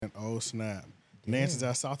Oh, snap. Nancy's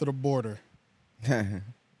out south of the border.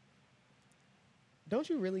 Don't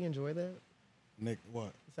you really enjoy that? Nick,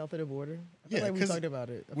 what? South of the border? I Yeah, feel like we 'cause talked about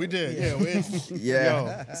it. We did, yeah.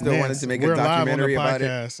 Yeah. Still wanted to make a we're documentary live on about the it.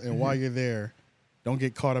 podcast, and while you're there, don't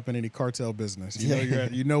get caught up in any cartel business. You know,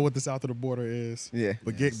 you know what the south of the border is. Yeah.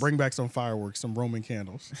 But bring back some fireworks, some Roman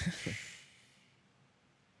candles.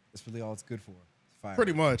 That's really all it's good for. Fire.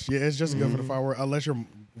 Pretty much, yeah. It's just good for the fireworks, unless you're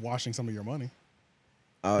washing some of your money.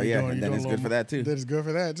 Oh, You're yeah. doing- And you're then doing it's a good little for that, too. That is good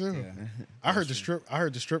for that too. Yeah. I heard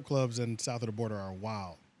the strip clubs in south of the border are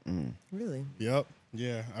wild. Really? Yep.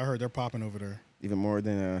 Yeah, I heard they're popping over there. Even more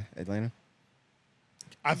than Atlanta?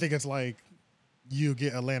 I think it's like you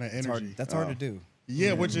get Atlanta energy. That's hard to do.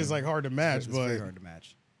 Yeah, which is like hard to match, It's but very hard to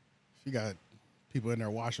match. you got people in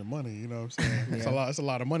there washing money. You know what I'm saying? It's a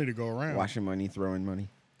lot of money to go around. Washing money, throwing money.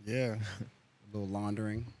 Yeah. A little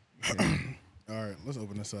laundering. All right, let's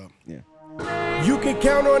open this up. Yeah. You can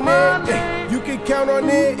count on it. You can count on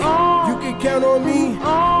it. You can count on me.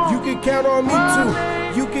 You can count on me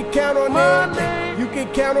too. You can count on it. You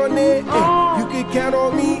can count on it. You can count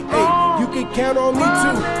on me. You can count on me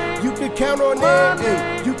too. You can count on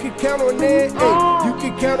it. You can count on it. You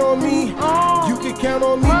can count on me. You can count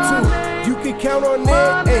on me too. You can count on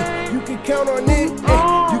it. You can count on it.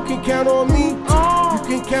 You can count on me. You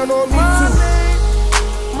can count on me too.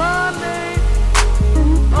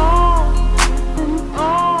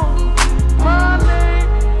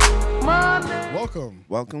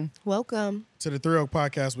 Welcome to the Three Oak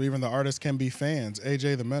Podcast, where even the artists can be fans.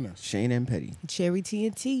 AJ the Menace. Shane and Petty. Cherry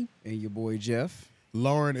TNT. And your boy Jeff.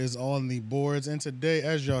 Lauren is on the boards, and today,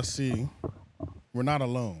 as y'all see, we're not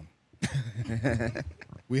alone.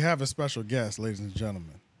 We have a special guest, ladies and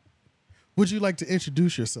gentlemen. Would you like to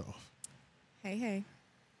introduce yourself? Hey.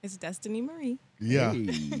 It's Destiny Marie. Yeah. Hey.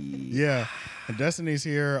 Yeah. And Destiny's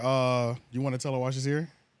here. You want to tell her why she's here?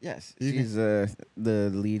 Yes. You She's the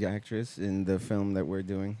lead actress in the film that we're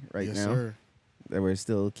doing right Yes, now. sir. That we're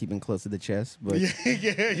still keeping close to the chest. But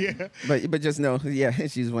Yeah. but just know,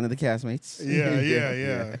 she's one of the castmates.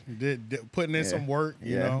 Yeah. Putting in some work,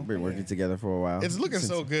 you know. Been working together for a while. It's looking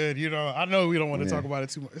so good, you know. I know we don't want to talk about it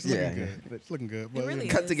too much. It's looking good. It's looking good. But, It really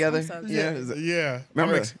Cut is. together. I'm so excited. Yeah.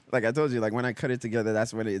 Remember, like I told you, like when I cut it together,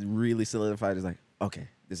 that's when it really solidified. It's like, okay,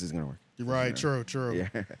 this is gonna work. Right, true.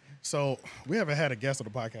 Yeah. So we haven't had a guest on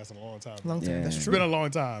the podcast in a long time. Yeah. It's been a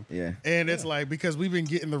long time. Yeah. And it's like, because we've been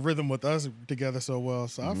getting the rhythm with us together so well,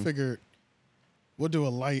 so I figured we'll do a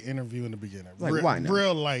light interview in the beginning. Like, why not?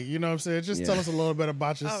 Real light, you know what I'm saying? Just tell us a little bit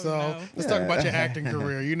about yourself. no. Let's talk about your acting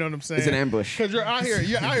career, you know what I'm saying? It's an ambush. Because you're out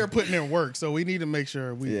here putting in work, so we need to make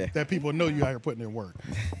sure that people know you out here putting in work.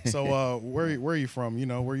 So where are you from? You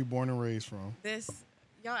know, where are you born and raised from?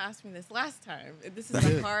 Y'all asked me this last time. This is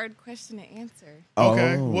a hard question to answer.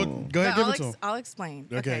 Okay, Oh. well, go ahead, But give it to him. I'll explain.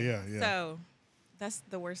 Okay, yeah. So that's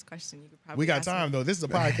the worst question you could probably We got ask time, me. though. This is a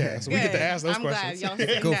podcast, so we get to Good. ask those I'm questions. glad y'all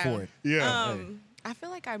sitting Go down. for it. Yeah. I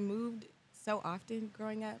feel like I moved so often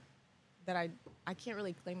growing up that I can't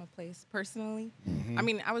really claim a place personally. I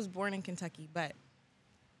mean, I was born in Kentucky, but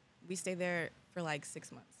we stayed there for like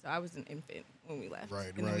 6 months. So I was an infant when we left.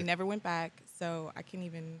 Right, and then we never went back. So I can't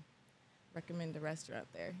even recommend a restaurant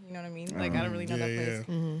there. You know what I mean? Like, I don't really know that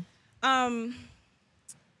place.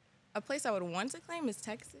 A place I would want to claim is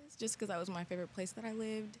Texas, just because that was my favorite place that I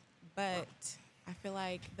lived. But I feel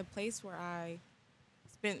like the place where I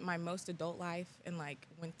spent my most adult life and like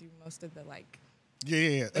went through most of the like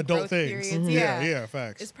Yeah. the Adult growth things. periods, Yeah,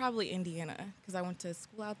 facts. it's probably Indiana, because I went to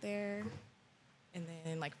school out there, and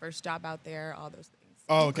then like first job out there, all those things.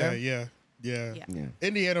 Oh, okay. Yeah. Yeah.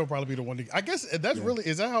 Indiana will probably be the one to, I guess that's really,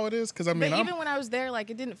 is that how it is? Because I mean, But even when I was there, like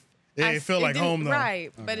it didn't feel like didn't- home, though.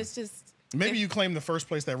 right? But it's just maybe you claim the first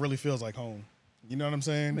place that really feels like home. You know what I'm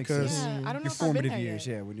saying? Makes Because sense. I don't know Your if I've been formative there years,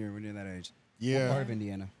 yet. yeah, when you're that age. Yeah. What part of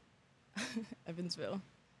Indiana? Evansville.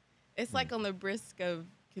 It's like on the brisk of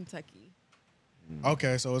Kentucky.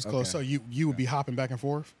 Okay, so it's close. Okay. So you would be hopping back and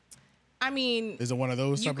forth? I mean, Is it one of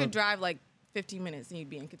those? you type could of, drive like 15 minutes and you'd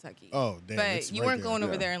be in Kentucky. Oh, damn, But it's you right weren't there. going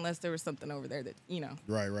over Yeah. there unless there was something over there that, you know.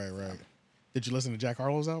 Right. Did you listen to Jack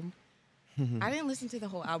Harlow's album? I didn't listen to the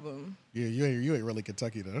whole album. Yeah, you ain't really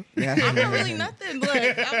Kentucky though. I'm not really nothing. Look,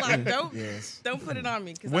 I'm like, don't put it on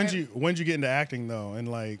me. When'd you get into acting though? And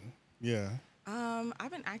like, yeah, I've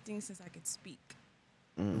been acting since I could speak.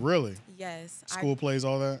 really? Yes. School plays,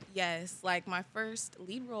 all that. Yes. Like my first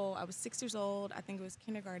lead role, I was 6 years old. I think it was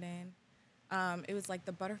kindergarten. It was like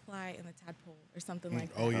the butterfly and the tadpole or something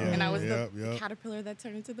like that. Oh, yeah. And I was Yep, the yep. caterpillar that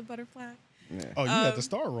turned into the butterfly. Oh, you had the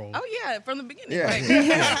star role. Oh yeah, from the beginning. Yeah. Like,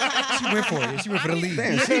 She went for it. She went for the lead.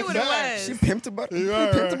 Damn, I knew what it was. She pimped a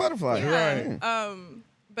butterfly. Right. Yeah.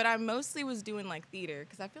 but I mostly was doing like theater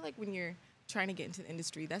because I feel like when you're trying to get into the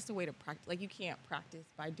industry, that's the way to practice. Like you can't practice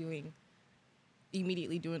by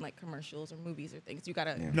immediately doing like commercials or movies or things. You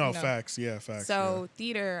gotta No, facts. Yeah, facts. So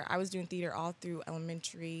theater, I was doing theater all through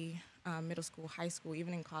elementary, middle school, high school,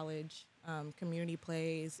 even in college, community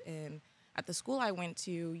plays. And at the school I went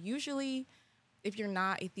to, usually if you're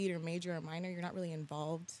not a theater major or minor, you're not really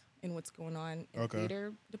involved in what's going on in the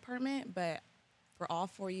theater department. But for all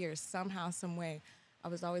 4 years, somehow, some way, I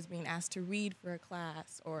was always being asked to read for a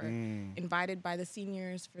class or invited by the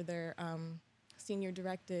seniors for their senior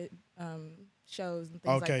directed shows and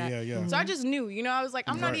things like that. Yeah. So I just knew, I was like,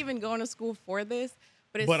 I'm not even going to school for this,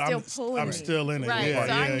 but it's still pulling me. I'm still in it. Right. Yeah,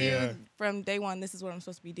 so I knew yeah. from day one, this is what I'm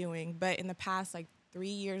supposed to be doing. But in the past, like 3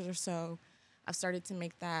 years or so, I've started to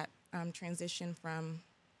make that transition from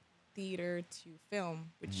theater to film,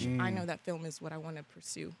 which I know that film is what I want to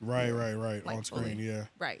pursue. Right. Like On screen, fully. yeah.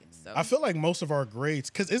 Right. So I feel like most of our greats,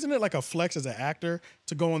 because isn't it like a flex as an actor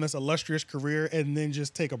to go on this illustrious career and then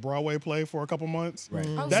just take a Broadway play for a couple months? Right.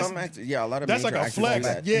 That's, Some actors, a lot of that's major like a actors do flex.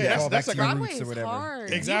 that. Yeah, Fall that's back like to your a Broadway roots or is whatever.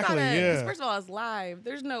 hard. Exactly, You gotta, yeah. 'cause first of all, it's live.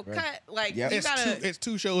 There's no cut. Like Yep. you it's gotta, it's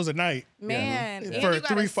 2 shows a night man, and for you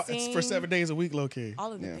gotta for sing 7 days a week, low key.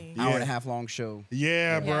 all of the Yeah. things. Yeah. Hour and a half long show.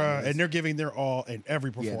 Yeah, Yeah. bruh. And they're giving their all in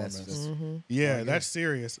every Yeah, performance. that's That's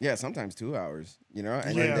serious. Yeah, sometimes 2 hours, and Yeah.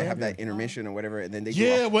 then they have that intermission or whatever, and then they do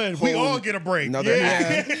Yeah, a well, we whole all get a break. another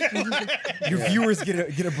Yeah. act. Your viewers get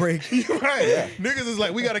a break. Right. Niggas is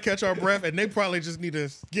like, we got to catch our breath, and they probably just need to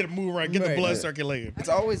get a move right, get the Right. blood Yeah. circulating. It's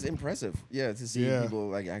always impressive, to see Yeah. people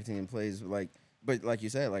like acting in plays, but like you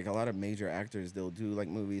said, like a lot of major actors, they'll do like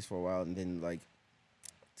movies for a while, and then like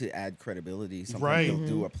to add credibility, sometimes Right. they'll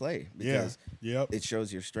do a play because Yep. it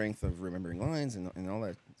shows your strength of remembering lines and all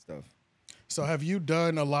that stuff. So have you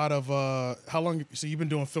done a lot of, how long, so you've been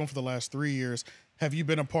doing film for the last 3 years. Have you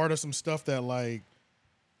been a part of some stuff that like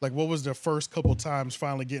what was the first couple times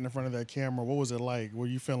finally getting in front of that camera? What was it like? Were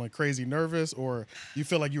you feeling crazy nervous or you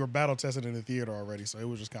feel like you were battle tested in the theater already? So it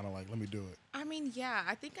was just kind of like, let me do it. I mean, yeah,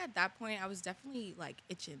 I think at that point I was definitely like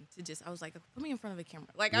itching to I was like, put me in front of a camera.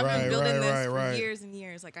 Like I've Right, been building right, this right, for right. years and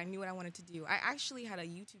years. Like I knew what I wanted to do. I actually had a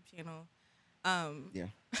YouTube channel. Yeah.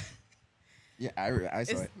 Yeah, I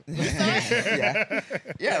saw It's- it. You saw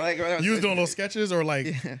it? yeah. Like when I You was doing little sketches or like,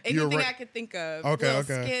 you're Anything I could think of. Okay, little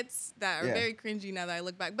okay. skits that are Yeah. very cringy now that I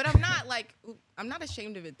look back. But I'm not like, I'm not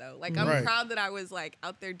ashamed of it though. Like I'm Right. proud that I was like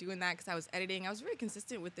out there doing that because I was editing. I was very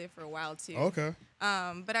consistent with it for a while too. Okay.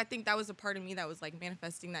 But I think that was a part of me that was like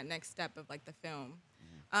manifesting that next step of like the film.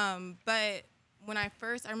 But when I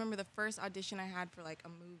remember the first audition I had for like a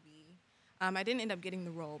movie. I didn't end up getting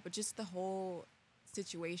the role, but just the whole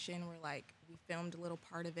situation where like we filmed a little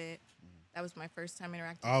part of it. That was my first time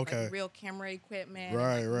interacting with Okay. like real camera equipment,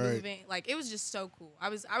 Right, and, right. moving. Like it was just so cool. I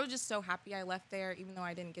was just so happy I left there, even though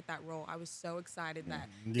I didn't get that role. I was so excited that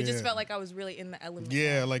it Yeah. just felt like I was really in the element.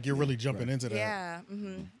 Yeah, like you're really jumping into that. Yeah.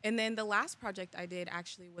 And then the last project I did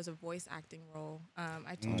actually was a voice acting role.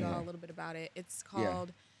 I told y'all a little bit about it. It's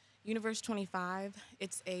called Universe 25.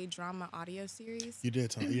 It's a drama audio series. You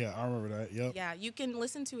did tell me. Yeah, I remember that. Yep. Yeah, you can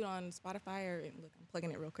listen to it on Spotify or look, I'm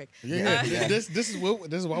plugging it real quick. Yeah. This is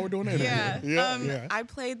why we're doing it. Yeah. Yeah. I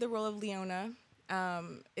played the role of Leona.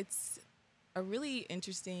 It's a really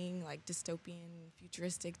interesting, like dystopian,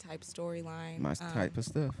 futuristic type storyline. My type of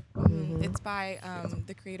stuff. It's by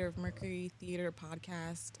the creator of Mercury Theater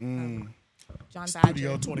podcast, John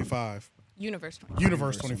Studio Badger. 25. Universe 25.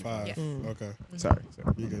 Universe 25. Yes. Okay. Sorry.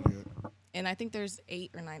 You good. And I think there's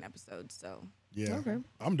 8 or 9 episodes. So Yeah. Okay.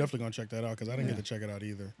 I'm definitely going to check that out because I didn't get to check it out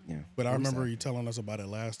either. Yeah. But I remember you telling us about it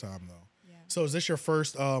last time, though. yeah. So is this your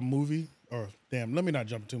first movie? Or, damn, let me not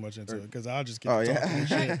jump too much into it because I'll just get Oh, to yeah. talking and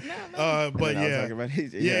shit. No. But And then I'll yeah. talk about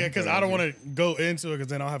it. Yeah, because go I don't ahead. want to go into it because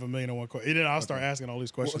then I'll have a million and one questions. And then I'll start asking all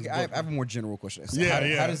these Well, questions. okay, I have a more general question. So Yeah, how,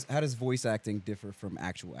 yeah. How does voice acting differ from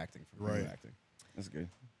actual acting? From real Right. acting. That's good.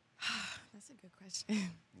 That's a good question.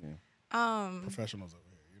 Yeah. Professionals over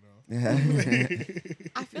here, you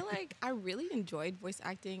know? I feel like I really enjoyed voice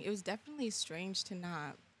acting. It was definitely strange to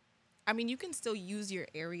not. I mean, you can still use your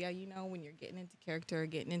area, when you're getting into character,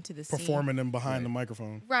 getting into the scene. Performing them behind the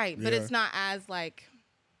microphone. Right, but Yeah. it's not as like.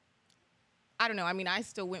 I don't know. I mean, I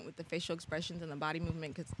still went with the facial expressions and the body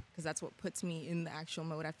movement because that's what puts me in the actual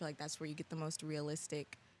mode. I feel like that's where you get the most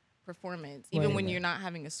realistic performance, even when you're not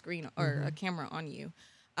having a screen or a camera on you.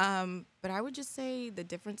 But I would just say the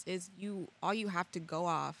difference is all you have to go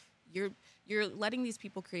off. You're letting these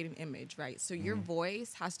people create an image, right? So your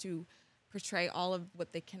voice has to portray all of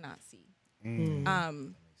what they cannot see.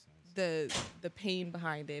 the pain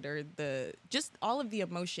behind it, or the just all of the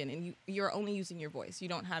emotion, and you're only using your voice. You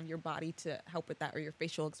don't have your body to help with that, or your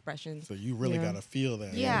facial expressions. So you really gotta feel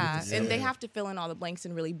that. Yeah, and they have to fill in all the blanks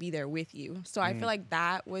and really be there with you. So I feel like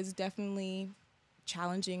that was definitely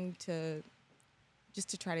challenging to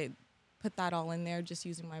try to put that all in there, just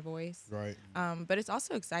using my voice. Right. But it's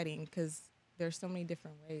also exciting because there's so many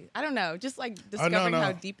different ways. I don't know, just like discovering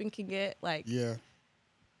how deep it can get. Like, yeah.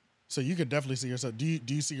 So you could definitely see yourself. Do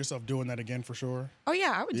you see yourself doing that again for sure? oh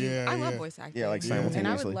yeah, I would do. Yeah, I love yeah. voice acting. Yeah, like And I would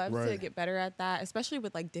simultaneously. love to Right. get better at that, especially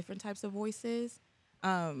with like different types of voices.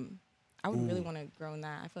 I would really want to grow in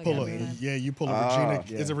that. I feel like Pull I a really you pull a Regina.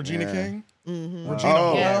 yeah. Is it Regina Yeah. King? Mm-hmm. Regina.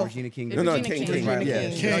 Oh. Yeah. Regina King. It's Regina King. King. Yeah.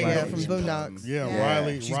 King. Oh, yeah, King. from Boondocks. Yeah, Yeah.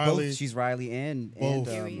 Riley. She's Riley. both. She's Riley and Both.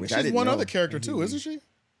 Which She's I didn't one know. other character too, isn't she?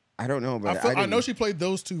 I don't know, but I know didn't- she played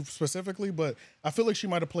those two specifically, but I feel like she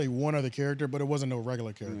might have played one other character, but it wasn't no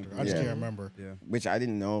regular character. I just Yeah. can't remember. Yeah. Which I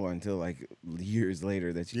didn't know until like years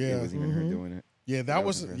later that Yeah. it was even her doing it. Yeah, That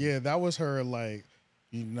was that was her. Like,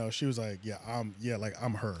 she was like, I'm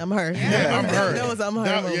her. I'm her. Yeah, I'm her. That was I'm her.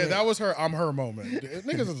 Yeah, moment. that was her. I'm her moment.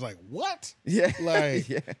 Niggas was like, what? Yeah, Like,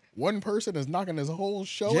 yeah. one person is knocking this whole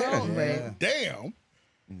show Yeah. out. Right. Damn.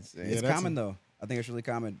 Insane. Yeah, It's that's common though. I think it's really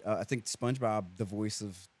common. I think SpongeBob, the voice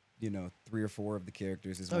of 3 or 4 of the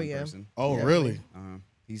characters, is one yeah. person. Oh, Yeah. really?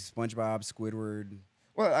 He's SpongeBob, Squidward.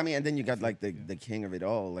 Well, I mean, and then you got like the king of it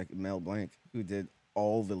all, like Mel Blanc, who did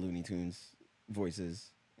all the Looney Tunes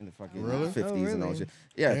voices in the fucking Really? 50s and all really? shit.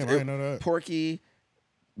 Yeah, Damn, I didn't know that. Porky,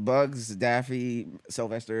 Bugs, Daffy,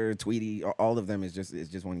 Sylvester, Tweety, all of them is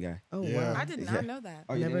just one guy. Oh Yeah. wow. I did not know that.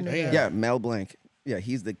 Oh, you Never didn't? knew that. Yeah, Mel Blanc. Yeah,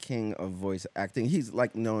 he's the king of voice acting. He's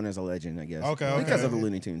like known as a legend, I guess. Okay, Because okay. of the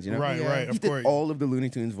Looney Tunes, you know? Right, Yeah. right. He Of did course. all of the Looney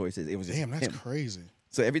Tunes voices. It was just Damn, that's him. crazy.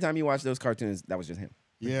 So every time you watch those cartoons, that was just him.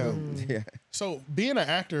 Yeah. Yeah. So being an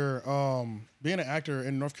actor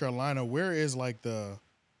in North Carolina, where is the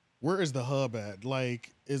hub at?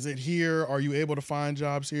 Like, is it here? Are you able to find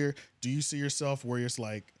jobs here? Do you see yourself where it's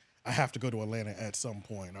like, I have to go to Atlanta at some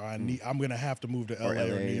point, or I'm gonna have to move to LA or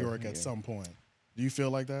LA, New York at yeah. some point? Do you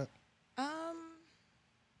feel like that?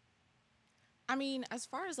 I mean, as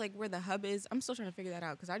far as like where the hub is, I'm still trying to figure that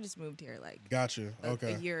out because I just moved here like Gotcha.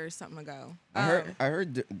 Okay. a year or something ago. I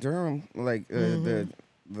heard Durham, like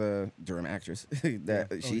the Durham actress,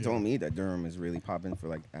 that she told me that Durham is really popping for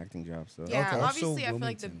like acting jobs. So Yeah, Okay. obviously, I feel like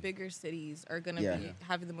Wilmington. the bigger cities are gonna Yeah. be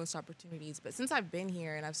having the most opportunities. But since I've been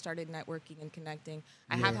here and I've started networking and connecting,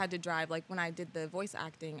 I have had to drive. Like when I did the voice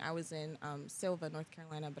acting, I was in Silva, North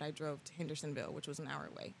Carolina, but I drove to Hendersonville, which was an hour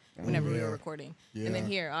away. Whenever we Yeah. were recording, and then Yeah.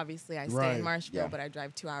 here, obviously, I stay Right. in Marshville, Yeah. but I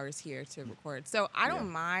drive 2 hours here to record. So I don't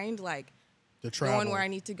mind like The travel. going where I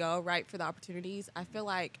need to go, right, for the opportunities. I feel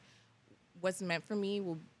like what's meant for me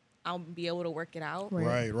I'll be able to work it out.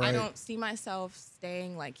 Right. Right. I don't see myself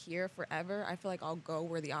staying like here forever. I feel like I'll go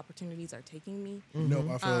where the opportunities are taking me. Nope.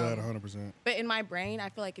 I feel that 100%. But in my brain, I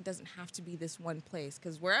feel like it doesn't have to be this one place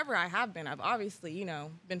because wherever I have been, I've obviously,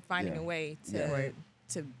 been finding Yeah. a way to Yeah. Right.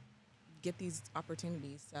 to get these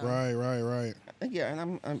opportunities. So. Right. yeah,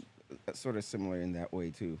 and I'm sort of similar in that way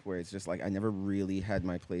too, where it's just like I never really had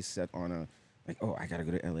my place set on a like, oh, I gotta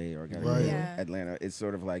go to LA or I gotta go Right. to Yeah. Atlanta. It's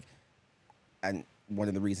sort of like, and one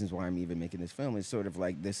of the reasons why I'm even making this film is sort of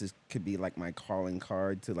like could be like my calling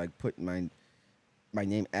card to like put my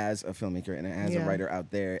name as a filmmaker and as a Yeah. writer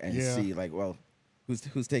out there and Yeah. see like, well,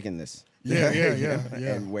 who's taking this? Yeah, You yeah. know?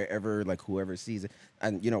 And wherever, like whoever sees it,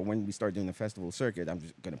 and when we start doing the festival circuit, I'm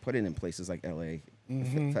just gonna put it in places like LA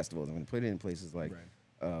festivals. I'm gonna put it in places like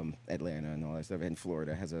Atlanta and all that stuff. And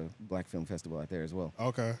Florida has a black film festival out there as well.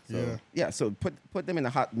 Okay. So, yeah. So put them in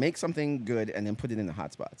the make something good and then put it in the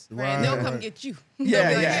hot spots. Right, and they'll come right. get you. Yeah,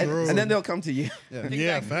 They'll be yeah, like, True. and then they'll come to you.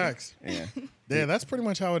 Yeah. Facts. Yeah. Yeah, that's pretty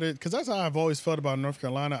much how it is. Because that's how I've always felt about North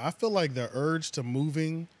Carolina. I feel like the urge to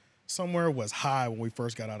moving somewhere was high when we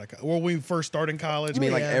first got out of college, or when we first started in college. You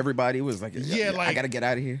mean like Yeah. everybody was like, Yeah, I like- gotta get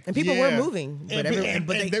out of here. And people Yeah. were moving, but And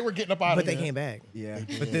they were getting up out but of they there. came back. Yeah,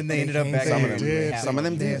 but then they ended up came back. back. Some They of them did. Some of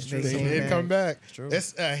them did. They They came did back. come back. True.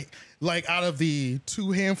 It's like out of the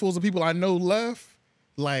 2 handfuls of people I know left,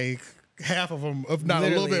 like half of them, if not a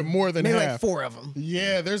little Literally. bit more than Maybe half. like 4 of them.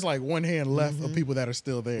 Yeah, there's like one hand left of people that are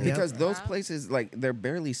still there. Because those places, like, they're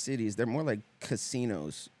barely cities. They're more like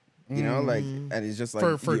casinos. You know, like, and it's just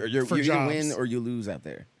like For you either jobs. win or you lose out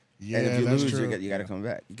there. Yeah, and if you that's lose, true. you got to come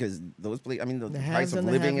back because those places. I mean, the The price haves of and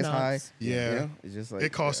the living is high. have-nots. Yeah. you know? It's just like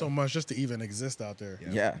It costs so much just to even exist out there.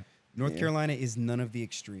 Yeah. North Yeah. Carolina is none of the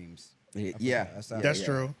extremes. Yeah, That's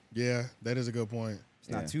true. Yeah, that is a good point. It's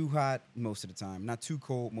not Yeah. too hot most of the time, not too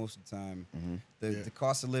cold most of the time. The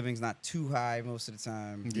cost of living's not too high most of the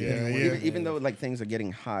time. Yeah, Depending on where yeah. you Even though live. like things are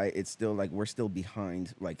getting high, it's still like we're still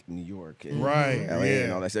behind like New York and Right, LA yeah.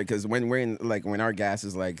 and all that stuff. Because when we're in like when our gas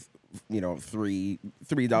is like $3, $4.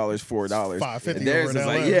 $5.50 Theirs over is in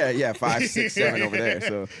like LA. 5, 6, 7 over there.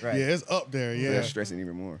 So Right. Yeah, it's up there. Yeah, they're stressing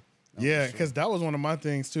even more. yeah, because that was one of my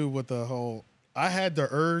things too with the whole. I had the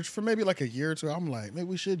urge for maybe like a year or two. I'm like, maybe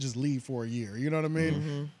we should just leave for a year. You know what I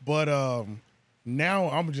mean? But now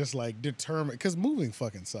I'm just like determined because moving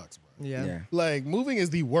fucking sucks, bro. Yeah. Like moving is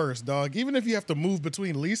the worst, dog. Even if you have to move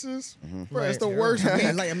between leases, bro, it's the Right. worst.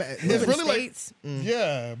 Yeah, week. it's really like- states.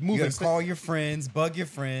 Yeah, You moving. gotta call your friends, bug your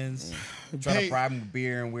friends, try Hey, to bribe them with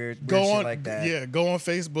beer and weird go shit on, like that. yeah, go on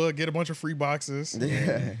Facebook, get a bunch of free boxes.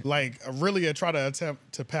 Like really, try to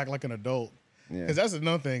attempt to pack like an adult. Yeah. Because that's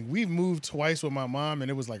another thing. We've moved twice with my mom, and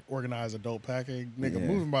it was like organized adult packing. Nigga, Yeah.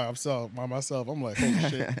 moving by myself. I'm like, holy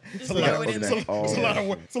shit. It's a throw lot, it in it's there. a- it's a lot of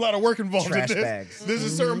work. It's a lot of work involved Trash in this. bags. There's a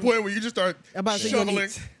certain point where you just start About to say you shoveling.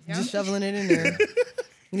 need- just shoveling it in there.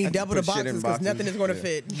 You need double the put shit in boxes because boxes. nothing is going to Yeah.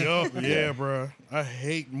 fit. Yup, yeah, bro. I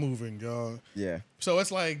hate moving, y'all. Yeah. So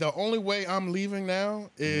it's like the only way I'm leaving now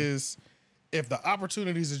is if the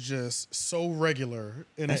opportunities is just so regular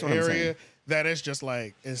in That's an what I'm area saying. that it's just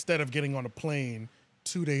like instead of getting on a plane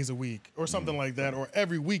 2 days a week or something like that, or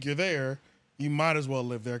every week you're there, you might as well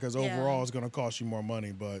live there because Yeah. overall it's going to cost you more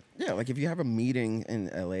money. But Yeah, like if you have a meeting in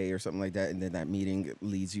LA or something like that, and then that meeting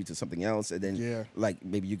leads you to something else, and then Yeah. like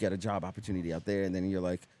maybe you get a job opportunity out there, and then you're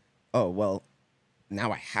like, oh well,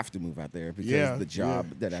 now I have to move out there because Yeah, the job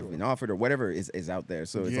yeah, that I've been offered or whatever is out there.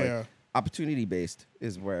 So it's Yeah. like opportunity based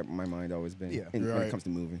is where my mind always been Yeah. when Right. it comes to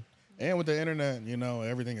moving. and with the internet, you know,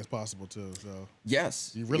 everything is possible too. So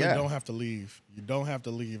Yes, you really yeah. don't have to leave. You don't have to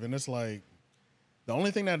leave, and it's like the only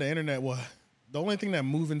thing that the only thing that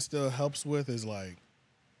moving still helps with is like,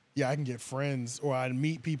 yeah, I can get friends or I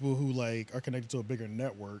meet people who like are connected to a bigger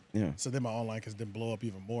network. Yeah. So then my online can then blow up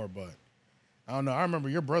even more. But I don't know. I remember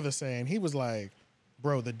your brother saying he was like,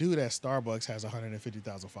 bro, the dude at Starbucks has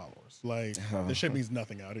 150,000 followers. Like, this shit means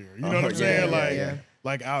nothing out here. You know what I'm yeah, saying? yeah, Like, yeah.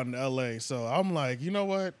 like out in LA. So I'm like, you know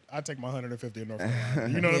what? I take my 150 in North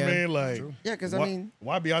Carolina. You know what I Yeah. mean? Like, Yeah, 'cause I why- mean-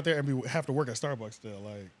 why be out there and have to work at Starbucks still?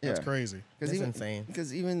 Like, that's Yeah. crazy. That's insane.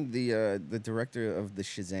 Because even the director of the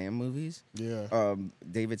Shazam movies, Yeah.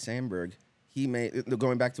 David Sandberg, he made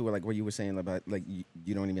going back to like what you were saying about like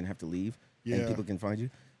you don't even have to leave Yeah. and people can find you.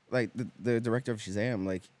 Like the director of Shazam,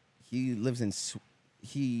 like he lives in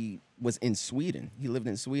he was in Sweden. He lived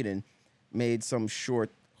in Sweden, made some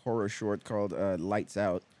horror short called Lights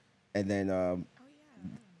Out, and then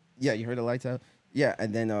yeah, you heard of Lights Out? Yeah,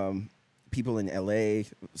 and then people in LA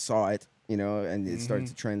saw it, you know, and it started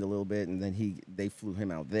to trend a little bit, and then they flew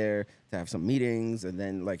him out there to have some meetings, and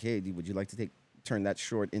then like, hey, would you like to turn that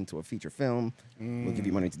short into a feature film? We'll give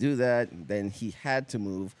you money to do that. And then he had to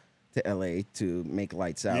move to LA to make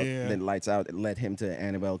Lights Out. Yeah. Then Lights Out led him to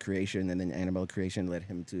Annabelle Creation, and then Annabelle Creation led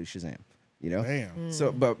him to Shazam. You know? Damn.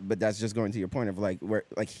 So but that's just going to your point of like where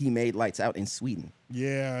like he made Lights Out in Sweden.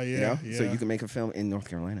 Yeah, yeah, You know? yeah. So you can make a film in North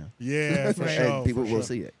Carolina. Yeah, for Right. sure. And people for will sure.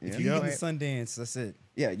 see it. If Yeah, you Yep. get the Sundance, that's it.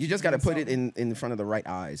 yeah, you just got to put it in front of the right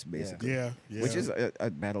eyes, basically. Yeah, yeah. Which is a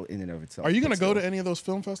battle in and of itself. Are you but going to go still. to any of those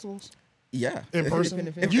film festivals Yeah. in person?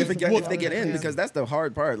 Independent If they get in, Yeah. because that's the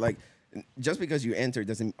hard part. Like, just because you enter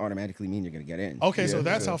doesn't automatically mean you're going to get in. Okay, so Yeah,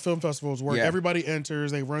 that's how film festivals work. Yeah. Everybody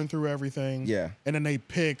enters, they run through everything. Yeah. And then they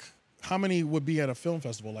pick how many would be at a film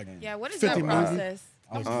festival? Like Yeah, what is 50 that movies?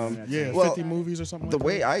 process? Yeah, Well, 50 movies or something The like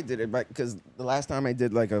way that. I did it, because the last time I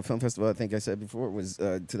did like a film festival, I think I said before, was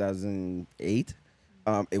 2008. It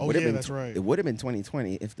Oh, would have yeah, been that's right. It would have been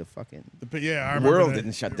 2020 if the fucking Yeah, I remember world that.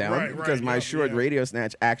 didn't shut down Right, because my yeah, short yeah. radio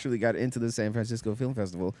snatch actually got into the San Francisco Film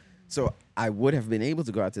Festival. So I would have been able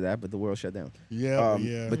to go out to that, but the world shut down. Yeah,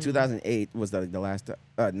 yeah. But 2008 was the last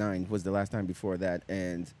 9 was the last time before that,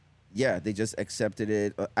 and yeah, they just accepted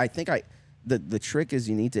it. I think the trick is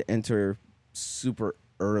you need to enter super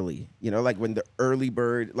early. You know, like when the early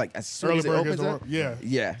bird, like as soon Early as it bird opens gets up, the yeah,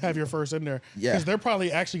 yeah. have your first in there. Yeah. Because they're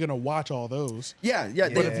probably actually going to watch all those. yeah.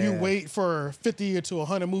 But if you Yeah. wait for 50 to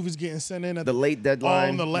 100 movies getting sent in at The late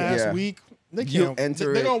deadline on the last yeah. week, they You can't.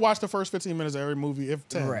 enter They're it- going to watch the first 15 minutes of every movie, if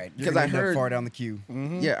 10. Right. Because You're I gonna end up heard- far down the queue.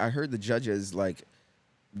 Yeah, I heard the judges like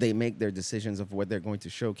they make their decisions of what they're going to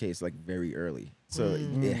showcase like very early. So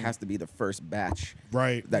it has to be the first batch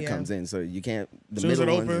Right. that Yeah. comes in. So you can't the As soon as it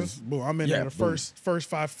middle ones opens, boom, I'm in Yeah, there. The boom. first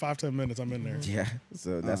 5-10 minutes, I'm in there. Yeah.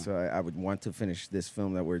 So that's why I would want to finish this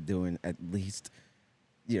film that we're doing at least.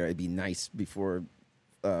 You know, it'd be nice before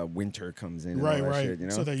winter comes in. And Right, all that right. Shit, you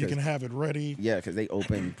know? So that you 'Cause- can have it ready. Yeah, because they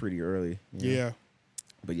open pretty early. you know? Yeah.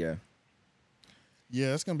 But yeah.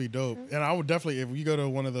 Yeah, it's gonna be dope. And I would definitely, if you go to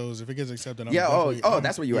one of those, if it gets accepted, I'm Yeah. definitely,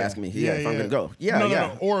 That's what you were asking me. Yeah. If I'm gonna go. no, Yeah.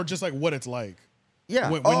 no, or just like what it's like. Yeah.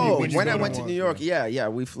 When When, you- when you when go I to went to one, New York, yeah,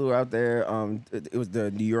 we flew out there. It was the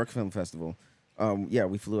New York Film Festival. Yeah,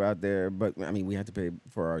 we flew out there, but I mean, we had to pay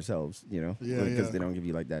for ourselves, you know, Yeah, because yeah. they don't give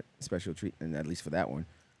you like that special treatment, at least for that one.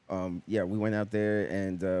 Yeah, we went out there,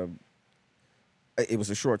 and it was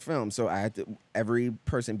a short film, so I had to. Every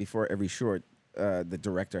person before every short, the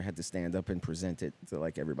director had to stand up and present it to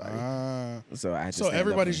like everybody. So I had to. So stand up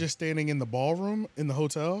everybody's and- just standing in the ballroom in the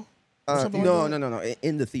hotel. Or something no, like that? no,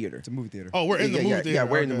 in the theater. It's a movie theater. Oh, we're in the movie theater. Yeah,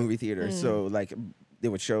 we're in the Okay. movie theater. So like they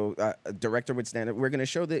would show a director would stand up. We're gonna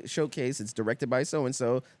show the showcase. It's directed by so and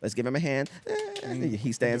so. Let's give him a hand.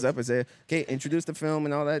 He stands up and says, "Okay, introduce the film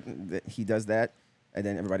and all that." He does that, and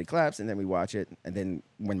then everybody claps, and then we watch it. And then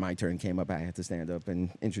when my turn came up, I had to stand up and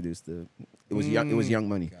introduce the. It was young. It was Young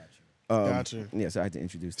Money. Gotcha. Yeah, so I had to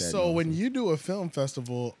introduce that. So when you do a film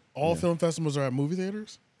festival, all film festivals are at movie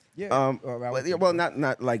theaters. Yeah. well,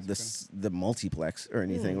 not like the multiplex or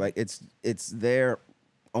anything. Like it's their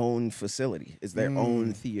own facility. It's their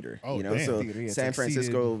own theater. Oh, you know, damn. so Theater, yeah, it's San like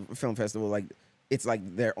Francisco Film Festival, like it's like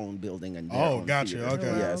their own building and their Oh, own gotcha, theater.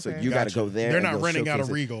 okay. Yeah, Oh, so okay. you got to Gotcha. go there. They're and not they'll renting out a showcase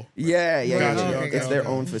it. Regal. Yeah. Gotcha, okay, It's their okay.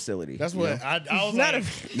 own facility. That's you what know? I was Not like.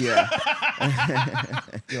 Yeah.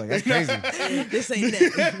 You're like, that's crazy. This ain't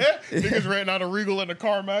that. Niggas renting out a Regal and a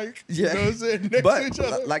Carmack. Yeah. You know what I'm saying? Next to But each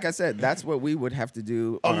other. like I said, that's what we would have to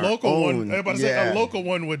do. A on our local own. one. Everybody say Yeah. a local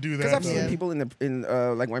one would do Because that. I've seen Yeah. people in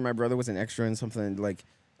like when my brother was an extra in something like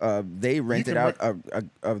they rented can out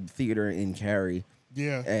a theater in Cary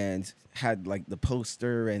Yeah. and had like the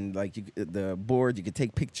poster and like the board. You could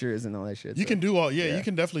take pictures and all that shit. You So can do all. Yeah, yeah. you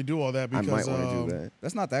can definitely do all that I because might want to do that.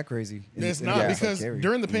 That's not that crazy. it's In- not in- because Cary.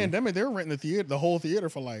 during the pandemic they were renting the whole theater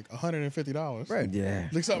for like $150. Right. Yeah.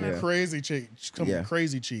 Like something Yeah. crazy cheap. Something Yeah.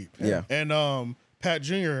 crazy cheap. Yeah. And Pat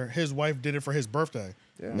Jr., his wife did it for his birthday.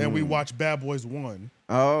 And we watched Bad Boys 1.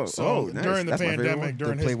 Oh, So nice. during the That's my favorite pandemic, one.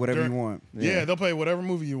 during They'll play his whatever during- you want. Yeah. they'll play whatever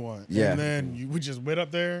movie you want. Yeah. And then we just went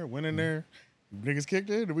up there, went in there, niggas kicked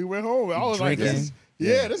in, and we went home. I was like, Drinking. this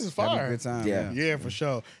is Have a fire. good time. Yeah. Yeah, for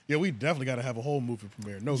sure. Yeah, we definitely got to have a whole movie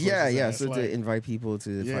premiere. No Yeah, questions yeah. asked. So Like, to invite people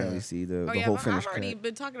to Yeah. finally see the Oh yeah, whole but I've finished already cut.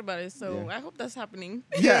 been talking about it, so I hope that's happening.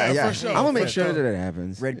 yeah, for sure. I'm gonna make for sure that it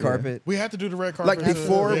happens. Red Yeah. carpet. we have to do the red carpet. Like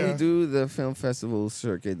before yeah. we do the film festival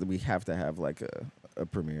circuit, we have to have like a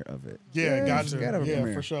premiere of it. Yeah, Yeah, gotcha. you gotta have a Yeah,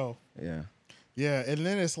 premiere. for sure. Yeah. Yeah, and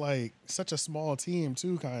then it's like such a small team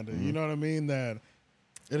too, kind of. You know what I mean? That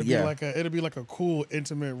it'll Yeah. be like a cool,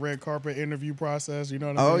 intimate red carpet interview process. You know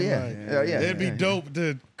what I Oh mean? yeah. Like, Oh yeah. it'd be yeah. dope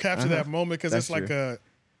to capture that moment because That's it's like true. if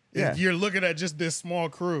Yeah. you're looking at just this small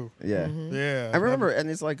crew. Yeah. Yeah, I remember, and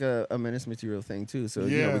it's like a menace material thing too. So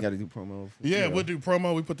you know, Yeah. we got to do promo. Yeah, you know. we'll do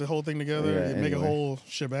promo. We put the whole thing together Yeah, and make a anyway. whole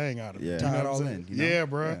shebang out of it. Yeah. You Tie know it what I'm all saying? in, you know? Yeah,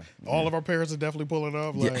 bro. All of our parents are definitely pulling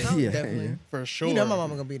up. Like, Yeah. Oh, Yeah. definitely. for sure. You know my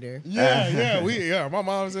mama gonna be there. Yeah, my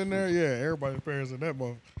mom's in there. Yeah, everybody's parents in that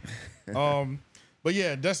month. But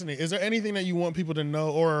yeah, Destiny, is there anything that you want people to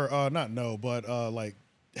know or not know, but like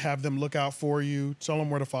have them look out for you? Tell them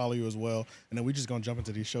where to follow you as well, and then we just gonna jump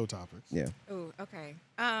into these show topics. Yeah. Oh, okay.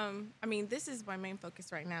 I mean, this is my main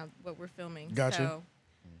focus right now, what we're filming. Gotcha. So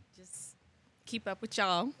just keep up with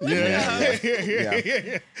y'all.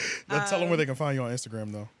 Yeah. Let's tell them where they can find you on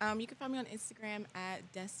Instagram though. You can find me on Instagram at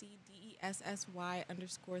Dessy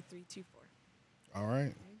DESSY_324. All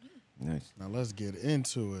right. Nice. Now let's get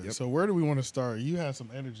into it. So where do we want to start? You had some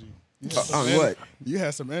energy. On what? You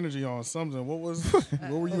had some energy on something. What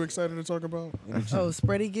were you excited to talk about? Oh,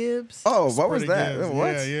 Spready Gibbs. Oh, what was Spready that? Gibbs.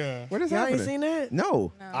 What? Yeah. What is Y'all happening? ain't seen that?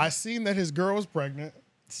 No. I seen that his girl was pregnant.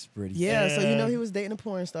 It's pretty. Yeah, so you know And- he was dating a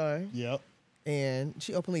porn star, Yep. and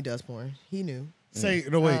she openly does porn. He knew. Say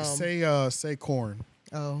no wait. Say corn.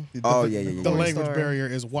 Oh, Oh, yeah, yeah, yeah. The Porn language star. barrier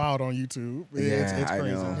is wild on YouTube. Yeah, it's I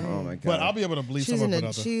crazy. know. Oh my god. But I'll be able to bleep she's some of an it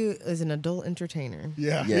up. she is an adult entertainer.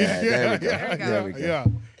 Yeah. Yeah, there we go. There we go. There we go. Yeah.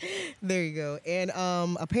 There you go. And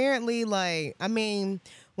apparently, like, I mean,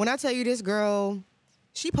 when I tell you this girl,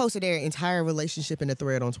 she posted their entire relationship in a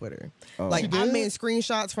thread on Twitter. Oh. Like, She I did? made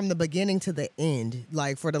screenshots from the beginning to the end,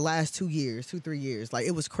 like for the last 2 years, 3 years. Like,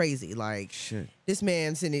 it was crazy. Like, Shit. this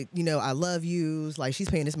man sending, I love yous. Like, she's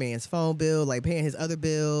paying this man's phone bill, like paying his other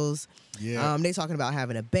bills. Yeah. They talking about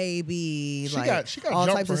having a baby. She like, got all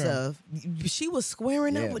jumped types of for him. stuff. She was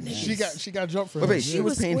squaring up Yeah, with man. niggas. She got jumped for Wait, him. wait, she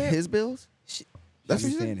was paying square- his bills? That's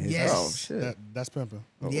what She's you paying said? his Yes. Oh shit. That's pimping.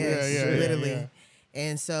 Yes, yeah, literally. yeah.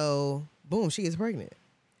 And so, boom, she is pregnant.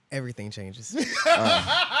 everything changes.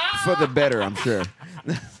 For the better, I'm sure.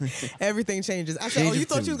 Everything changes. I said, Change oh, you of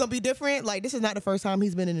thought you tune. was going to be different? Like, this is not the first time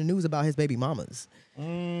he's been in the news about his baby mamas.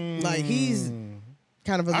 Like, he's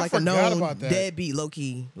kind of like a forgot known about that. deadbeat,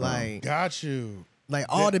 low-key. Like, Got you. like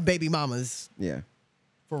all the baby mamas Yeah.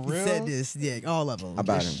 For real? said this. Yeah, all of them.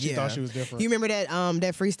 About him. She thought she was different. You remember that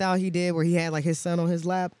that freestyle he did where he had like his son on his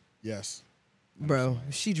lap? Yes. Bro,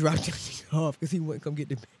 she dropped him off because he wouldn't come get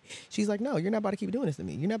the baby. She's like, no, you're not about to keep doing this to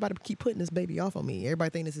me. You're not about to keep putting this baby off on me. Everybody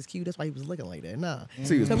think this is cute. That's why he was looking like that. Nah.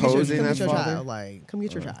 So he was Come posing get as your father? child. Like, come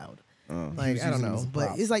get your child. He Like, was I don't using know. his But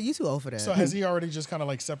prop. it's like, you too old for that. So has he already just kind of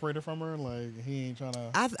like separated from her? Like he ain't trying to.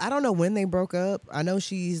 I don't know when they broke up. I know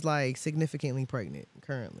she's like significantly pregnant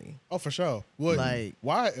currently. Oh, for sure. What? Like-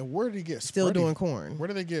 Why? Where did he get Still spready? doing corn. Where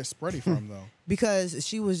did they get spready from though? Because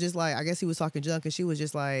she was just like, I guess he was talking junk, and she was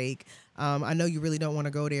just like, I know you really don't want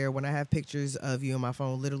to go there when I have pictures of you on my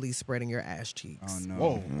phone literally spreading your ass cheeks. Oh no!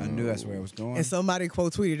 Whoa. I knew that's where it was going. And somebody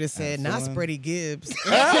quote tweeted and said, not feeling- Spready Gibbs.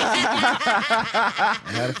 I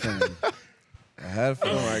had a feeling. I had a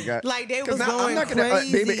feeling. Oh my god! Like, they 'Cause was now going I'm not gonna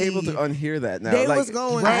crazy. be able to unhear that now. They like, was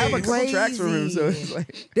going I have a couple tracks from him, so crazy. it's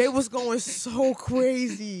like They was going so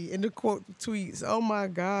crazy in the quote tweets. Oh my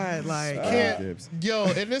God. Like, Gibbs. Yo,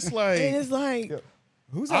 and it's like and it's like,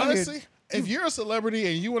 Who's out here? honestly, if you're a celebrity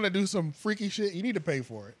and you want to do some freaky shit, you need to pay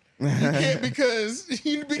for it. You can't because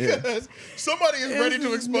somebody is ready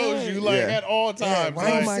to expose you like Yeah. at all times.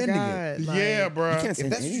 why oh Like, my sending God. it? Like, yeah, bro. you can't If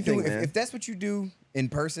send that's what you anything, do, man. if that's what you do in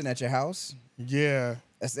person at your house, Yeah.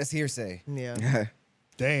 that's hearsay. Yeah.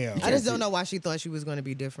 Damn. I just don't know why she thought she was going to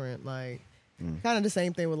be different. Like, kind of the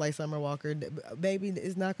same thing with like Summer Walker. Baby,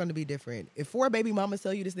 it's not going to be different. If 4 baby mamas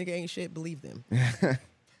tell you this nigga ain't shit, believe them.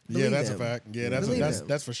 Yeah, Believe that's them. a fact. Yeah, that's Believe them.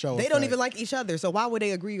 that's for sure. They a don't fact. even like each other, so why would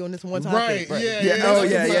they agree on this one Right. topic? Yeah. Yeah, Yeah. oh,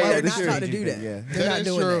 that's yeah, a yeah, fact. yeah, They're that's not true. taught to do that. Yeah. They're That not is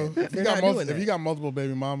doing true. that. If you They're got not doing if you that. got multiple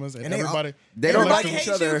baby mamas and And they all- everybody, They don't Everybody like each hates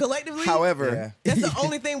you other. collectively? However, That's the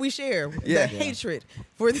only thing we share. Yeah. The hatred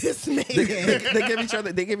for this man.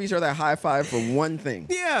 they give each other a high five for one thing.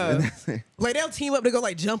 Yeah. Like, they'll team up to go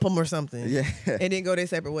like jump them or something. Yeah. And then go their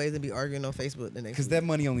separate ways and be arguing on Facebook the next Because week. that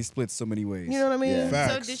money only splits so many ways. You know what I mean? Yeah.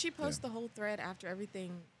 Facts. So did she post the whole thread after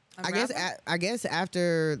everything? I guess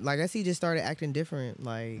after, like, I guess he just started acting different.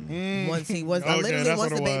 Like, once he was Okay, literally that's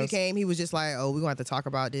once what the it baby was. came, he was just like, "Oh, we're gonna have to talk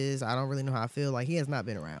about this. I don't really know how I feel." Like, he has not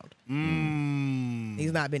been around.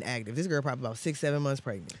 He's not been active. This girl probably about 6-7 months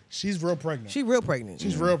pregnant. she's real pregnant. She real pregnant.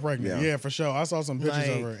 She's real pregnant. Yeah. Yeah, for sure. I saw some pictures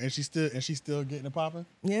Like- of her, and she's still getting it popping.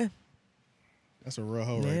 Yeah. That's a real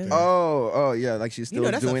hoe Yeah. right there. Oh, yeah, like she's You still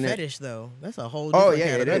know, that's a doing it. fetish though. That's a whole Oh, different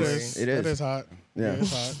yeah, it That category. is. is. It is. That is hot. Yeah.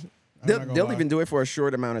 It's hot. I'm They'll, not gonna they'll lie. even do it for a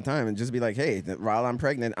short amount of time and just be like, hey, while I'm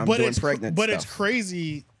pregnant, I'm But doing it's pregnant But stuff. it's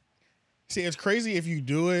crazy. See, it's crazy if you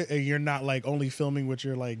do it and you're not like only filming with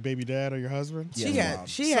your like baby dad or your husband. She Yeah, had wild.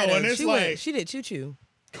 she So, had and a, it's she like- went she did choo choo.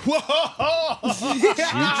 Whoa!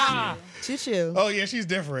 Choo choo. Oh yeah, she's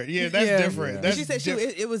different. Yeah, that's Yeah. different. Yeah. That's She said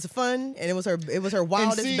diff- it was fun and it was her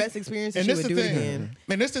wildest see, best experience and and she this would the do it thing. again.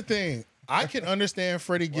 And this the thing. I can understand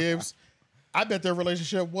Freddie Gibbs. I bet their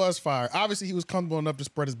relationship was fire. Obviously, he was comfortable enough to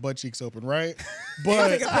spread his butt cheeks open, right? But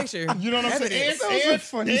Take a picture. you know what I'm saying? Evidence. That was a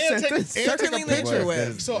funny sentence. Take a Circling the picture.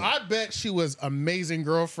 interwebs. So I bet she was amazing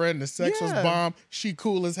girlfriend. The sex was Yeah. bomb. She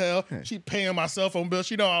cool as hell. She paying my cell phone bill.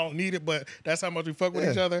 She know I don't need it, but that's how much we fuck with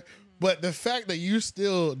each other. But the fact that you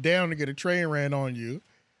still down to get a train ran on you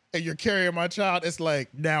and you're carrying my child, it's like,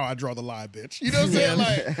 now I draw the line, bitch. You know what I'm saying?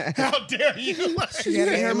 Like, how dare you? Like, She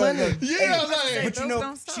gotta get her money. yeah, like, But Those you know,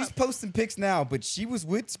 don't stop. she's posting pics now, but she was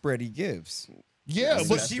with Spready Gibbs. yeah, But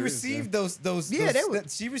but she received those Yeah, they were-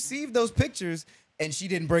 she received those pictures, and she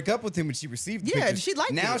didn't break up with him when she received the Yeah, pictures. she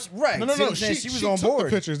liked now it. She, right. no, no, See no. what I'm saying? She was on took board. the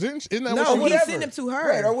pictures, didn't she? Isn't that No, what she he did? sent them to her.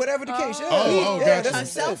 Right, or whatever the case. Yeah, Oh, yeah, gotcha. A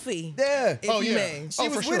that's what I'm selfie. saying. Yeah. If Oh, you yeah. may. She Oh,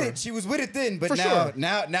 was for with sure. it. She was with it then, but For now, sure.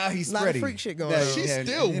 now he's Lot of Spready. freak shit going Yeah, on. She's yeah,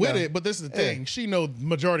 still you with know. it, but this is the thing. She know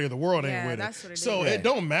majority of the world ain't Yeah, with that's it. what it So is. it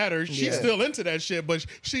don't matter. She's Yeah. still into that shit, but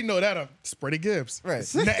she know that Spready Gibbs. Right.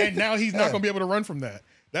 And now he's not gonna be able to run from that.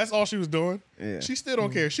 That's all she was doing. Yeah. She still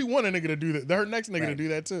don't care. She want a nigga to do that. Her next nigga to do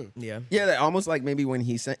that too. Yeah. Yeah, that almost like maybe when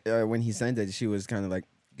he sent it, she was kind of like,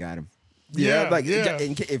 got him. Yeah, like yeah.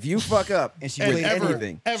 if you fuck up And she with played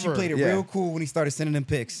anything, She played it Yeah. real cool when he started sending them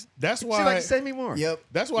pics. That's she's why. like, send me more. Yep.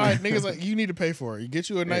 That's why niggas like you need to pay for it. You get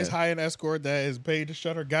you a nice Yeah. high-end escort that is paid to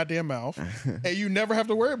shut her goddamn mouth, and you never have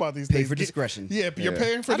to worry about these Pay things. for discretion. Yeah, you're Yeah.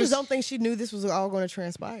 paying for I this. just don't think she knew this was all going to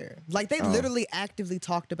transpire. Like, they literally actively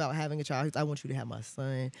talked about having a child. I want you to have my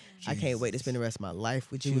son. I can't wait to spend the rest of my life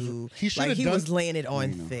with you. he should've like, he done- was laying it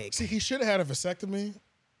on thick. See, he should have had a vasectomy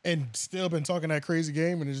and still been talking that crazy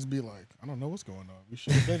game, and it just be like, I don't know what's going on. We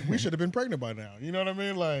should have been pregnant by now. You know what I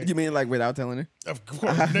mean? Like, You mean like without telling her? of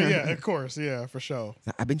course, yeah, of course, yeah, for sure.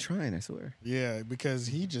 I've been trying, I swear. Yeah, because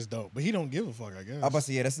he just don't. But he don't give a fuck, I guess. I was about to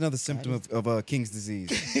say, yeah, that's another symptom of King's disease.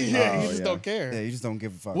 yeah, he Oh, just yeah. don't care. Yeah, you just don't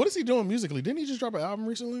give a fuck. What is he doing musically? Didn't he just drop an album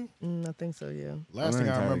recently? I think so. Yeah. Last I'm thing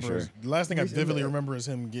not I entirely remember, sure. is, last thing I Recently. vividly remember is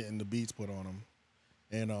him getting the beats put on him,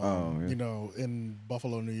 and yeah. you know, in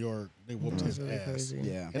Buffalo, New York, they whooped his Really ass. crazy.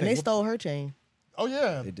 Yeah. And they stole her chain. Oh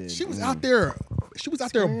yeah, They did. She was out there. She was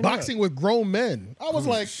out there Squared boxing with grown men. I was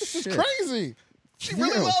like, this is shit. crazy. She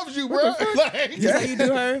really Damn. loves you, bro. Like, Is that you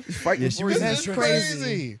do her? Fighting Yeah, she for was his this is That's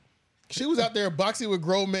crazy. She was out there boxing with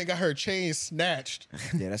grown men, got her chain snatched.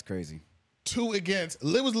 Yeah, that's crazy.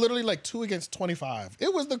 It was literally like 2 against 25.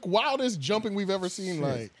 It was the wildest jumping we've ever seen.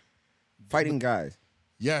 Like, fighting guys.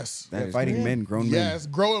 yes. That Yeah, is fighting crazy. men, grown men. Yes,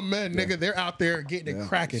 grown men, nigga, they're out there getting it Yeah.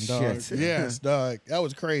 cracking, dog. Shit. Yes, dog. That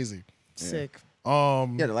was crazy. Sick. Yeah,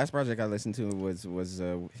 the last project I listened to was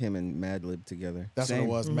him and Madlib together. That's Same.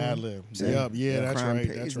 what it was, Madlib. Same. Yep, yeah, that's crime right.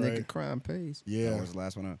 Pays, That's nigga, right. crime pays. Yeah. That was the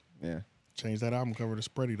last one up. Yeah. Change that album cover to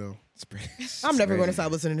Spready, though. I'm never going to crazy.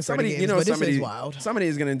 stop listening to Somebody, Freddie games, you know, but somebody, this is wild. somebody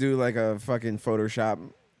is gonna do like a fucking Photoshop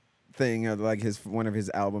thing of like one of his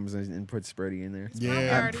albums and put Spready in there. Yeah. probably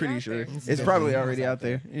I'm already pretty out sure there. it's definitely probably already out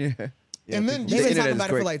there. Yeah. And then They've The been internet talking is about it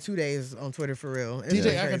quick. for like 2 days on Twitter for real. It's DJ been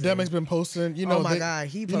crazy. Academic's been posting. You know, Oh my they- God,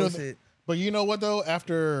 he you know, posted. but you know what though?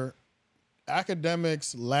 After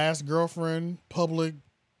Academic's last girlfriend, public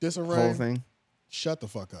disarray, Whole thing. shut the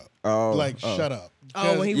fuck up. Oh, Shut up.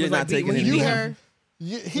 Oh, when he You're was not like, taking when he it beat easy. her.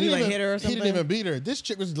 Yeah, Did he, like, hit her or He didn't something? even beat her. This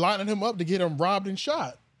chick was lining him up to get him robbed and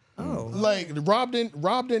shot. Oh. Like robbed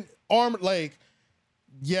and armed. Like,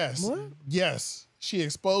 yes, What? yes. She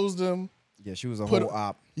exposed him. Yeah, she was a Put- whole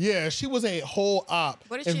op. Yeah, she was a whole op.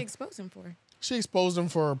 What did And she expose him for? She exposed him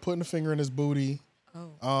for putting a finger in his booty.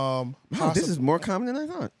 Oh. Wow, this is more common than I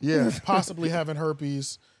thought. Yeah, possibly having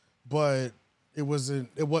herpes, but it wasn't.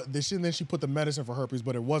 It was. Then she put the medicine for herpes,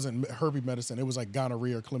 but it wasn't herpes medicine. It was like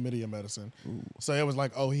gonorrhea or chlamydia medicine. So it was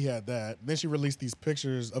like, oh, he had that. Then she released these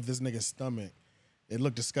pictures of this nigga's stomach. It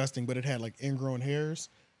looked disgusting, but it had like ingrown hairs.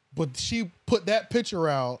 But she put that picture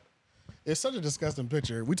out. It's such a disgusting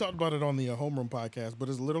picture. We talked about it on the Homeroom podcast, but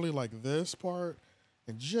it's literally like this part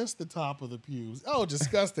and just the top of the pubes. Oh,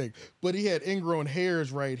 disgusting. But he had ingrown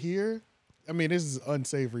hairs right here. I mean, this is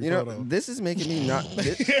unsavory You know, photo. this is making me not.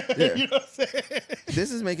 This, You know what I'm saying?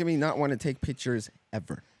 this is making me not want to take pictures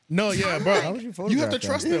ever. No, yeah, bro. How would you You have photograph to that?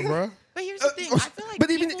 trust them, bro. But here's the thing. I feel like But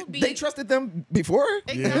people even be they trusted them before.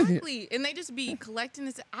 exactly, and they just be collecting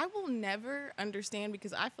this. I will never understand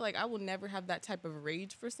because I feel like I will never have that type of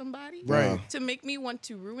rage for somebody, Right. To make me want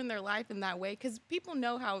to ruin their life in that way. Because people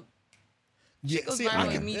know how Yeah, goes see, viral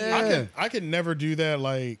I immediately. I can never do that.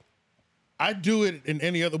 Like, I do it in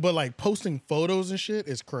any other, but like posting photos and shit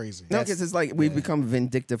is crazy. No, because it's like we've become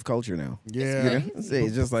vindictive culture now. Yeah, You know?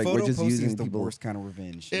 It's just like Photo we're just posting using is the people. worst kind of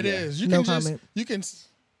revenge. it is. You No can just comment. you can.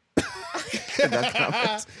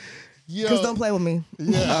 Yo, Because don't play with me.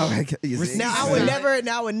 Yeah, Oh my God, you see? Now I would never.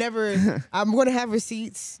 Now I would never. I'm going to have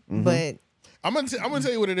receipts, but I'm gonna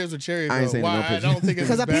tell you what it is with cherry. I ain't Though. saying Why no I picture. don't think it's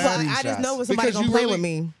because as people, bad. I just know when somebody Because gonna you play really- with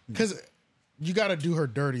me. Because you got to do her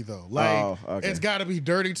dirty though. Like, Oh, okay. it's got to be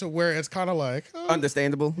dirty to where it's kind of like, oh,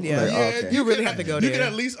 Understandable. Yeah. Like, yeah, okay. You really have to go You there. can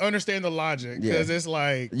at least understand the logic because Yeah. it's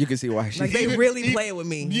like. You can see why she. Like they Even- really even- play with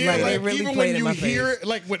me. Yeah, like, like, they really even play when in you my hear face. it,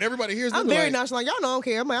 like when everybody hears it, I'm they're very like, nonchalant. Y'all know I don't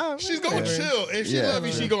care. I'm like, oh, she's gonna whatever. chill. If she Yeah. love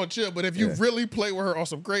you, she gonna chill. But if you Yeah. really play with her on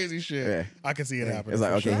some crazy shit, Yeah. I can see it happening. It's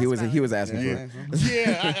like for okay, sure. he was asking Yeah, for it.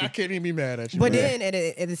 Yeah, I can't even be mad at you. But bro. then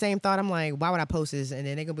at the same thought, I'm like, why would I post this? And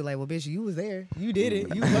then they're gonna be like, well, bitch, you was there. You did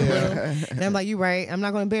it. You was with him. And I'm like, you right. I'm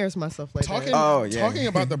not gonna embarrass myself like talking, that. Oh, yeah. talking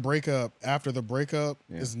about the breakup after the breakup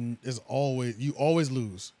is always you always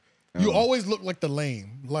lose. You always look like the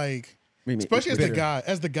lame, like mean, especially as the bitter. guy.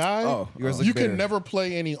 As the guy, Oh, You always look you bitter. can never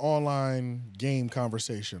play any online game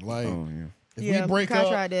conversation. Like Oh yeah. if Yeah, we break I up,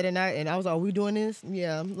 tried that, and I was like, are we doing this?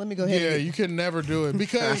 Yeah, let me go ahead. yeah, and you can never do it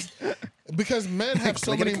because men have so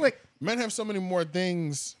Clickety many click. men have so many more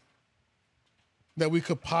things that we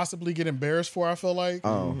could possibly get embarrassed for. I feel like,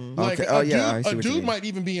 Oh, like okay. Oh yeah. I a see what you dude mean. might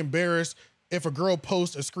even be embarrassed if a girl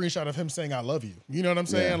posts a screenshot of him saying "I love you." You know what I'm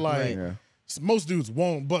saying? Yeah, Like right. Yeah. most dudes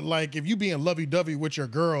won't, but like if you being lovey-dovey with your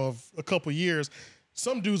girl of a couple years.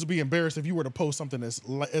 Some dudes would be embarrassed if you were to post something as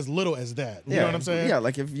little as that. You know what I'm saying? Yeah,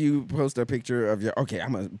 like if you post a picture of your, okay,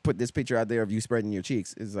 I'm gonna put this picture out there of you spreading your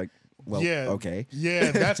cheeks. It's like, well, Yeah. okay,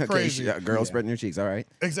 Yeah, that's okay, crazy. girl spreading your cheeks, all right.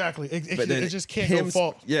 Exactly. It then just can't him go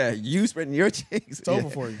fault. Yeah, you spreading your cheeks. It's over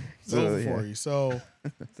for you. It's over for you. So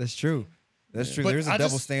That's true. That's true. But There's a I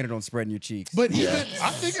double just- standard on spreading your cheeks. But even I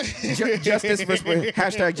think Justice for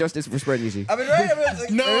hashtag justice for spreading easy. I mean, right? I mean,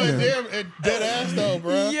 like, no, it dead ass though,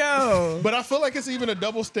 bro. Yo. But I feel like it's even a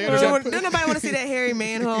double standard. Don't nobody want to see that hairy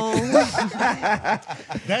manhole.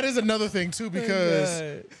 That is another thing too,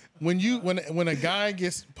 because when a guy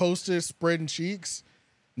gets posted spreading cheeks,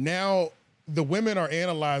 now the women are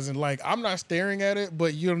analyzing. Like, I'm not staring at it,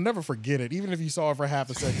 but you'll never forget it, even if you saw it for half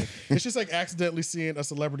a second. It's just like accidentally seeing a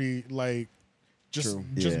celebrity like just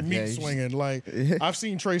Yeah. meat Yeah, you swinging. Like, I've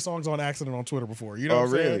seen Trey Songs on accident on Twitter before. You know what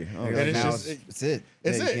I'm really? saying? Oh, And like, it's now just it's it.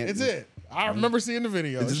 it's Yeah, you it. can't- It's it. I remember seeing the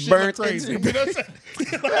video. It This just shit looked burnt crazy. into- You know what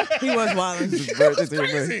I'm saying? He was wilding. It was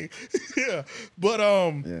crazy. Yeah. But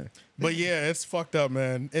Yeah. but yeah, it's fucked up,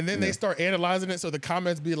 man. And then they start analyzing it, so the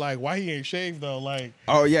comments be like, "Why he ain't shaved though?" Like,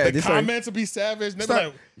 Oh, yeah, the they start- comments will be savage. They be start-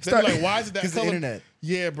 like, start- "Why is it that 'Cause the color?" internet.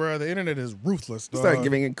 Yeah, bro, the internet is ruthless. Start dog.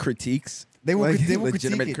 giving it critiques. They will- like, they will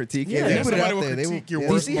legitimate critique critique. it. Yeah, Yeah, they put it somebody out will there. They critique will- your yeah.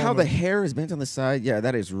 Do you worst see how the moment. hair is bent on the side? Yeah,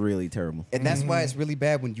 that is really terrible. And that's why it's really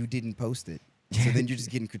bad when you didn't post it. So then you're just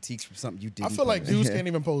getting critiques from something you I didn't. feel like post. dudes can't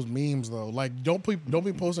even post memes though. Like, don't be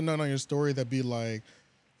posting nothing on your story that be like,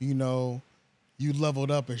 you know, you leveled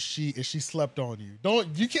up and she slept on you.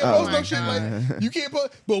 You can't Oh post no my shit like you can't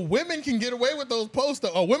post. But women can get away with those posts. Though.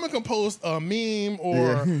 Or women can post a meme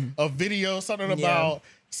or a video, something about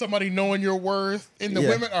somebody knowing your worth, and the Yeah.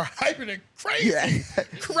 women are hyping it crazy, Yeah.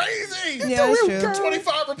 crazy. Yeah, that's true.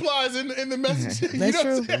 25 replies in the message. You That's know what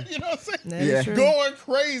I'm true. saying? You know what I'm saying? That is Yeah. true. Going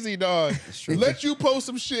crazy, dog. Let you post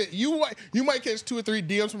some shit. You might catch 2 or 3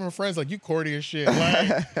 DMs from her friends like you corny as shit. Like,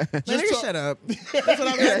 Man, nigga, talk- shut up. That's what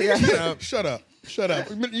I'm saying. Yeah, yeah. Shut up. Shut up.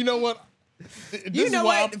 You know what? You know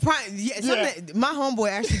what? Yeah. My homeboy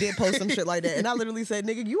actually did post some shit like that, and I literally said,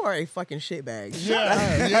 "Nigga, you are a fucking shitbag.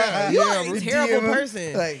 Yeah. You are a bro. terrible DM,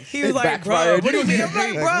 person." like, He was it like, "Bro, backfired. what you did?" I'm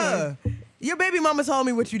Like, like, "Bruh, your baby mama told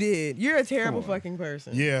me what you did. You're a terrible fucking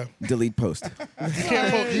person." Yeah. Delete post.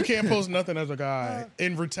 You can't post nothing as a guy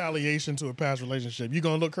in retaliation to a past relationship. You're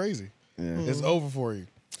gonna look crazy. It's over for you.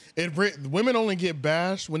 Women only get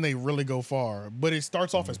bashed when they really go far, but it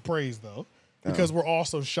starts off as praise though, because we're all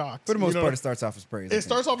so shocked. For the most You know? part, it starts off as praise. I It think.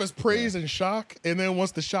 starts off as praise and shock, and then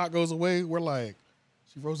once the shock goes away, we're like,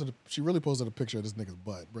 she really posted a picture of this nigga's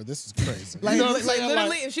butt, bro. This is crazy. Like, You know what I'm like saying? literally,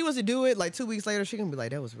 Like, if she was to do it like 2 weeks later, she can be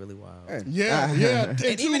like, "That was really wild." yeah. And And 2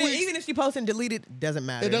 even weeks, even if she posts and delete it, doesn't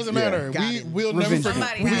matter. it doesn't Yeah. matter. Got him. We'll never Revenge. forget.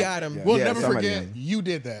 Somebody We had- got him. We'll Yeah, never somebody forget had. you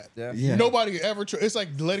did that. Yeah. Yeah. Nobody ever. It's like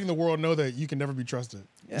letting the world know that you can never be trusted.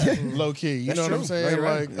 Low key. You That's know what I'm true. saying?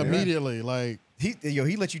 Right. Like Yeah. immediately. Like, He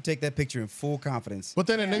let you take that picture in full confidence. but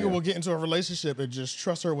then a nigga will get into a relationship and just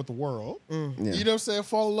trust her with the world. Yeah. You know what I'm saying?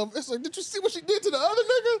 Fall in love. It's like, did you see what she did to the other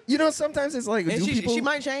nigga? You know, sometimes it's like, And do people? she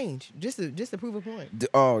might change just to prove a point.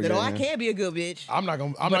 Oh, That yeah. I can be a good bitch. I'm not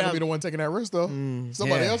gonna be the one taking that risk though.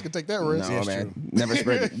 Somebody Yeah. else can take that risk. No, It's man. true. Never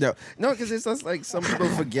spread it. No, because it's just like some people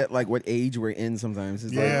forget like what age we're in sometimes.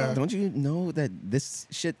 It's Yeah. like, don't you know that this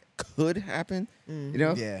shit could happen? You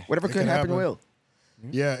know? Yeah. Whatever It could can happen happen. will.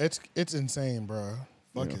 Yeah, it's insane, bro.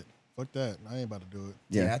 Fuck it. Fuck that. I ain't about to do it.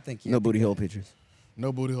 Yeah, I think no booty hole pictures.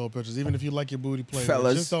 No booty hole pictures. Even if you like your booty played,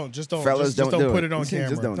 Fellas. just don't Fellas, just don't do put it. it on Just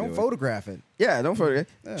camera. don't Don't do it. photograph it. Yeah, don't forget.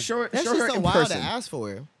 Show That's her just so in wild person. to ask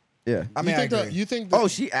for. Yeah. I mean, I agree. you think that, Oh,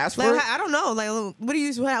 she asked for Like, it? I don't know. Like, what do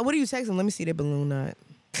you text him? Let me see that balloon knot.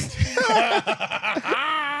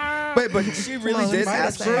 But she really on, did let me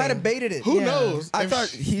ask see for that. Might it. have baited it. who Yeah. knows? I If thought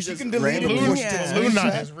she- he she just can delete it randomly- before she Yeah. takes a Balloon knot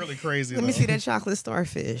screenshot. is really crazy. Let me though. see that chocolate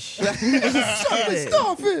starfish. Stop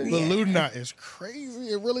it. Balloon knot is crazy.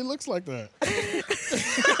 It really looks like that.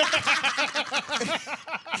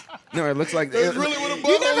 No, it looks like That's really what a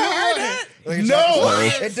You never heard that? Like a No.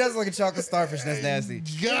 chocolate- It does look like a chocolate starfish. That's nasty.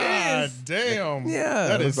 God damn. Yeah.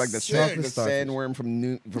 That It is looks like the sick. chocolate sandworm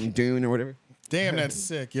from Dune or whatever. Damn, that's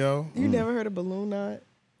sick, yo. You never heard of balloon knot?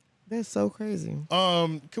 That's so crazy.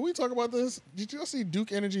 Can we talk about this? Did y'all see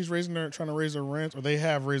Duke Energy's trying to raise their rent, or they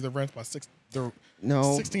have raised their rents by 16%?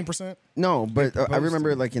 No, but I proposed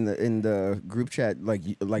remember to. like in the group chat like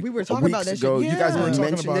We were a talking about weeks that ago. shit. You guys Yeah. We were talking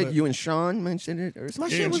mentioned about it. it. You and Sean mentioned it or My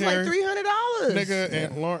something. shit was Cherry. like $300. Nigga,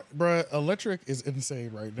 and Lauren, bruh, electric is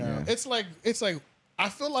insane right now. Yeah. It's like I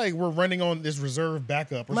feel like we're running on this reserve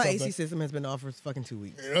backup or My something. AC system has been off for fucking 2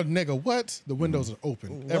 weeks. Nigga, what? The windows are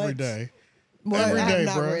open every What? day. Well, Every I day, have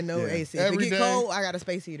not bro. run no Yeah. AC. Every if it get day. cold, I got a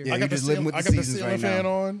space heater. Yeah, I you got the just living with I the got the seasons ceiling right fan now.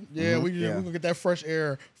 on. Yeah, we Yeah. gonna get that fresh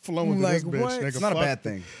air flowing through this Like, bitch. what? Nigga, It's not a fuck. bad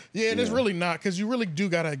thing. Yeah, and it's really not because you really do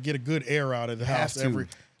gotta get a good air out of the house to. every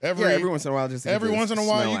Every once in a while, just every get the once in a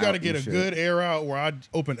while smell you got to out get and a shit. good air out where I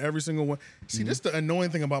open every single one. See, this the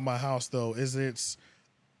annoying thing about my house though is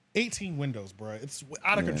 18 windows, bro. It's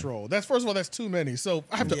out of control. That's first of all, that's too many. So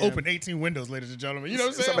I have to open 18 windows, ladies and gentlemen. You know what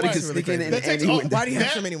I'm saying? Somebody Like, could sneak in that takes any all- window. Why do you have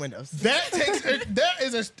that- so many windows? that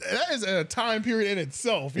is a time period in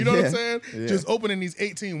itself. You know what I'm saying? Yeah. Just opening these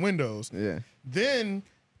 18 windows. Yeah. Then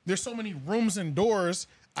there's so many rooms and doors.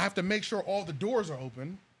 I have to make sure all the doors are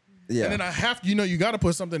open. Yeah. And then I have to, you got to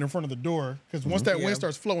put something in front of the door because once that Yeah. wind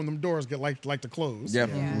starts flowing, them doors get like to close. Yep.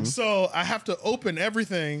 Yeah. So I have to open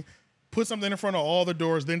everything, put something in front of all the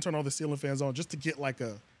doors, then turn all the ceiling fans on just to get like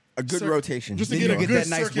a good rotation. just to Then get a you get good that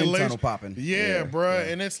nice wind circulation. tunnel popping. Yeah,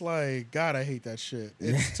 bruh. And it's like, God, I hate that shit.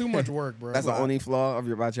 It's too much work, bro. That's the only flaw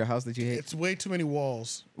about your house that you hate. It's way too many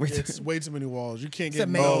walls. It's way too many walls. You can't get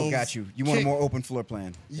amazing. no. Oh, got you. You want a Can't- more open floor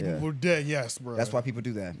plan. Yeah. We're dead. Yes, bro. That's why people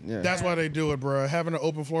do that. Yeah. That's why they do it, bro. Having an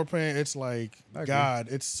open floor plan, it's like, I agree. God,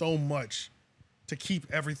 it's so much to keep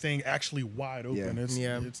everything actually wide open.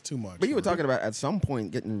 Yeah. It's too much. But you were bro. talking about at some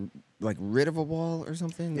point getting like rid of a wall or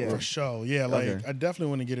something. Yeah. Or- For sure. Yeah, like Okay. I definitely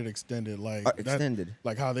want to get it extended. Like extended.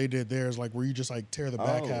 Like how they did theirs, like where you just like tear the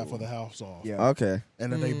back half Oh. of the house off. Yeah. Okay.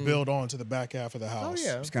 And then they build on to the back half of the house.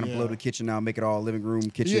 yeah. Just kind of Yeah. blow the kitchen out, make it all living room,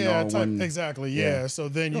 kitchen Yeah, all type, one. exactly. Yeah. Yeah. So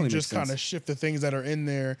then you Totally just makes sense. kind of shift the things that are in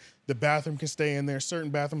there. The bathroom can stay in there. Certain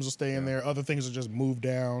bathrooms will stay in there. Other things will just move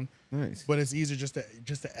down. Nice. But it's easier just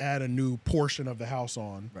to add a new portion of the house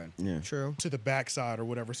on Right. Yeah. True. to the backside or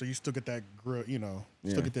whatever. So you still get that grill, still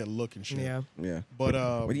Yeah. get that look and shit. Yeah. Yeah. But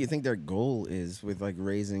What do you think their goal is with like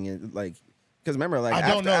raising it? Like, because remember, like I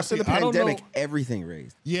don't know. after the See, I don't pandemic, know. everything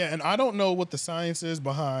raised. yeah, and I don't know what the science is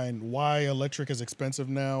behind why electric is expensive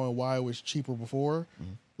now and why it was cheaper before.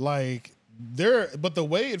 Like but the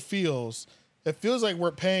way it feels like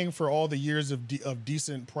we're paying for all the years of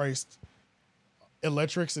decent priced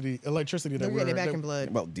electricity They're that getting it back that- in blood.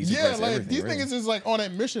 Well, decent Yeah, price like everything, these really. niggas is like on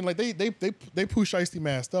that mission. Like they push Shiesty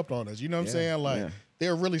masked up on us. You know what I'm saying? Like Yeah.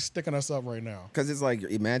 they're really sticking us up right now. Because it's like,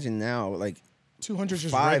 imagine now, like 200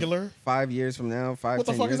 just five, regular. 5 years from now, What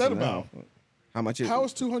the 10 fuck is years that from about? now, how much? How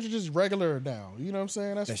is 200 just regular now? You know what I'm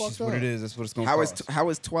saying? That's That's fucked just up. what it is. That's what it's going to how cost. is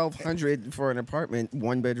 1,200 for an apartment,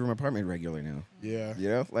 1-bedroom apartment regular now? Yeah. You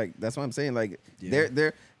know, like that's what I'm saying. Like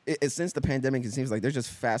Yeah. since the pandemic, it seems like they're just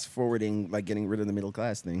fast forwarding, like getting rid of the middle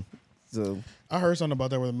class thing. So I heard something about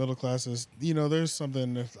that where the middle class is, there's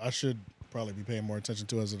something that I should probably be paying more attention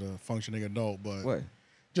to as a functioning adult, but what?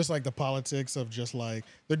 just like the politics of just like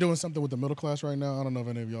they're doing something with the middle class right now. I don't know if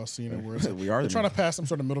any of y'all seen it where it's, We are they're the trying to middle- pass some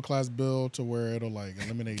sort of middle class bill to where it'll like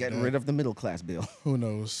eliminate Get debt. rid of the middle class bill. Who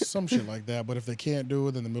knows? Some shit like that. But if they can't do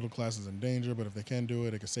it, then the middle class is in danger. But if they can do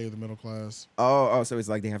it, it can save the middle class. Oh, so it's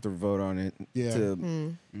like they have to vote on it. Yeah.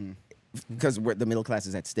 Because the middle class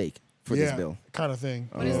is at stake for Yeah, this bill. kind of thing.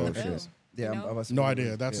 What is Oh, the shit. bill? Yeah, You know? I'm about to No say-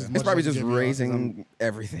 idea. That's as yeah. much It's probably as I just can give y'all. raising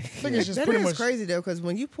everything. I think it's just That pretty is much crazy though, because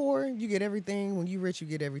when you poor, you get everything. When you rich, you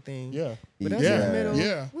get everything. Yeah. But us Yeah. in the middle,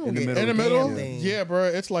 Yeah. we don't In the get middle, In the a middle, damn thing. yeah, bro.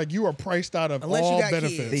 It's like you are priced out of Unless you all got kids.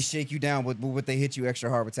 benefits. They shake you down with what they hit you extra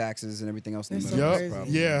hard with taxes and everything else. In the That's middle. so Yup.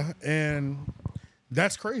 crazy. Yeah, and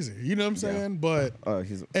that's crazy. You know what I'm saying? But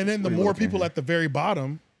and then the what are you more looking people at the very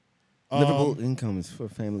bottom, livable incomes for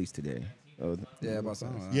families today. Oh, Yeah, about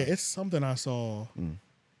something. yeah, it's something I saw.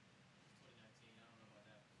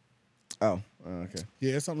 okay.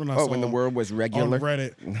 Yeah, it's something I saw. Oh, when the word was on regular.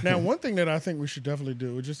 Reddit. Now, one thing that I think we should definitely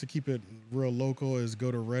do, just to keep it real local, is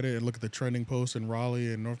go to Reddit and look at the trending posts in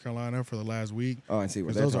Raleigh and North Carolina for the last week. Oh, I see what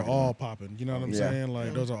 'Cause they're those are talking all about. popping. You know what I'm Yeah. saying?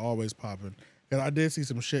 Like those are always popping. And I did see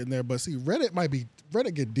some shit in there, but see,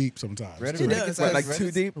 Reddit get deep sometimes. Reddit too. It really does. gets What, like Reddit's-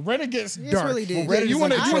 too deep? Reddit gets It's dark. really deep. Reddit, you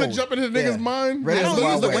want to uncontrolled. jump into the nigga's Yeah. mind? Reddit I is don't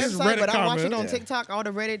Wild use the West. website, but I watch it comment. on Yeah. TikTok, all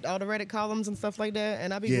the Reddit columns and stuff like that,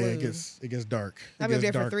 and I be Yeah, glued. it gets dark. It I be up gets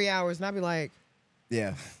there for dark. 3 hours, and I be like,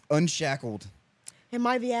 Yeah, unshackled. "Am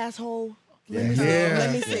I the asshole? Let me Yeah.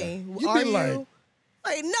 Let me see. You Are be you? like-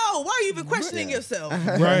 Like, no. Why are you even questioning yourself?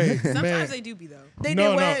 Right, Sometimes man. they do be though. They No,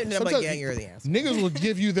 did what? no. And I'm like, Sometimes yeah, you're the asshole. Niggas will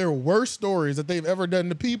give you their worst stories that they've ever done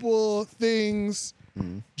to people, things,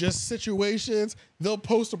 just situations. They'll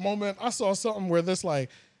post a moment. I saw something where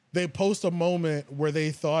they post a moment where they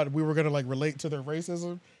thought we were gonna like relate to their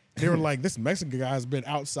racism. They were like, this Mexican guy's been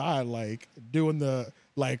outside like doing the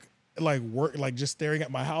like work, like just staring at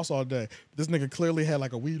my house all day. This nigga clearly had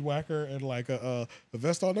like a weed whacker and like a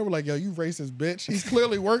vest on. They were like, yo, you racist bitch. He's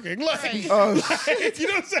clearly working. Like, Right. you know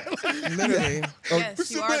what I'm saying? Like, Literally.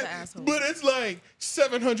 Yes, you are but, the asshole. But it's like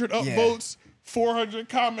 700 upvotes, 400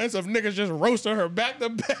 comments of niggas just roasting her back to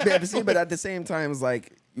back. Yeah, but see, but at the same time, it's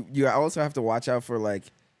like you also have to watch out for like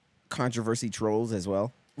controversy trolls as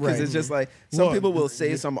well. Because Right. it's just like some Look, people will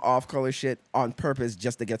say some off-color shit on purpose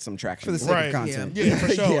just to get some traction. For the sake of Right. content. Yeah, for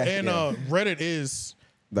sure. Yeah, And yeah. Reddit is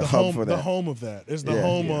The hub home, for the that. home of that. It's the Yeah.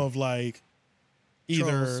 home Yeah. of like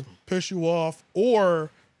either Trolls. piss you off or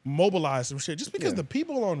mobilize some shit. Just because Yeah. the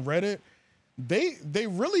people on Reddit, they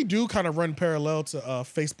really do kind of run parallel to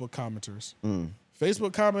Facebook commenters.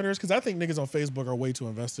 Facebook commenters, because I think niggas on Facebook are way too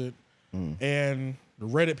invested, and the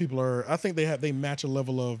Reddit people are. I think they match a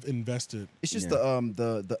level of invested. It's just Yeah.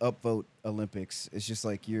 the upvote Olympics. It's just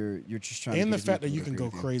like you're just trying. And to the get fact that people you to can agree go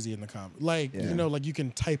with you. crazy in the comment, like Yeah. you know, like you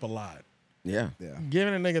can type a lot. Yeah. Yeah.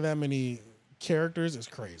 Giving a nigga that many characters is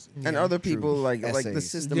crazy. And other people like the Essays.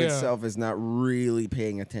 system Yeah. itself is not really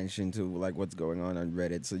paying attention to like what's going on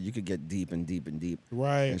Reddit, so you could get deep and deep and deep.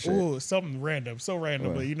 Right. and shit. Ooh, something random, so random,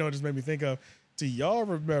 What? but you know, it just made me think of. Do y'all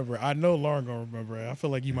remember? I know Lauren gonna remember it. I feel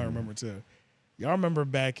like you might remember too. Y'all remember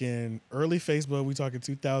back in early Facebook? We talking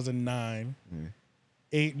 2009,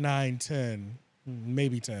 8, 9, 10,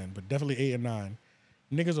 maybe 10, but definitely 8 and 9.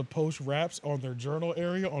 Niggas would post raps on their journal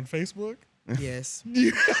area on Facebook. Yes.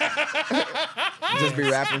 Just be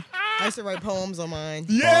rapping. I used to write poems on mine.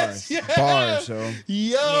 Yes, Bars. yes. Bars, yo. Yo,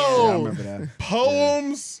 Yeah, I remember that.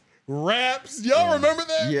 poems, raps. Y'all remember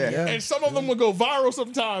that? Yeah. Yeah. And some of them would go viral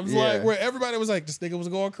sometimes, Yeah. like where everybody was like, "This nigga was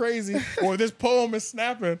going crazy," or "This poem is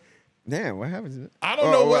snapping." Damn, what happens? To it? I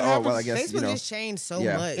don't know what happens. Well, I guess Facebook you know. just changed so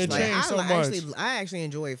Yeah. much. It Like, changed so I actually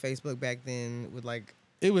enjoyed Facebook back then with like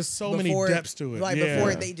It was so many depths to it. Like yeah.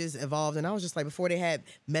 before they just evolved, and I was just like, before they had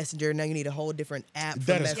Messenger, now you need a whole different app for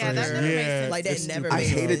That is Messenger. Yeah, that never crazy. made Yeah, sense. Like that it's never stupid. I made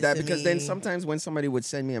hated sense that to because then me. sometimes when somebody would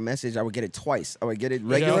send me a message, I would get it twice. I would get it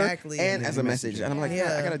regular Exactly. and as a Messenger. message, and I'm like,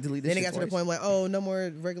 Yeah. I gotta delete this. Then it shit got to the twice. point like, oh, no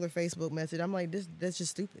more regular Facebook message. I'm like, that's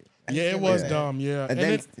just stupid. I Yeah, just it can't was do that. dumb. Yeah, And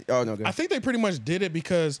then, it- oh no, good. I think they pretty much did it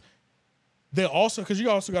because they also, because you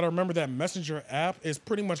also got to remember that Messenger app is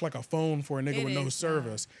pretty much like a phone for a nigga It with no is,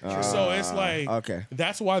 service. So it's like, okay.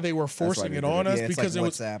 that's why they were forcing they it did on it. us Yeah, it's because like it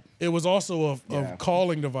was WhatsApp. it was also a Yeah.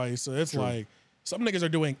 calling device. So it's like some niggas are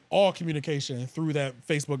doing all communication through that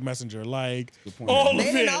Facebook Messenger, like point. all of They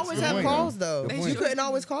didn't it. always Good have point. calls though. Good You point. couldn't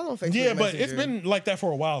always call on Facebook. Yeah, but it's Messenger. been like that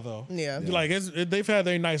for a while though. Yeah. Like they've had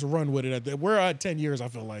a nice run with it. We're at 10 years. I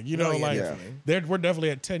feel like Oh, yeah, like definitely. we're definitely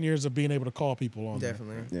at 10 years of being able to call people on there.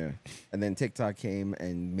 Definitely. Yeah. And then TikTok came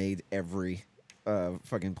and made every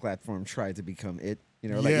fucking platform try to become it. You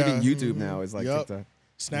know, like Yeah. even YouTube now is like Yup. TikTok.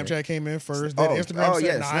 Snapchat came in first. Then Oh, Instagram said,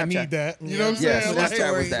 yeah, "Nah, I Snapchat. need that." You know what I'm Yeah, saying? Snapchat was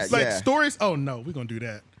stories. that. Like Yeah. stories. Oh no, we're gonna do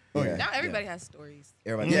that. Yeah. Now everybody has stories.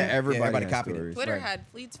 Everybody, Yeah, everybody has copied stories. it. Twitter Right. had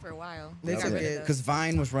fleets for a while. They got took rid of it. those. Because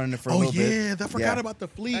Vine was running it for a Oh little bit. yeah, I forgot Yeah. about the I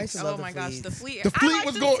used fleets. to Oh love my the gosh, fleets. the fleet. The I fleet liked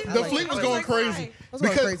was them going. too. The I fleet liked was them. going I was like, crazy. why? I was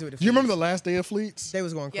going Because crazy with the do you remember fleets. the last day of fleets? They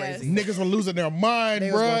was going Yes. crazy. Niggas were losing their mind,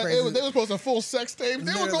 They was going bruh. crazy. They was posting full sex tapes.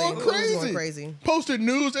 They were Literally, going it was crazy. going crazy. Posted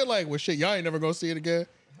news. They're like, "Well, shit, y'all ain't never gonna see it again."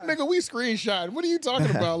 Nigga, we screenshot. What are you talking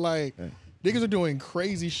about? Like, niggas are doing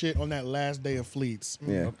crazy shit on that last day of fleets.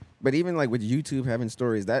 Yeah. But even like with YouTube having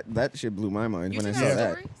stories, that shit blew my mind when I YouTube saw has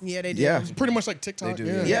that. stories? Yeah, they do. Yeah. Pretty much like TikTok. They do,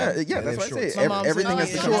 Yeah. Yeah, They that's have what I shorts. say. My mom Everything said has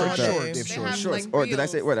they the have shorts. shorts. Shorts. They have, Shorts. like, Or did I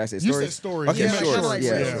say reels. what? Did I say You stories? said stories. Okay, You Yeah, meant shorts. shorts.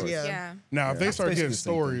 Yeah. Yeah. Yeah. Yeah. Now, if they start basically getting the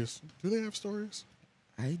same thing. stories, do they have stories?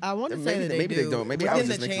 I want to say maybe, that they maybe do. they don't. Maybe I Within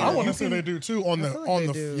was just the mixing I channel. it want up. to say they do too on the feel like on they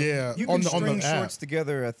the do. yeah You on can the string app. shorts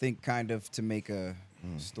together, I think, kind of to make a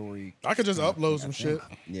story. I could just upload some shit.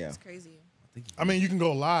 Yeah. It's crazy. I mean, you can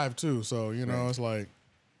go live too, so you know it's like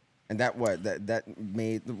And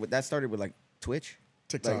that started with like Twitch,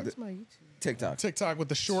 TikTok. Like That's my YouTube. TikTok. TikTok with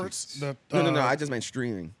the shorts. The, No. I just meant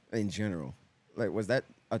streaming in general. Like, was that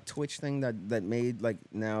a Twitch thing that made like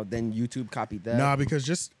now? Then YouTube copied that. Nah, because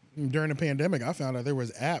just during the pandemic, I found out there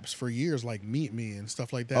was apps for years like Meet Me and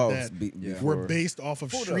stuff like that Oh, that before. were based off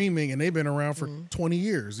of Hold up. streaming, and they've been around for 20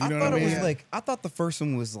 years. You I know thought what I it mean? was like I thought the first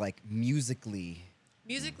one was like musically.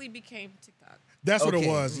 Musically became TikTok. That's what it Okay.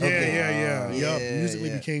 was. Yeah, Okay. yeah. Yup. Yeah, Musically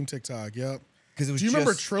yeah. became TikTok. Yup. Because it was Do you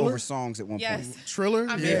remember just Triller? over songs at one Yes. point. Triller.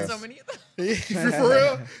 I made yeah. so many of them. For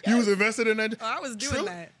real? You was invested in that? Oh, I was doing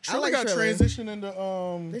that. Triller like got Triller. transitioned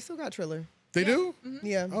into They still got Triller. They do?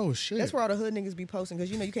 Yeah. Oh shit. That's where all the hood niggas be posting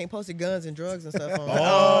because you know you can't post your guns and drugs and stuff on.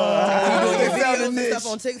 Oh, They they found a videos and niche. stuff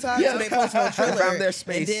on TikTok, so they post on Triller. found their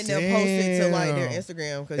space. And then they'll post it to like their Damn.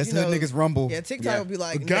 Instagram because That's you know hood niggas rumble. Yeah, TikTok Yeah. will be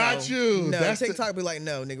like, Got no, you. No, That's the- TikTok will be like,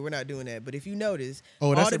 no, nigga, we're not doing that. But if you notice,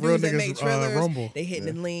 Oh, that's all the the real dudes that niggas, make Trillers, Rumble. they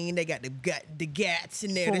hitting the lean, they got the gats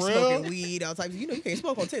in there, For they real? smoking weed, all types. You know, you can't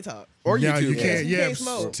smoke on TikTok. Or Yeah, YouTube. you can't. You Yeah, can't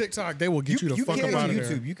smoke. TikTok, they will get you, the fuck can up on out of YouTube.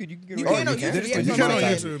 there. You can You get can on you can. YouTube. Yeah, You that's can what on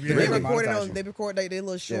I'm YouTube, saying. yeah. They They record it monetize on. you. They record their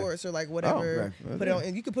little shorts or like whatever. right. Put it on.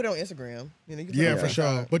 And you can put it on Instagram. You know, you can put it Yeah, on for sure.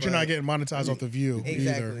 TikTok, But you're not getting monetized off the view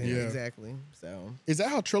exactly. either. Yeah. Exactly. So Is that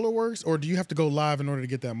how Triller works, or do you have to go live in order to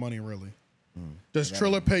get that money? Really? Does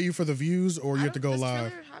Triller pay you for the views, or you have to go Does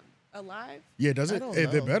live? Triller have a live? Yeah, does I it? don't They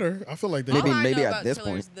know. better. I feel like they Maybe- All I maybe know at about this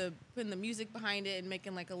Triller point. is the putting the music behind it and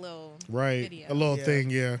making like a little right video. a little Yeah. thing.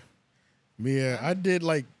 Yeah, yeah. I did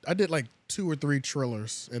like 2 or 3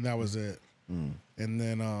 trillers, and that was it. And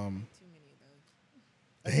then Too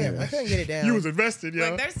many of those. I couldn't get it down. you was invested, yo.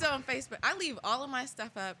 Look, they're still on Facebook. I leave all of my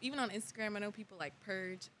stuff up, even on Instagram. I know people like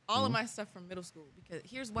purge all of my stuff from middle school because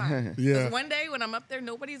here's why. Yeah. Because one day when I'm up there,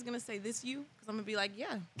 nobody's gonna say this you because I'm gonna be like,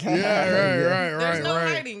 yeah. right. There's no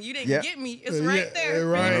hiding. You didn't get me. It's right Yeah, there.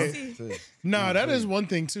 right. For you to see. Nah, that is one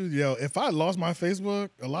thing too, yo. If I lost my Facebook,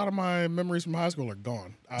 a lot of my memories from high school are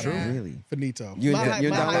gone. True. Really? Finito. You my high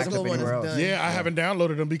download school one is anywhere else? done. Yeah, I haven't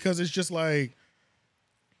downloaded them because it's just like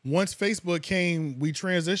once Facebook came, we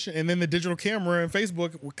transitioned, and then the digital camera and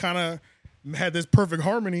Facebook kind of had this perfect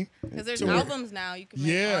harmony. Because there's to where- albums now you can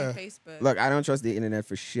make Yeah. on Facebook. Look, I don't trust the internet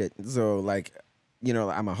for shit. So like, you know,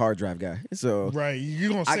 I'm a hard drive guy. So Right, you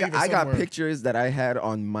gonna save it I got somewhere. pictures that I had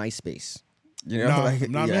on MySpace. You know, Nah, like,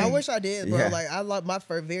 nah, yeah. man. I wish I did, bro. Yeah. Like I love my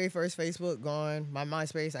very first Facebook gone. My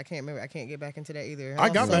MySpace, I can't remember. I can't get back into that either. I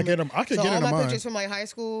got So back at them. I could so get all into my mine. pictures from like high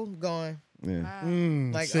school gone. Yeah.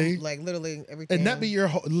 Like see? like literally everything. And that be your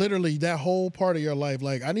literally that whole part of your life.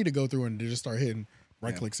 Like I need to go through and just start hitting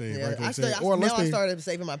right click save, Yeah, right click I save. started, Or now unless I they, started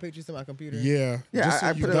saving my pictures to my computer. yeah, Yeah, just so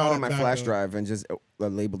I you put it got all on my back flash up. drive and just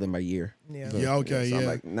labeled in my year. Yeah. So, Yeah, okay, so I'm yeah.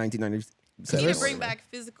 like 1997. You need to bring back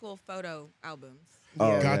physical photo albums.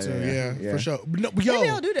 Oh, Got to, yeah, for sure. No, yo, Maybe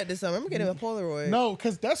I'll do that this summer. I'm getting a Polaroid. no,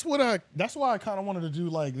 because that's why I kind of wanted to do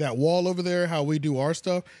like that wall over there, how we do our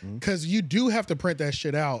stuff, because you do have to print that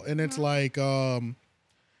shit out, and it's like,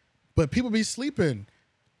 but people be sleeping.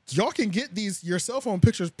 Y'all can get your cell phone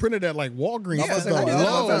pictures printed at like Walgreens. Yeah, for I the do.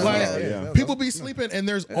 low. Yeah, Like, yeah. people be sleeping, and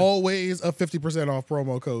there's always a 50% off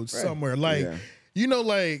promo code somewhere. Like, Yeah. you know,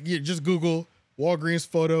 like you just Google Walgreens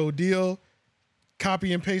photo deal,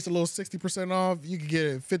 copy and paste a little 60% off. You can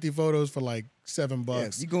get 50 photos for like $7. Yeah,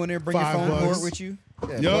 you go in there, bring your $5. phone cord with you.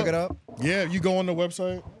 Yeah, Yup. plug it up. Yeah, you go on the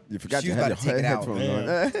website. You forgot She to was have about your to take it out.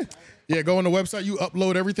 headphones on. Yeah, go on the website. You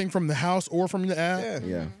upload everything from the house or from the app. Yeah.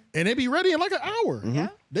 Yeah. And they be ready in like an hour. Yeah.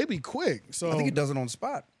 They be quick. So I think it does it on the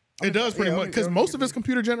spot. It does pretty Yeah, much because most of it's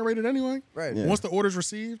computer generated anyway. Right. Yeah. Once the order's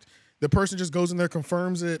received, the person just goes in there,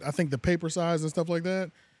 confirms it. I think the paper size and stuff like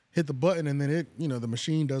that. Hit the button, and then the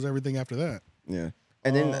machine does everything after that. Yeah.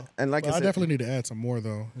 And then, and like But I I said, definitely need to add some more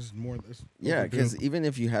though. This is more. yeah, because even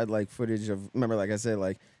if you had like footage of, remember, like I said,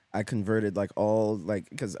 like I converted like all like,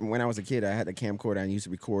 because when I was a kid, I had a camcorder and I used to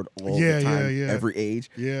record all Yeah, the time, yeah. every age.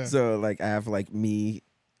 Yeah. So like I have like me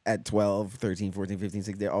at 12, 13, 14, 15,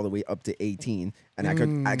 16, all the way up to 18. And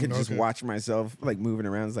I could just okay. watch myself like moving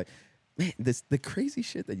around. It's like, man, the crazy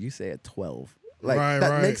shit that you say at 12. Like Right, that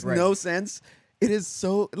right. makes Right. no sense. It is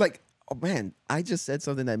so like, oh man, I just said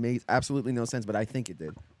something that makes absolutely no sense, but I think it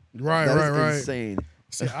did. right, That is right. insane.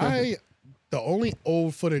 See, the only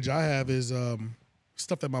old footage I have is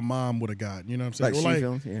stuff that my mom would have got. You know what I'm saying? Like Or she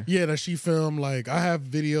filmed? Yeah. Yeah, that she filmed. Like I have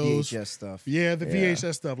videos. VHS stuff. Yeah, the Yeah.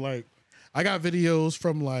 VHS stuff. Like I got videos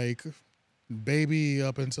from like baby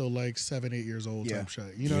up until like 7, 8 years old Yeah. type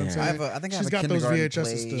shit. You know what I'm Yeah. saying? I think I She's have a got those kindergarten VHS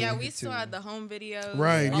play. still. Yeah, we still had the home videos.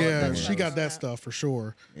 Right, all of yeah. that She stuff got on that stuff for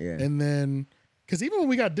sure. Yeah. And then, because even when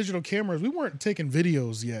we got digital cameras, we weren't taking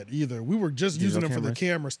videos yet either. We were just using them for the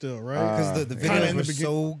camera still, right? Because the Kinda videos in were the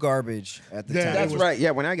so garbage at the Yeah, time. it That's was- right.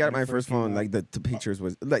 Yeah, when I got my first phone, like the pictures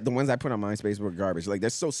was like the ones I put on MySpace were garbage. Like they're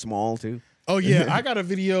so small too. Oh yeah, I got a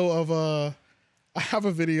video of I have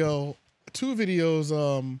a video, 2 videos.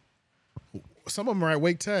 Some of them are at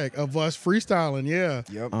Wake Tech of us freestyling. Yeah.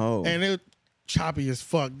 Yep. Oh, And it choppy as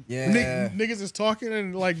fuck. Yeah. Niggas is talking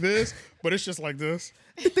and like this, but it's just like this.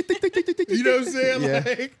 You know what I'm saying? Yeah.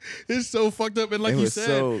 Like it's so fucked up. And like it you was said,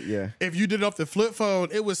 so yeah. if you did it off the flip phone,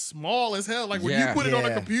 it was small as hell. Like when you Yeah. put it on a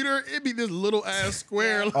Yeah. computer, it'd be this little ass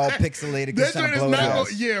square. All like, pixelated. that Just trying joint to is blow it not out.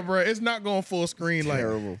 going. Yeah, bro, it's not going full screen.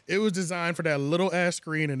 Terrible. Like it was designed for that little ass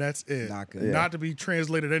screen, and that's it. Not good. Yeah. Not to be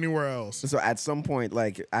translated anywhere else. So at some point,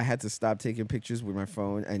 like I had to stop taking pictures with my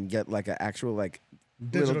phone and get like an actual like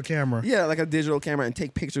Digital camera. Yeah, like a digital camera and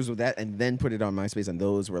take pictures with that and then put it on MySpace, and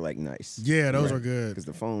those were like nice. Yeah, those are good. Because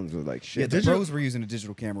the phones were like Yeah, shit. the Digital- pros were using a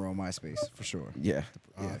digital camera on MySpace for sure. Yeah.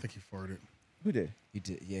 Oh, I think he farted. Who did? He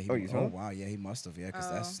did. Yeah. He, Oh, you saw it? wow. Yeah, he must have. Yeah, because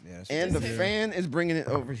that's And the fan is bringing it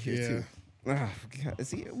over here Yeah. too. Oh, God.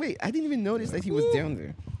 See, wait, I didn't even notice that he was down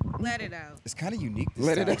there. Let it out. It's kind of unique. This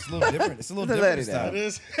Let time. it It's a little different. It's a little Let different. it this out. time. It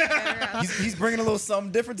is. Let it out. He's bringing a little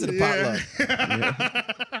something different to the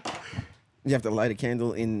potluck. You have to light a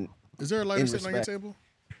candle in. Is there a lighter In sitting on your respect. table?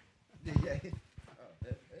 Yeah. Oh,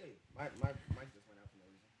 hey, my mic just went out for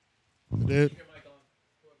no reason. It did.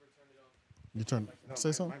 You trying to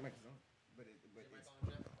say something? My mic is on.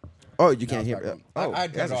 Oh, you can't No, hear. it's not good. Oh, I'd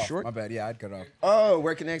cut that's it a off. short. My bad. Yeah, I'd cut off. Oh,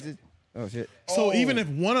 we're connected. Oh shit. So even if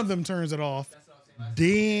one of them turns it off,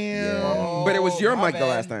 damn. But it was your my mic the bad.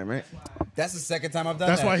 last time, right? That's the second time I've done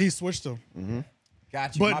That's that. why he switched them.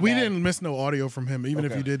 Got you. But my we bad. didn't miss no audio from him, even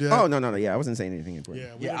if Okay. you did that. Oh no, yeah, I wasn't saying anything important.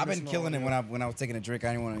 Yeah, we Yeah, didn't I've miss been no killing it audio. when I was taking a drink.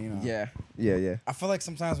 I didn't want to, Yeah. I feel like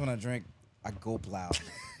sometimes when I drink, I gulp loud.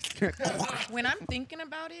 When I'm thinking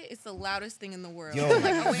about it, it's the loudest thing in the world. Yo. I'm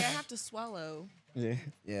like, oh wait, I have to swallow. Yeah.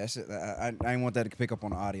 Yeah, I didn't want that to pick up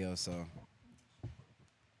on the audio, so.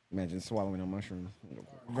 Imagine swallowing a mushroom.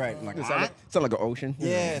 Right. Like, Sound like an ocean.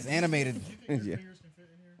 yeah, it's animated. Yeah.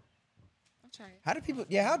 I'll try it.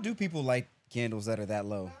 How do people light candles that are that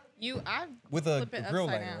low? I With a flip it grill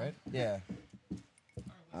upside lighter, down. right? Yeah.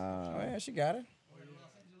 Oh, yeah, she got it.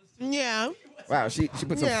 Yeah. Wow, she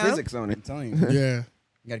put some Yeah. physics on it. I'm telling you. Yeah.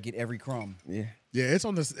 You got to get every crumb. Yeah. Yeah, it's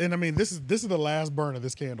on this, and I mean, this is the last burn of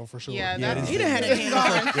this candle for sure. Yeah, Yeah, that's He done had a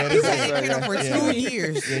candle. He's had a candle for 2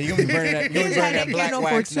 years. Yeah, you're going to be burning that, you're gonna He's be had burning that that black candle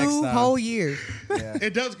for wax next 2 time. whole years. Yeah.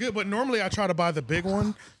 It does good, but normally I try to buy the big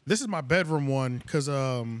one. This is my bedroom one because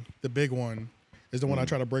the big one is the one I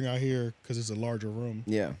try to bring out here because it's a larger room.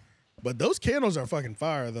 Yeah. But those candles are fucking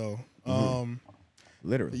fire though.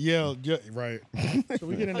 Literally. Yeah, right. So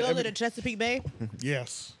we get into Hello to the Chesapeake Bay.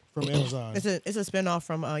 yes from Amazon. It's a spinoff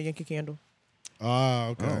from Yankee Candle. Ah,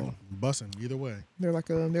 okay. Oh. Bussing either way.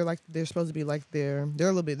 They're supposed to be like they're a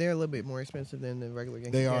little bit more expensive than the regular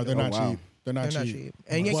Yankee They are. Candle. They're not wow. cheap. They're not They're cheap. not cheap.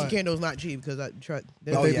 And Yankee But- Candle's not cheap because I tried.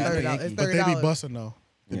 They're Oh, yeah, I know $30. Yankee. It's But they be $30. bussing though.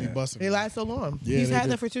 They be Yeah. bussing. They last so long. Yeah, He's they had do.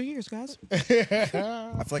 them for 2 years, guys. I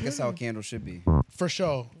feel like that's how a candle should be. For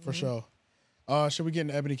sure. Should we get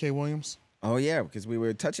into Ebony K. Williams? Oh yeah, because we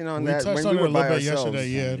were touching on We that touched when on we it were a little by bit ourselves. yesterday.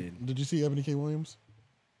 Yeah. did. Did you see Ebony K. Williams?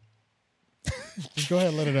 Just go ahead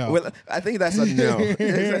and let it out. Well, I think that's a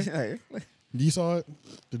no. You saw it?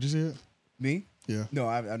 Did you see it? Me? Yeah. No,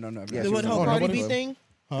 I don't know. Yeah, The she whole was on Cardi nobody B was. thing?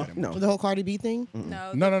 no. The whole Cardi B thing?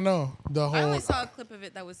 No. No. The I only whole. saw a clip of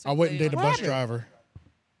it that was. I went and dated the circulating. bus happened? driver.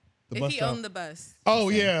 The If bus he driver. owned the bus. Oh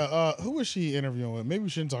yeah. Who was she interviewing with? Maybe we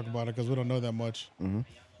shouldn't talk about it because we don't know that much.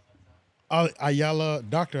 Ayala,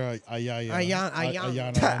 Dr. Ayala.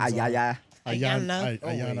 Ayana. Yeah.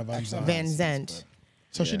 Ayana Van Zandt. Van Zandt.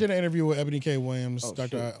 So she did an interview with Ebony K. Williams, Oh,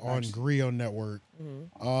 Dr. shit. on Griot Network.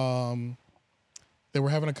 They were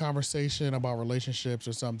having a conversation about relationships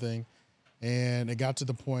or something, and it got to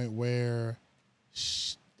the point where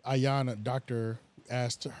Ayana, doctor,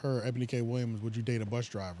 asked her, Ebony K. Williams, would you date a bus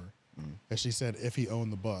driver? And she said, if he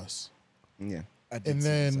owned the bus. Yeah. I did And see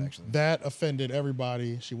this, then actually. that offended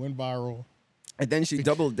everybody. She went viral. And then she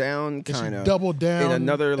doubled down, And she kind of doubled down in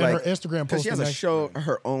another in like her Instagram because post she has the a next- show,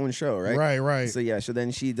 her own show, right? Right. So yeah, so then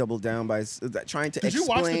she doubled down by trying to Did you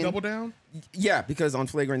explain. watch the double down? Yeah, because on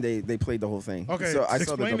Flagrant they played the whole thing. Okay, so I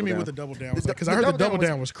saw the explain to double me down. what the double down was because The I heard the double was-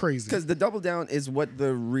 down was crazy. Because the double down is what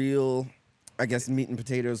the real, I guess, meat and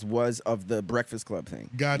potatoes was of the Breakfast Club thing.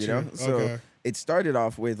 Gotcha. You know? So Okay. it started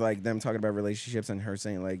off with like them talking about relationships and her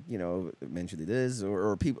saying like, you know, men should do this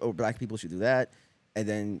or people or black people should do that. And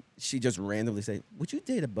then she just randomly said, would you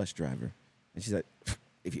date a bus driver? And she said,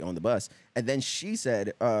 if you own the bus. And then she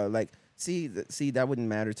said, like, see, that wouldn't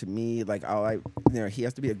matter to me. Like, he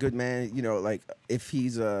has to be a good man. You know, like if he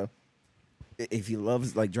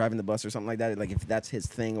loves like driving the bus or something like that, like if that's his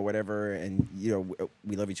thing or whatever, and you know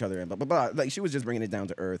we love each other and blah blah blah. Like she was just bringing it down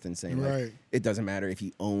to earth and saying like Right. it doesn't matter if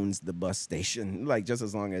he owns the bus station, like just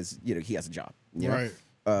as long as you know he has a job. You know?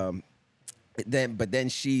 Right. Then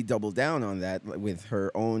she doubled down on that with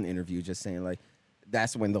her own interview, just saying like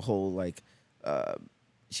that's when the whole like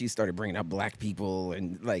she started bringing up black people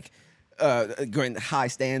and like going high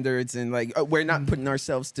standards and like we're not putting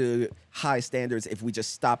ourselves to high standards if we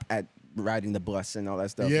just stop at riding the bus and all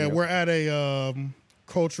that stuff. Yeah, you know? we're at a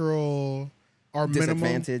cultural our minimum.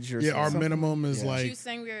 Disadvantage or Yeah, our something? minimum is Yeah. She like was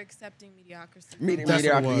saying we were accepting mediocrity. Medi- that's what it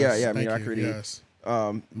mediocrity. Yeah, was. yeah, Thank you. mediocrity. Yes. Yeah,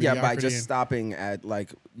 by Mediocrity just and- stopping at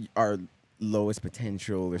like our lowest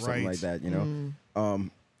potential or something Right. like that, you know.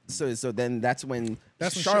 So then that's when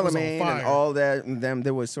That's when shit was on Charlemagne and fire. all that and them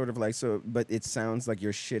there was sort of like so, but it sounds like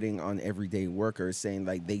you're shitting on everyday workers, saying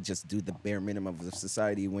like they just do the bare minimum of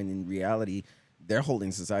society when in reality they're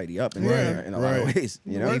holding society up in, Right, in a lot of right. ways,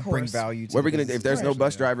 you know. They bring Workhorse. value to What are we the gonna do if business. there's no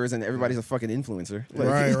bus Yeah. drivers and everybody's a fucking influencer?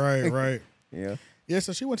 Like, right. Yeah. Yeah,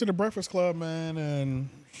 so she went to the Breakfast Club, man, and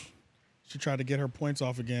she tried to get her points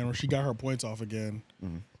off again, or she got her points off again.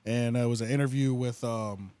 And it was an interview with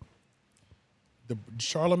the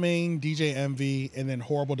Charlemagne, DJ Envy, and then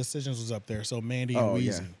Horrible Decisions was up there. So Mandy and Oh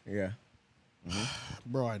yeah. Weezy. Yeah.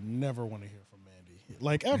 Bro, I never want to hear from Mandy.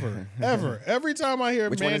 Like ever. Ever. Every time I hear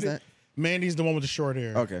Which Mandy. one is that? Mandy's the one with the short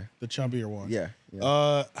hair. Okay. The chumpier one. Yeah.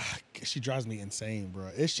 Yeah. She drives me insane, bro.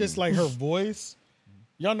 It's just like her voice.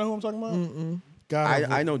 Y'all know who I'm talking about?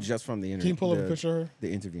 God, I know just from the interview. Can you pull up a picture of her?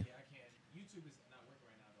 The interview.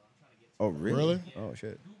 Oh really? Really? Oh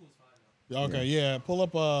shit. Okay, yeah. Pull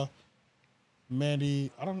up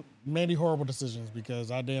Mandy. Mandy Horrible Decisions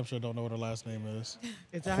because I damn sure don't know what her last name is.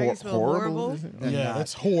 Is that how you spell horrible? Yeah,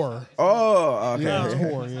 it's whore. Oh, okay. Yeah, it's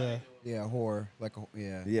whore. Yeah, Yeah, whore. Like a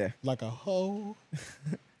yeah. Yeah. like a hoe.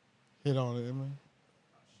 Hit on it, man.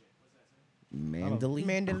 Mandally.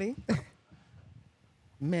 Mandely.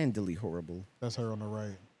 Mandally horrible. That's her on the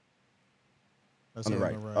right. That's On the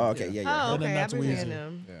her right. Oh, okay. Yeah, yeah. Oh, And then okay. I've that's been Weezy. seeing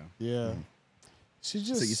them. Yeah. Yeah. She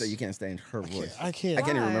just. So you say you can't stand her voice. I can't. I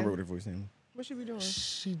can't even Why? remember what her voice is. What should we doing?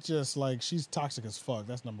 She just like she's toxic as fuck.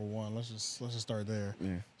 That's number one. Let's just start there.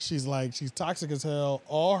 Yeah. She's toxic as hell.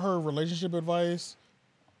 All her relationship advice,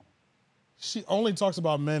 she only talks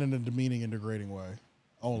about men in a demeaning and degrading way.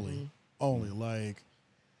 Only like,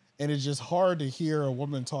 and it's just hard to hear a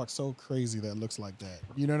woman talk so crazy that looks like that.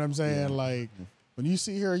 You know what I'm saying? Like when you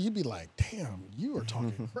see her, you be like, damn, you are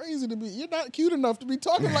talking crazy to me. You're not cute enough to be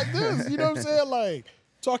talking like this. You know what I'm saying? Like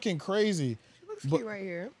talking crazy. Looks cute right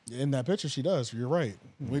here. In that picture, she does. You're right.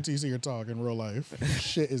 Wait till you see her talk in real life.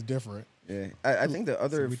 Shit is different. Yeah, I think the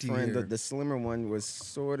other wait till you friend, hear. the slimmer one, was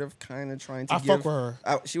sort of kind of trying to. I give, fuck with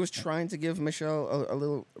her. She was trying to give Michelle a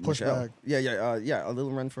little Push Michelle. back. Yeah, a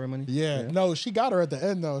little run for her money. Yeah. No, she got her at the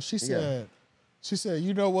end though. She said,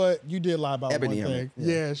 you know what? You did lie about Ebony, one I thing. mean,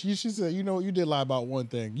 yeah. She said, you know what? You did lie about one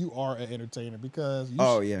thing. You are an entertainer because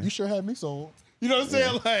you sure had me sold. You know what I'm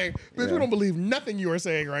saying? Like, bitch, we don't believe nothing you are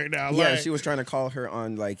saying right now. Yeah, Like, she was trying to call her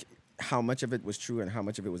on like how much of it was true and how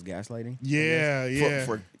much of it was gaslighting. Yeah,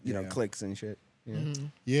 For you know clicks and shit. Yeah.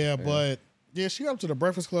 Yeah, but she got up to the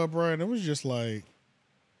Breakfast Club, bro, and it was just like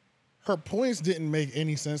her points didn't make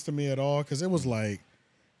any sense to me at all because it was like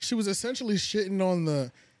she was essentially shitting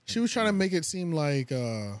on she was trying to make it seem like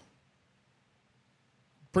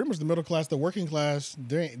pretty much the middle class, the working class,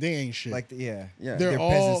 they ain't shit. Like yeah. they're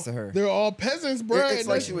all peasants to her. They're all peasants, bro. It's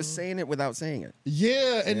like she was saying it without saying it.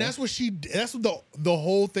 Yeah, and that's what the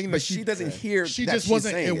whole thing that But she doesn't hear. she that just she's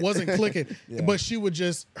wasn't saying it wasn't clicking. Yeah. But she would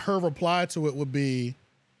just her reply to it would be,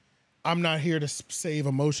 I'm not here to save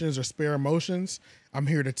emotions or spare emotions. I'm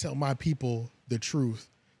here to tell my people the truth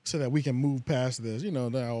so that we can move past this. You know,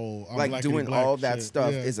 that whole I'm like blackity doing black all that shit.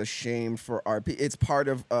 stuff Yeah. is a shame for our people. It's part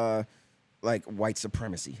of like white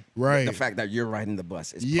supremacy. Right. The fact that you're riding the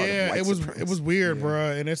bus is part of Yeah, white it was supremacy. weird,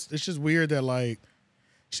 bro, and it's just weird that like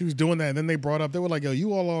she was doing that, and then they brought up they were like, yo,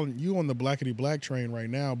 you on the blackity black train right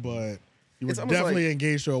now, but you were It's almost definitely like-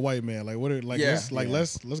 engaged to a white man. Like what? Like Yeah, let's go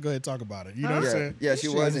ahead and talk about it. You know what I'm Yeah, saying? yeah, she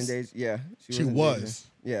was engaged. Yeah, She engaged. was.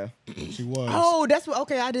 Yeah. She was. Oh, that's what.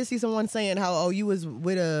 Okay, I did see someone saying how you was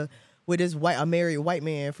with a married white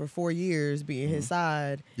man for 4 years, being his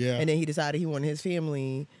side. Yeah. And then he decided he wanted his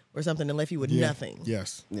family or something and left you with Yeah. nothing.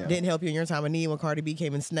 Yes. Yeah. Didn't help you in your time of need when Cardi B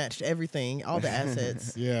came and snatched everything, all the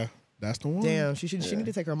assets. Yeah. That's the one. Damn, she need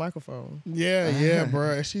to take her microphone. Yeah,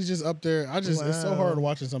 bro. And she's just up there. It's so Wow. hard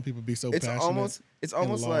watching some people be so It's passionate. it's and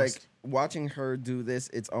almost lost. like watching her do this.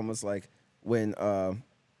 It's almost like when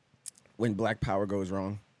Black Power goes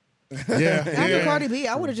wrong. Yeah. After Cardi B,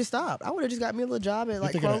 I would have just stopped. I would have just got me a little job at You're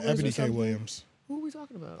like thinking of Kroger's Ebony or K. something. Williams. Who are we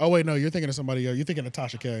talking about? Oh wait, no, you're thinking of somebody else. You're thinking of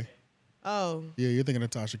Tasha K. Oh. Yeah, you're thinking of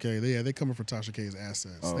Tasha K. They coming for Tasha K's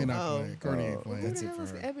assets. They not Oh. playing. Cardi ain't Who playing. the hell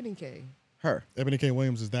is Ebony K? Her. Ebony K.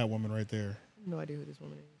 Williams is that woman right there. No idea who this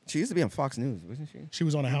woman is. She used to be on Fox News, wasn't she? She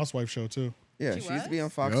was on a housewife show too. Yeah, She she used to be was? on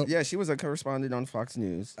Fox. Yep. Yeah, she was a correspondent on Fox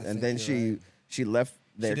News, I and think then you're she left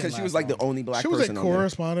there She because didn't she was last like the long. only black She was a person on there.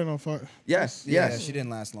 correspondent on Fox. Yes, Yeah, yes. she didn't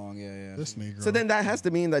last long. Yeah. This Negro. So then that has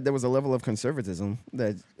to mean that there was a level of conservatism. That I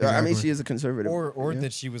mean, Exactly. she is a conservative, Or yeah.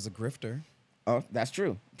 that she was a grifter. Oh, that's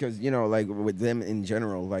true. Because like with them in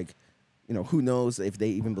general, like who knows if they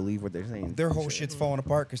even believe what they're saying. Their whole shit's falling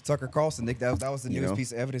apart because Tucker Carlson, that was the You newest know?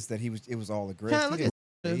 piece of evidence that it was all a grift. Kinda look He at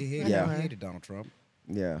didn't- he hated, Yeah. he hated Donald Trump.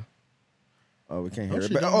 Yeah. Oh, we can't hear Oh, it.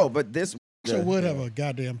 she But don't. but this. She would have a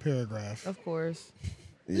goddamn paragraph. Of course.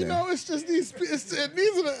 Yeah. You know, it's just these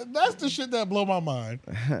are that's the shit that blow my mind.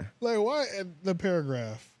 Like why the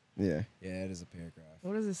paragraph? Yeah. Yeah, it is a paragraph.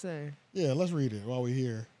 What does it say? Yeah, let's read it while we're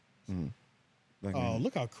here. Like Oh,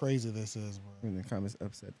 look how crazy this is, bro. when the comments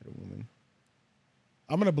upset that a woman.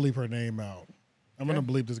 I'm gonna bleep her name out. I'm gonna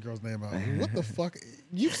bleep this girl's name out. What the fuck?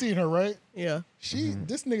 You've seen her, right? Yeah.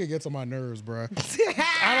 This nigga gets on my nerves, bro. I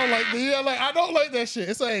don't like I don't like that shit.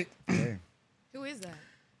 It's like Who is that?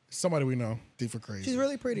 somebody we know, deep for crazy. She's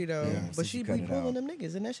really pretty though, Yeah, but since she you be cut it pulling out. them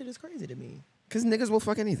niggas, and that shit is crazy to me. Because niggas will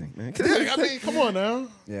fuck anything, man. I mean, come on now.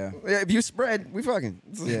 Yeah. Yeah, if you spread, we fucking.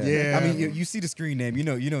 Yeah. Yeah. I mean, you see the screen name. You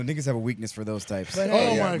know, niggas have a weakness for those types. But Oh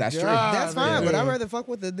hey, yeah, my that's true. god, that's fine. But yeah. I'd rather fuck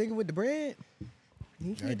with the nigga with the bread.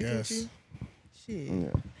 He I can't get guess. you. Shit. Yeah.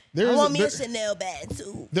 I want me a Chanel bag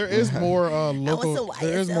too. There is more local. some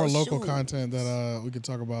There is more YSL local shoes. content that we could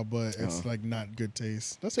talk about, but it's like not good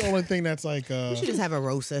taste. That's the only thing that's like. We should just have a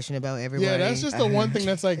roast session about everybody. Yeah, that's just the one thing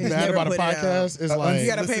that's like bad never about a put it out. podcast is like you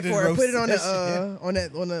gotta pay Unsolicited for it. Put it on roast the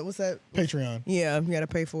on the what's that? Patreon. Yeah, you gotta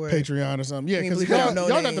pay for it. Patreon or something. Yeah, I mean, because we y'all, don't know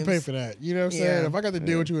y'all got to names. pay for that. You know what I'm saying? Yeah. If I got to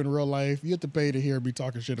deal with you in real life, you have to pay to hear me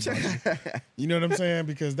talking shit about you. You know what I'm saying?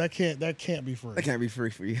 Because that can't be free. That can't be free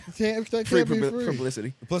for you. That Free can't be free.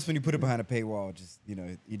 publicity. Plus, when you put it behind a paywall, just you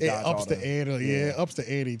It dodge ups all the ante. Yeah, it ups the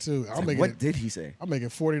ante too. I'm making What did he say? I'm making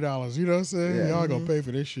 $40. You know what I'm saying? Yeah. Y'all gonna pay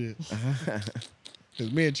for this shit.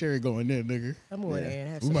 Cause me and Cherry going there, nigga. I'm going in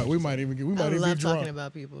and have We some. might even I be love drunk. talking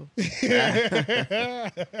about people.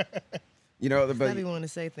 You know, I but be wanting to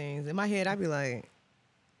say things in my head. I be like,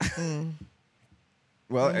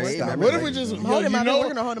 well, hey, stop. remember, What if like, we just I'm holding my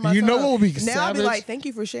working on holding my you know tongue. what would be now I'll be savage? like, thank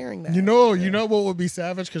you for sharing that. You know what would be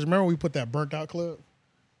savage? Because remember we put that burnt out clip.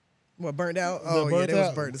 what burnt out? The Oh yeah, burnt that was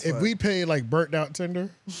out? burnt as If fuck. we paid like burnt out Tinder,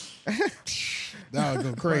 that would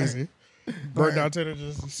go crazy. Burnt out Tinder,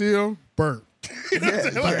 just see them burnt. You know what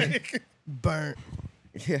I'm saying? Like, burnt.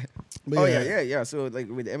 Yeah. But Oh yeah. yeah. So like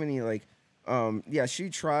with Ebony, like, yeah, she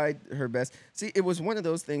tried her best. See, it was one of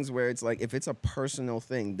those things where it's like if it's a personal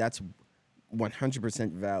thing, that's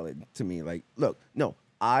 100% valid to me. Like, look, no,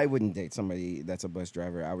 I wouldn't date somebody that's a bus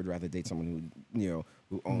driver. I would rather date someone who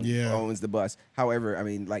owns the bus. However, I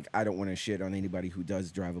mean, like, I don't want to shit on anybody who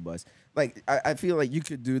does drive a bus. Like, I feel like you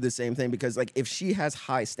could do the same thing because, like, if she has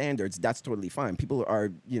high standards, that's totally fine. People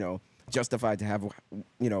are, justified to have,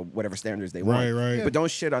 whatever standards they want. Right. But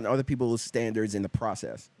don't shit on other people's standards in the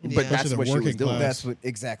process. Yeah. But that's Especially the what she was working doing. class. That's what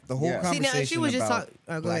exact the whole Yeah. See, now, if she conversation was just about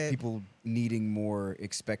go black ahead. people needing more,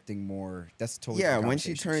 expecting more. That's totally Yeah, the when she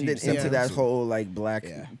conversation. turned it said into that that too. whole like black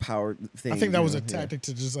Yeah. power thing. I think that was a yeah. tactic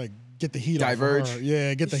to just like get the heat Diverge. off of her.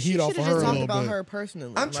 Yeah, get the She heat off should've of her just a talked little about bit. her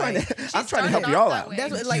personally. I'm trying Like, to She I'm trying to started help off you all that out. way.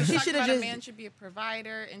 That's what- like, she talked shoulda about just- a man should be a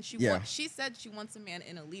provider, and Yeah. she said she wants a man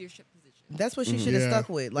in a leadership position. That's what she should have Yeah. stuck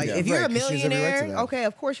with. Like, Yeah. if you're Right, a 'cause she has every right to millionaire, that. okay,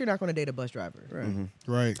 of course you're not going to date a bus driver.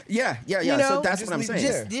 Right. Yeah. You So know, that's just what I'm leave it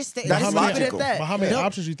saying. there. Just stay. That's Just leave it at logical. that. But how many Don't-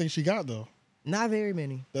 options you think she got though? Not very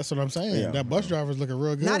many. That's what I'm saying. Yeah. That bus driver's looking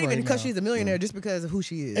real good. Not even right because now. she's a millionaire, just because of who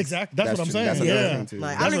she is. Exactly. That's what I'm true. saying. That's another Yeah. thing, too. Like,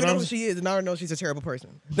 I That's don't even what know I'm who she is, and I already know she's a terrible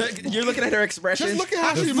person. You're looking at her expression. Just look at how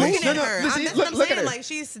I'm she looking looks. at no, her. listen, That's look- what I'm look at saying. her. Like,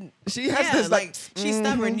 She has this, like, she's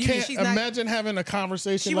stubborn. Can't She's not. imagine having a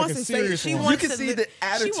conversation She like wants a to say. serious She one. wants You can to see li- the She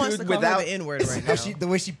wants attitude to call without- her the N word right How now. the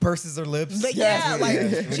way she purses her lips. But yeah, like when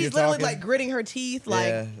she's you're literally talking. like gritting her teeth. Like,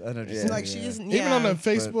 yeah, I know. Yeah. like she's Even on the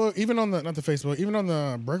Facebook, even on the even on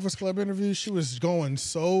the Breakfast Club interview, she was going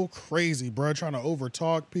so crazy, bro, trying to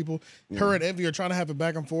overtalk people. Her and Envy are trying to have it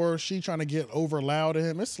back and forth. She trying to get over loud at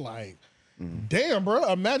him. It's like, damn,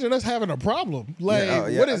 bro, imagine us having a problem. Like,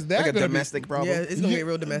 what is that Like a gonna domestic problem. Yeah, it's gonna get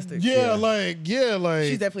real domestic. be? Yeah, like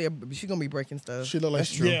She's definitely she's gonna be breaking stuff. she look like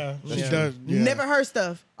That's true. Yeah, she Yeah. does. Yeah. Never her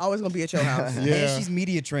stuff. Always gonna be at your house. Yeah. And she's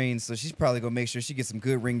media trained, so she's probably gonna make sure she gets some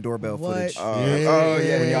good Ring doorbell What? footage.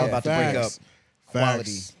 When y'all about to break Facts. up.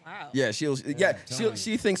 Quality. Facts. Wow. Yeah,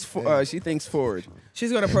 she thinks forward.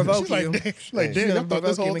 She's gonna provoke She's like, you. like, damn, I thought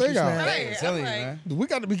this whole thing out. Right, I'm I'm telling you,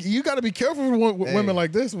 like- man. You got to be careful with women Hey.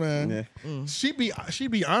 like this, man. Yeah.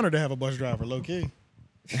 She'd be honored to have a bus driver, low key.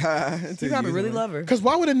 You probably really love her. Because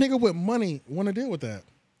why would a nigga with money want to deal with that?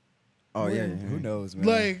 Oh yeah. Who knows, man?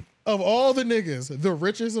 Like, of all the niggas, the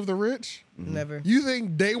richest of the rich, Never. you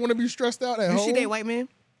think they want to be stressed out at Did home? she date white men?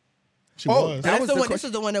 She Oh, was. that That's was the the one. This question.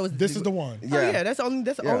 is the one that was. This is the one. Oh Yeah. yeah, that's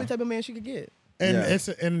the Yeah. only type of man she could get. And Yeah.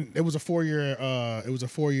 it was a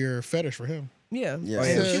 4-year fetish for him. Yeah. Yeah. Oh,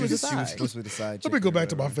 And Yeah. she was a she was side. supposed to be the side. Let chick me go or back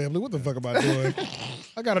to my whatever. family. What the fuck am I doing?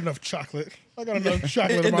 I got enough chocolate. I got enough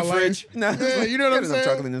chocolate in, In my the fridge. life. No, Yeah, you know what I'm got enough saying?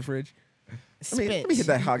 chocolate in the fridge. Let me hit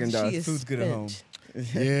that Haagen-Dazs. She is Food's good at home. spent.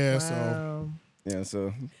 Yeah, so Wow. Yeah,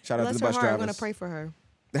 so shout out Bless to the her bus heart. I'm drivers. gonna pray for her.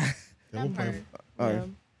 yeah, we'll That pray. part. Oh, Yeah.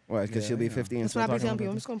 Why? Because she'll be 50 and That's still what I be talking telling about people.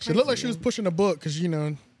 I'm this? just gonna pray She looked for like she was you. pushing a book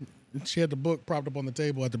because she had the book propped up on the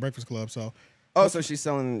table at the Breakfast Club. So Oh, so she's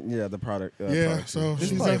selling the product. yeah, product. so This is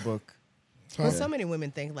she's probably a, a book. Well, so many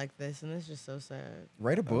women think like this, and it's just so sad.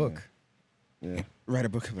 Write a book. Yeah. Write a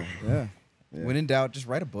book about it. Yeah. Yeah. When in doubt, just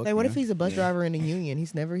write a book. Like, what if man. he's a bus driver in a union?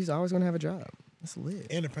 He's always gonna have a job. That's lit.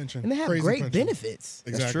 and a pension, And they have Crazy great pension. benefits.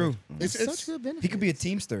 Exactly. That's true. It's, Such good benefits. He could be a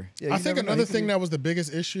teamster. Yeah, I you think never know. another He could thing be- that was the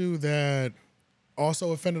biggest issue that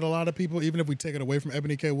also offended a lot of people, even if we take it away from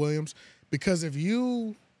Ebony K. Williams, because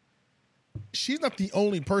she's not the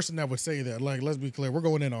only person that would say that. Like, let's be clear, we're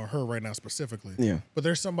going in on her right now specifically. Yeah. But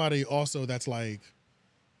there's somebody also that's like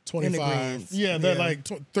 25. agreement. Yeah, they're Yeah. like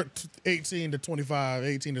 18 to 25,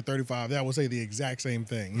 18 to 35. That will say the exact same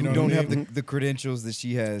thing. You know Who don't what I have mean? the credentials that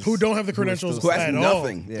she has. Who don't have the credentials Who has at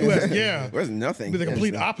nothing. all. Who has, yeah. Who has nothing. Be the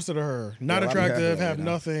complete Yeah. opposite of her. Not Yeah, attractive, yeah, have yeah.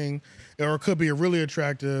 nothing, or could be really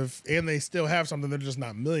attractive, and they still have something. They're just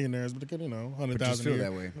not millionaires, but they could, 100,000 just feel a year.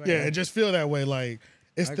 that way. Yeah, and just feel that way. Like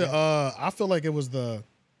it's I feel like it was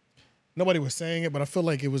nobody was saying it, but I feel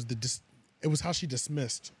like it was it was how she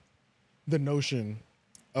dismissed the notion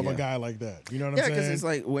of a Yeah. guy like that. You know what Yeah, I'm because saying? it's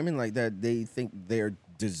like women like that, they think they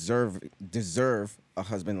deserve a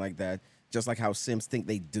husband like that, just like how Sims think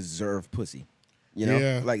they deserve pussy. You know,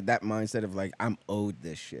 Yeah. like that mindset of like I'm owed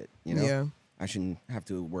this shit. You know, Yeah. I shouldn't have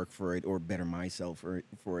to work for it or better myself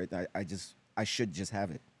for it. I should just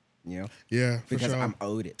have it. You know, Yeah, for because sure. I'm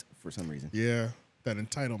owed it for some reason. Yeah, that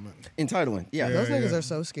entitlement. Entitlement. Yeah. Those Yeah, niggas yeah. are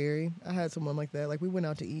so scary. I had someone like that. Like we went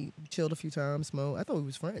out to eat, chilled a few times, smoked. I thought we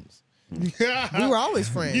was friends. We were always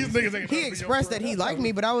friends. These niggas ain't trying to be He your expressed that friend. he liked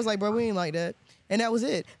me, but I was like, bro, we ain't like that. And that was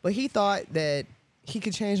it. But he thought that he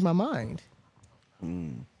could change my mind.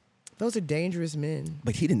 Those are dangerous men.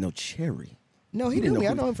 But he didn't know Cherry. No, he didn't knew me.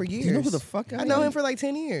 know I who- know him for Do years. you know who the fuck I I know am? him for like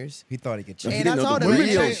 10 years. He thought he could He And change. didn't I know told the him,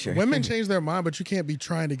 real man, Cherry. Women change their mind, but you can't be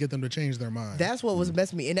trying to get them to change their mind. That's what was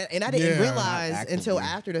messing me. And I didn't Yeah. realize Not until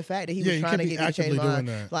actively. after the fact that he Yeah, was you trying could to be get me to change actively my doing mind.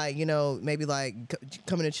 that. Like, maybe like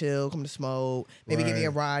coming to chill, coming to smoke, maybe give me a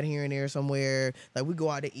Right. ride here and there somewhere. Like we go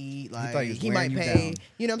out to eat. Like thought he was he might wearing you pay. down.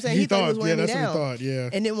 You know what I'm saying? He He thought he was thought- wearing yeah, me that's what he down. thought, yeah.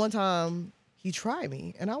 And then one time he tried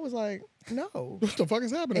me, and I was like, no. What the fuck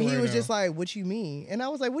is happening And he right was now? just like, "What you mean?" And I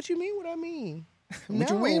was like, "What you mean? What I mean?" What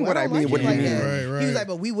you No, mean, what I don't mean, like what it do you like mean? that. Right, He was right. like,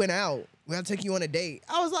 "But we went out. We gotta take you on a date."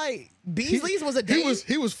 I was like, "Beasley's was a date."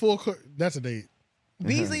 He was full. That's a date.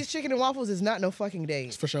 Beasley's Chicken and Waffles is not no fucking date.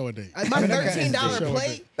 It's for sure a date. My $13 For sure a plate.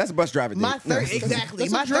 date. That's a bus driver. My date. No. exactly.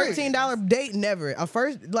 that's a My drink. $13 date never. A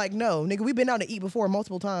first no, nigga. We've been out to eat before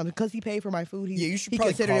multiple times because he paid for my food. Yeah, you should he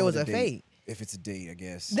probably considered call it was a date fate. if it's a date, I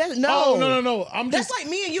guess. That's no, Oh no. I'm That's just like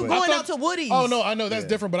me and you I going thought- out to Woody's. Oh no, I know that's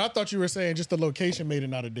different, but I thought you were saying just the location made it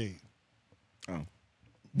not a date. Oh.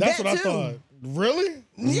 That's That what I too. thought. Really?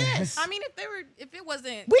 Yes, I mean, if it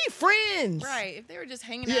wasn't we friends. right, if they were just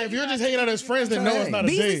hanging out. Yeah, if you you're know, just hanging out as friends, then no, it's not a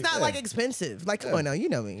Beasley's date. not like expensive. Like, come on now, you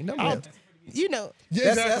know me. No, you know. Yeah,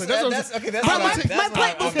 exactly. That's what I'm saying. okay. That's Bro, what my, I'm- my that's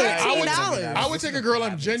plate what was okay, I would- $13. I would take a girl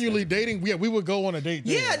I'm genuinely dating. Yeah, we would go on a date.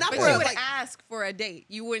 there. Yeah, not But for you would like. ask for a date.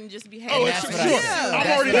 You wouldn't just be Oh, hanging it's out. sure. Yeah. I'm That's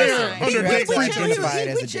already fine. there He- under We date chilling, pretense. Identified as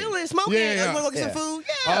we a date. chilling, smoking. Yeah, yeah. I'm gonna go get some food.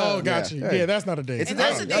 Yeah. Oh, got you. Yeah, that's not a date. It's And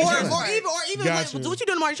that's Oh, a yeah. date. Or even Got like, you. what you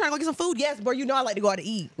doing tomorrow? You trying to go get some food? Yes, bro. You know I like to go out to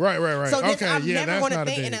eat. Right. So then okay, I'm yeah, never that's going to not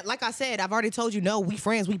a think. date. And like I said, I've already told you, no, we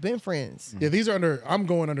friends. We've been friends. Yeah, these are under. I'm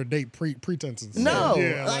going under date pretenses. No,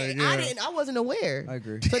 yeah, like yeah. I didn't. I wasn't aware. I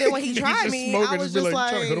agree. So then when he Niggas tried just me, smoke I and was just be just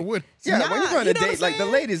trying to go to like, Wood. Yeah, Nah, when you're going you to know what date, I'm like the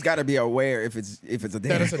saying? ladies got to be aware if it's a date.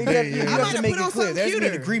 That is a date. You I Yeah. have might to have make put it on clear. something There's been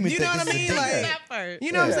cuter. agreement You know that what I this is mean? a date. Like, That part.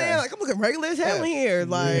 you know what I'm Yeah. saying? Like I'm looking regular as hell in here.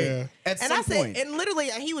 Like, Yeah. At and some I said, point. and literally,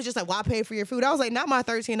 he was just like, "Well, I paid for your food." I was like, "Not my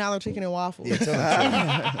 $13 chicken and waffles." Yeah, tell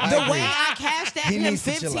him. The way I cashed that He him needs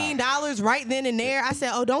to chill out. $15 right then and there, I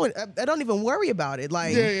said, "Oh, I don't even worry about it.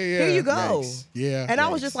 Like, Yeah. here you go." Yikes. Yeah. And I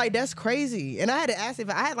was just like, "That's crazy." And I had to ask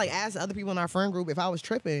asked other people in our friend group if I was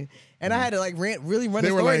tripping, and I had to like really run They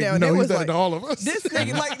the were story like, down. no, They he's was better like, than all of us. this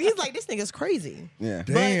nigga, like, he's like, this nigga's crazy. Yeah.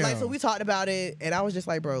 But like, Damn. so we talked about it, and I was just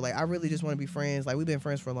like, bro, like, I really just want to be friends. Like, we've been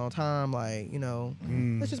friends for a long time. Like,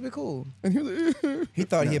 let's just be cool. He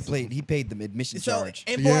thought he had played. He paid the admission So, charge.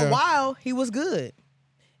 and for Yeah. a while, he was good.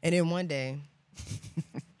 And then one day,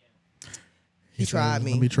 he tried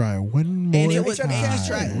me. Let me try one more And it was, and he time.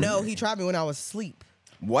 tried. He tried me when I was asleep.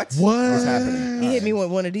 What? What? What's happening? He hit me with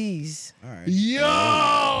one of these. All right.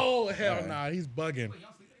 Yo, hell nah, he's bugging.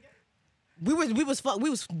 We was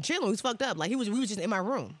chilling. We was fucked up. Like we was just in my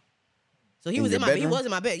room. So he In was your in my he bedroom? was in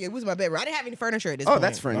my bed. Yeah, he was in my bedroom. I didn't have any furniture at this Oh, point.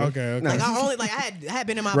 that's friendly. Okay. No, Like I had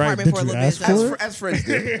been in my Right, apartment did for a you little bit. ask So for it? as friends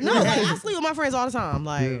do. no, like I sleep with my friends all the time.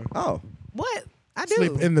 Like Oh. what? I do.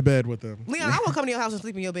 Sleep in the bed with them. Leon, I will come to your house and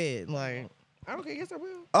sleep in your bed. Like I don't care. Yes, I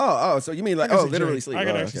will. Oh, so you mean like, I can oh, see literally Jerry. sleep. I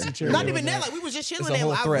can Oh, actually okay. see Jerry Not doing even that. that. Like we was just It's chilling a there.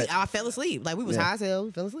 whole threat. I fell asleep. Like we was Yeah. high as hell.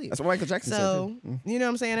 We fell asleep. That's what Michael Jackson So said. you know what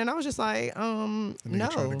I'm saying? And I was just like, Nigga no.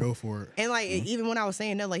 tried to go for it. And like even when I was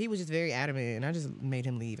saying no, like he was just very adamant, and I just made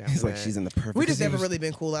him leave. After He's like, that. she's in the perfect. We just never position. really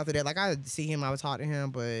been cool after that. Like I would see him, I would talk to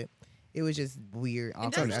him, but it was just weird. And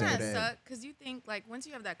awkward doesn't after that that. suck? Because you think like once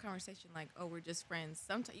you have that conversation, like, oh, we're just friends.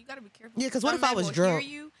 Sometimes you got to be careful. Yeah, 'cause what Some if I men was will drunk?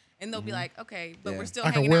 Hear you, and they'll be like, okay, but Yeah. we're still I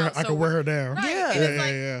can hanging wear out. I so can wear we're- her down. Right. Yeah. And Yeah, it's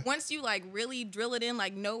like yeah. once you like really drill it in,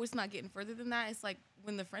 like, no, it's not getting further than that. It's like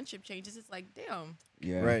when the friendship changes, it's like, damn,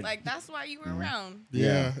 Yeah. Right. like that's why you were around.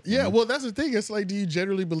 Yeah. Well, that's the thing. It's like, do you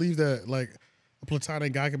generally believe that, like, a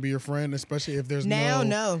platonic guy can be your friend, especially if there's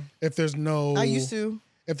no. if there's no I used to.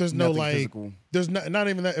 if there's no Nothing like physical. there's not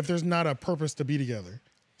even that if there's not a purpose to be together.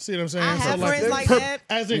 See what I'm saying? I have friends like that.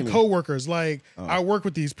 As in coworkers, like I work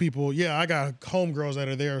with these people. Yeah, I got homegirls that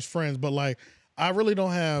are there as friends, but like I really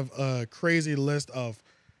don't have a crazy list of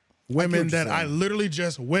women that I literally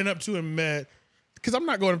just went up to and met. Because I'm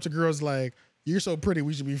not going up to girls like, you're so pretty,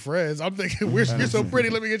 we should be friends. I'm thinking, you're so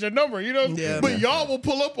pretty, let me get your number. You know? Yeah. But y'all will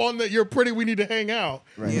pull up on that you're pretty, we need to hang out.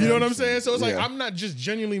 Right. You know what I'm saying? So it's like, Yeah. I'm not just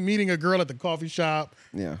genuinely meeting a girl at the coffee shop,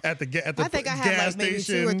 at the I think I have gas like maybe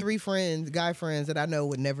station. 2 or 3 friends, guy friends that I know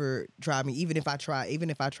would never try me, even if I try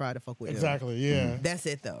to fuck with them. Exactly, yeah. That's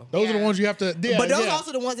it though. Those are the ones you have to. Yeah, But those yeah. are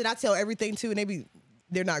also the ones that I tell everything to, and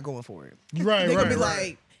they're not going for it. Right, They're right, gonna be right.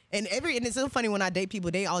 like, and it's so funny when I date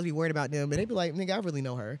people, they always be worried about them, and they be like, nigga, I really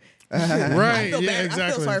know her. Right, I feel yeah, bad. I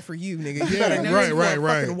exactly. feel sorry for you, nigga. You Yeah, better know right, you right, for a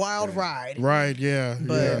right. fucking wild ride. Right, yeah.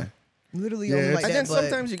 But yeah. literally Yeah, only like And that. then but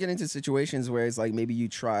sometimes you get into situations where it's like maybe you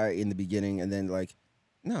try in the beginning and then like,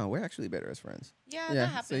 no, we're actually better as friends. Yeah, Yeah, that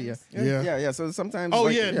happens. so yeah. Yeah. Yeah. So sometimes. Oh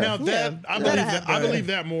like, yeah, now that Yeah. I Yeah. believe That that. I happens. believe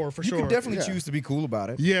that more for You sure. can definitely Yeah. choose to be cool about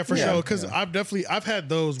it. Yeah, for Yeah. sure. Because Yeah. I've had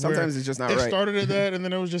those. Sometimes where it's just not it right. started at that, and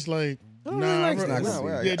then it was just like, don't nah, really like we're- snacks. No,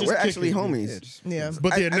 we're, yeah, just we're kick actually it. homies. yeah.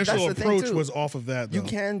 But the And that's initial the thing, approach too. was off of that. Though. You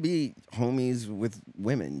can be homies with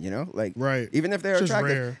women, you know, like Right. even if they're It's just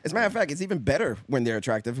attractive. rare. As a matter of fact, it's even better when they're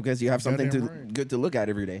attractive because you have something Goddamn right. good to look at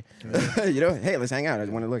every day. You know, hey, let's hang out. I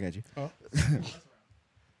want to look at you.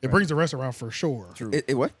 It brings the rest around for sure.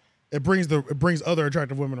 It what? It brings other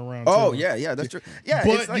attractive women around. Oh too. yeah, that's true. Yeah,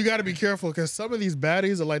 But it's like, you got to be careful because some of these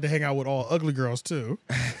baddies are like to hang out with all ugly girls too.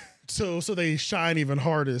 So they shine even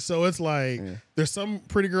harder. So it's like there's some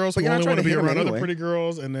pretty girls But who you're not only trying want to to be hit 'em around other anyway. pretty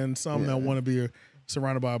girls, and then some that want to be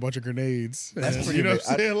surrounded by a bunch of grenades. That's And, pretty. you know what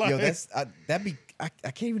I'm saying? Like,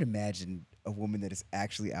 I can't even imagine a woman that is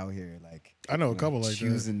actually out here like. I know a couple like that.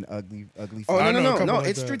 choosing ugly. oh I know a no, couple like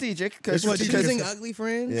it's that. strategic It's because strategic. Choosing ugly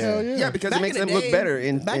friends. Yeah. Hell yeah. yeah, because Back it makes in the them look day-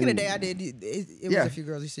 better. Back in the day, I did. It Yeah. was a few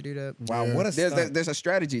girls used to do that. Wow, Yeah. what a stunt. There's a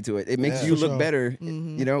strategy to it. It makes Yeah. you For look sure. better,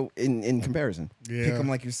 you know, in comparison. Yeah. Pick them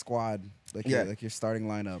like your squad, like Yeah. like your starting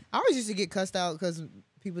lineup. I always used to get cussed out because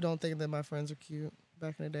people don't think that my friends are cute.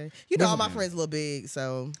 Back in the day, you know, all my friends a little big,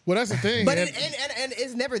 so. Well, that's the thing. But and- and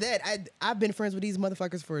it's never that. I've been friends with these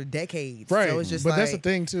motherfuckers for decades. Right, So it's just but like, that's the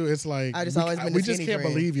thing too. It's like I just we, always been the we just skinny can't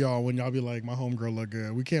friend. believe y'all when y'all be like, my homegirl look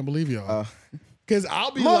good. We can't believe y'all. Because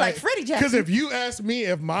I'll be More like like Freddie Jackson. Because if you ask me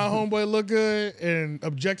if my homeboy look good and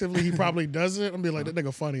objectively he probably doesn't, I'm be like, that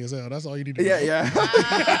nigga funny as hell. That's all you need to know. Yeah.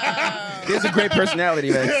 He has a great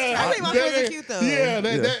personality, man. I think my friends are cute though. Yeah,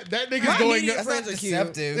 that nigga's My going immediate up. friends are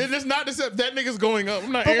cute. It's not deceptive. That nigga's going up.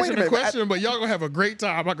 I'm not But wait a answering the minute, question, but y'all gonna have a great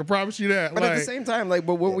time. I can promise you that. But like, at the same time, like,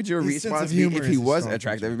 but what would your His sense response of be humor if he is a was strong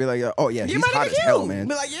attractive? It'd be like, oh yeah, Yeah, he's my hot nigga as hell, cute. man.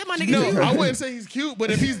 Be like, yeah, my nigga no, cute. I wouldn't say he's cute,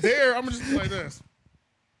 but if he's there, I'm just like this.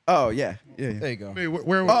 Oh yeah. There you go. Hey,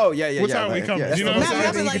 where? Oh, yeah, What yeah, time we like, coming? yeah, you know that's what Nah, I'm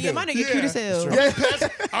I'll saying? be like, yeah, my nigga cute as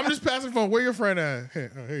hell. I'm just passing the phone. Where your friend at? Hey,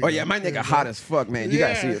 here you Oh go. yeah, my Here nigga you hot go. as fuck, man. You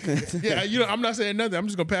gotta see it. Yeah, you know, I'm not saying nothing. I'm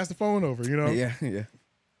just gonna pass the phone over. You know. yeah.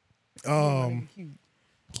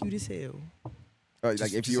 Cute as hell.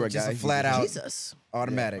 Like if you were a Just guy, a flat out Jesus.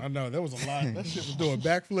 automatic. I know that was a lot. That shit was doing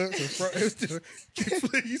backflips. And front, it was doing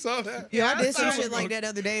kickflips. You saw that? Yeah, I did some saw shit it. like that the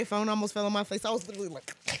other day. Phone almost fell on my face. I was literally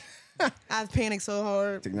like, I panicked so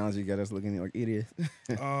hard. Technology got us looking like idiots.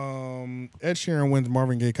 Ed Sheeran wins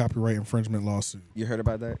Marvin Gaye copyright infringement lawsuit. You heard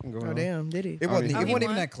about that going Oh on? damn, did he? It wasn't. Oh, It he wasn't even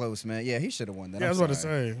won? that close, man. Yeah, he should have won that. Yeah, I I'm was about to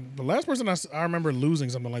sorry. say the last person I remember losing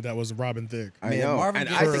something like that was Robin Thicke. I Man, know. Marvin and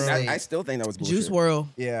Gaye's I think estate- I still think that was bullshit. Juice WRLD.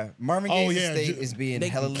 Yeah, Marvin Oh, Gaye's yeah, estate Ju- is being They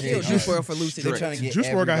hella killed litigated. Juice WRLD for losing. They're trying to get Juice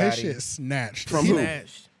WRLD got his everybody- shit snatched From who?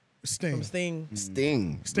 Smashed. Sting. From Sting.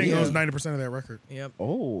 Sting. Sting Yeah. owns 90% of that record. Yep.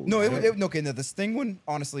 Oh. No, okay, no, the Sting one,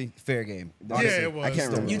 honestly, fair game. Honestly. Yeah, it was. I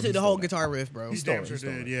can't remember. You took the whole guitar riff, bro. He damn sure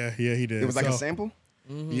did. Yeah, he did. It was like a So, sample?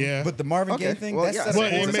 Yeah, But the Marvin Okay, Gaye thing, well, that's yeah, that's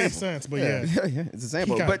but it's it a made sample. sense. But Yeah. yeah. Yeah, it's a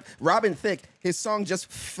sample. got- But Robin Thicke, his song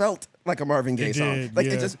just felt like a Marvin Gaye It song. did, Like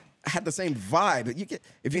yeah. it just had the same vibe. You get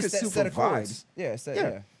if you It's could that sue set for of chords. vibes. Yeah, set, Yeah.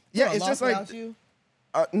 yeah. Yeah, Oh, it's Lost just like Without You?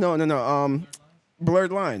 no.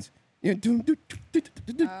 Blurred lines. You know,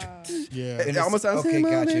 Yeah. it almost sounds okay,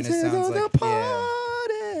 gotcha, and it sounds like-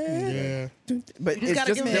 Yeah. But You just it's gotta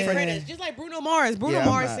just give him different. credit. Just like Bruno Mars. Bruno Yeah, I'm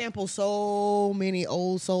Mars not- samples so many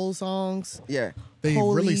old soul songs. Yeah. They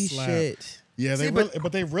Holy really slap. shit. Yeah, See,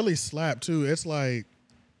 but they really slap too. It's like,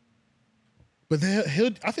 but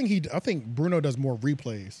I think Bruno does more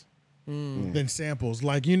replays than samples.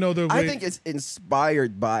 Like the way, I think it's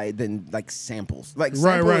inspired by than like samples. Like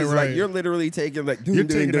Right, samples, right, like right. you're literally taking like you're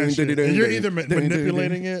taking that shit, and you're either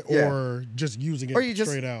manipulating it Yeah. or just using it or you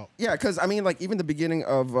just straight out. Yeah, because I mean, like even the beginning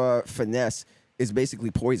of Finesse is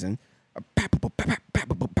basically Poison.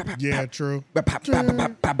 Yeah, true. That's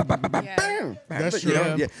true.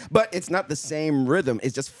 Yeah. But it's not the same rhythm.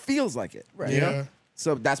 It just feels like it. Right. You know? Yeah.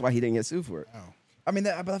 So that's why he didn't get sued for it. I mean,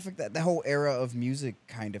 but I think that the whole era of music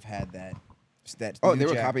kind of had that. Oh, New they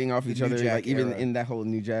were Jack- copying off the each New other, Jack like even era. in that whole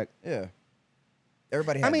New Jack. Yeah.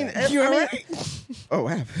 Everybody had I mean, that. you know what I mean? Oh,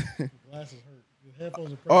 what happened? Glasses hurt. Your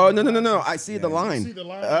headphones are Oh, no. I see the line. see the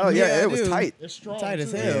line? Oh, yeah, Yeah, I it was do. tight. It's strong. Tight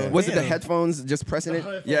as too. hell. Was it the Yeah. headphones just pressing it?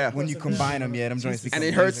 headphones Yeah. When you combine them, them joints become And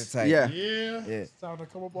it laser hurts. tight. Yeah. Yeah. Yeah. Sound to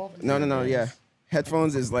come up off. No, yeah.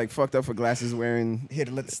 Headphones is like fucked up for glasses wearing. Here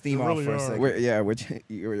to let the steam They off really for a are.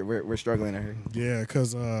 second. We're struggling out here. Yeah,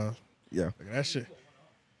 because Yeah. that shit.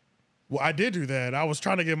 Well, I did do that. I was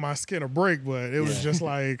trying to give my skin a break, but it was just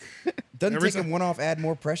like Doesn't every taking time- one off add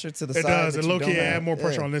more pressure to the it side? does. that It you low key don't add have? more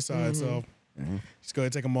pressure Yeah. on this side. So just go ahead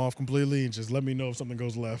and take them off completely and just let me know if something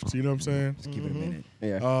goes left. You know what I'm saying? Just give it a minute.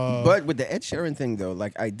 Yeah. Uh, But with the Ed Sheeran thing though,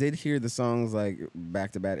 like I did hear the songs like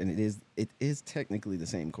back to back, and it is technically the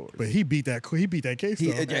same chords. But he beat that case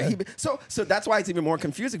He, though. so that's why it's even more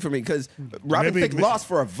confusing for me because Robin Maybe- Thicke lost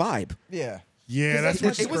for a vibe. Yeah. Yeah, that's It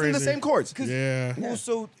what's was in the crazy. same chords. Yeah. Well,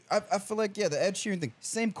 so I feel like, the Ed Sheeran thing,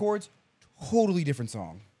 same chords, totally different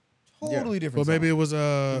song. Totally different But maybe it song. was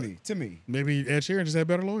To me. maybe Ed Sheeran just had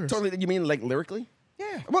better lawyers. Totally. You mean like lyrically?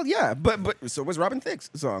 Yeah. Well, yeah, but so was Robin Thicke's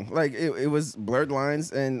song. Like it was Blurred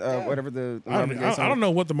Lines and whatever the I Marvin Gaye don't, song. I don't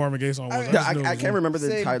know what the Marvin Gaye song was. I- just knew it I was can't remember the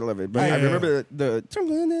Same. title of it, but Yeah. I remember They're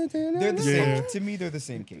the Yeah. same. To me, they're the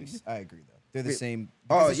same case. I agree, though. They're the Wait. same.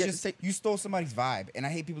 Oh, Because it's yeah, just, say- you stole somebody's vibe, and I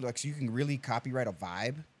hate people like, so you can really copyright a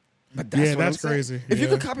vibe. But Yeah, what I'm that's saying. crazy. If you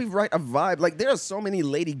Yeah. could copyright a vibe, like there are so many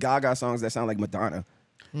Lady Gaga songs that sound like Madonna.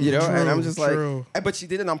 You know, and I'm just true. like, but she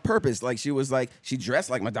did it on purpose. Like she was like, she dressed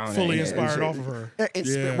like Madonna, Fully and inspired shit. off of her. Yeah,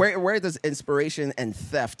 Yeah. Where does inspiration and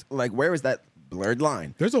theft? Like, where is that blurred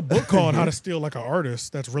line? There's a book called How to Steal Like an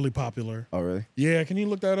Artist that's really popular. Oh, really? Yeah, can you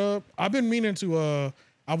look that up? I've been meaning to.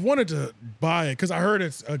 I wanted to buy it because I heard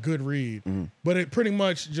it's a good read, but it pretty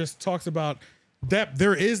much just talks about that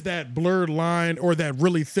there is that blurred line or that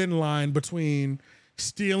really thin line between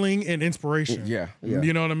stealing and inspiration. Yeah, yeah.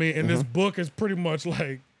 You know what I mean? And this book is pretty much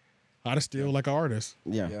like how to steal like an artist.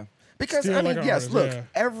 Yeah. Yeah. Because Steal I mean, like an yes, artist, look, yeah.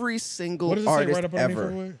 every single What does it say artist right up underneath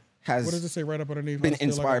ever it? has What does it say right up underneath? How been to Steal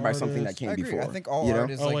Like inspired an by something that Artist? came I agree. before. I think all you know? art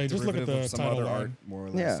is Oh, like wait, just look at derivative the of some title other line. art, more or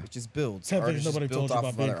less. Yeah. It just builds. 10 Art things is just nobody built told you off about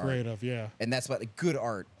of being other art. creative. Yeah. And that's what good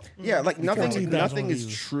art. Yeah, like nothing 14,000 is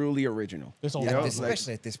views. truly original. It's all You know? about Like,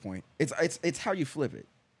 Especially at this point. it's how you flip it.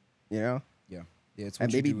 You know? Yeah. Yeah, it's what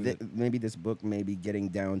And you maybe do with it. maybe this book may be getting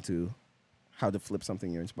down to how to flip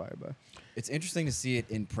something you're inspired by. It's interesting to see it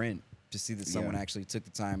in print, to see that someone Yeah. actually took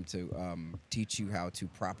the time to teach you how to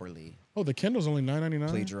properly Oh, the Kindle's only $9.99.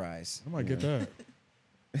 plagiarize. I might get that.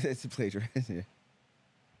 It's a plagiarism.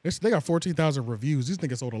 Yeah. They got 14,000 reviews. These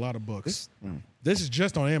niggas sold a lot of books. This is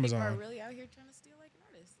just on People are Amazon. really out here trying to steal like an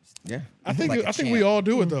artist. Yeah. I think like a I think champ. we all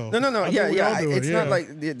do it though. No. I think Yeah, we all do it, It's yeah. not like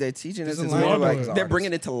they're teaching us. There's It's a more lot like of they're it.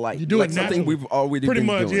 bringing it to light. You do like it something naturally. we've already Pretty been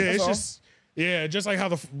much. doing. Yeah, it's all. just just like how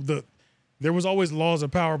the there was always laws of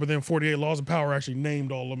power, but then 48 laws of power actually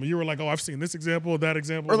named all of them. You were like, oh, I've seen this example, that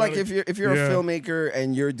example. Or like that if you're Yeah. a filmmaker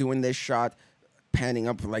and you're doing this shot panning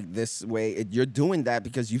up like this way, you're doing that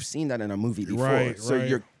because you've seen that in a movie before. Right, so right.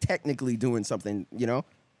 you're technically doing something, you know?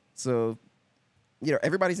 So, you know,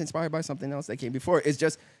 everybody's inspired by something else that came before. It's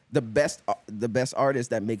just the best artists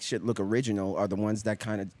that make shit look original are the ones that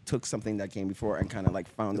kind of took something that came before and kind of like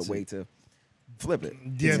found a way to flip it.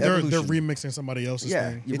 Yeah, It's they're evolution. remixing somebody else's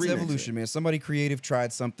Yeah. thing. You It's remix evolution, man. Somebody creative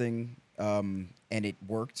tried something and it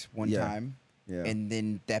worked one Yeah. time. Yeah. And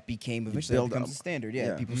then that became eventually build becomes up. a standard. Yeah.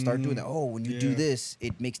 Yeah. People start doing that. Oh, when you do Yeah. this,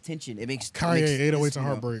 it makes tension. It makes Kanye, makes 808s this, and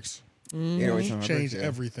you know. Heartbreaks. Changed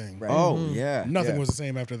everything. Right. Oh, yeah. Nothing yeah. was the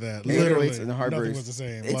same after that. 808s Literally, and the nothing Heartbreaks. was the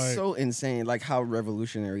same. It's like, so insane, like how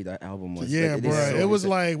revolutionary that album was. yeah, like, bro. is so It was insane.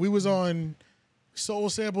 like we was on soul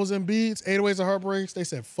samples and beats, 808s and Heartbreaks. They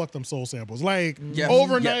said, fuck them soul samples. Like, Yeah.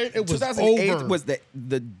 overnight, Yeah. it was 2008 over. was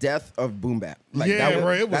the death of boom bap. Like, yeah, that was,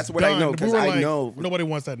 right. It was that's what done. I know We because were I like, know nobody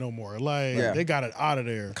wants that no more. Like, Yeah. they got it out of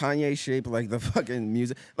there. Kanye shaped like the fucking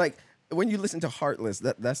music. Like when you listen to Heartless,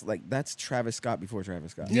 that's Travis Scott before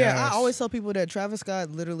Travis Scott. Yeah, Yes. I always tell people that Travis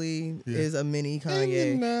Scott literally Yeah. is a mini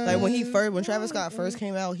Kanye. Like when Travis Scott first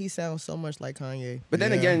came out, he sounds so much like Kanye. But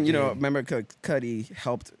then Yeah. again, you know, remember Cudi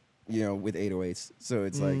helped, you know, with 808s, so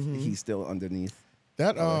it's like he's still underneath.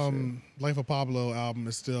 That all that Life of Pablo album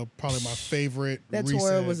is still probably my favorite. That recent,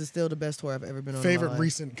 tour was still the best tour I've ever been on. in my favorite life.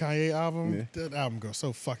 recent Kanye album. Yeah. That album goes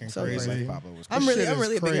so fucking So crazy. crazy. Pablo was I'm This really shit a is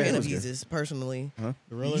big fan of crazy. Yeezus personally.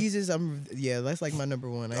 Really? Yeezus, that's like my number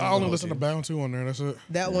one. I only listen to Bound 2 on there. That's it.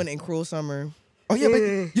 That one and Cruel Summer. Oh yeah,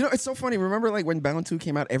 but you know it's so funny. Remember, like when Bound 2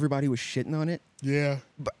 came out, everybody was shitting on it, Yeah.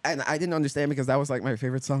 and I didn't understand because that was like my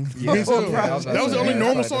favorite song. Yeah, Me too. yeah, That was the only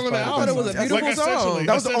normal song on the that's album. it was a beautiful song. essentially-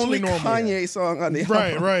 That was the only essentially normal. Kanye song on the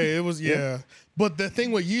album. Right. It was But the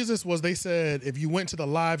thing with Yeezus was they said if you went to the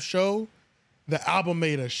live show, the album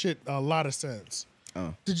made a lot of sense.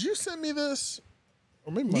 Oh. Did you send me this?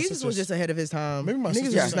 Or maybe my Jesus sister was just ahead of his time. Maybe my Niggas sister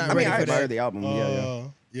was Yeah, just not I mean, ready I for admire that. the album.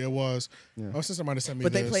 Yeah, it was. My sister might have sent me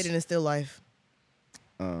But this. they played it in Still Life.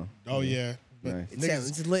 Oh yeah. But Nice.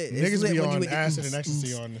 It's lit. It's Niggas lit be when you on with the acid and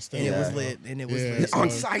ecstasy on this thing. And it was Yeah. lit. And it was Yeah. lit. On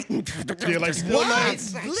So- site. Yeah, like Still What? Life.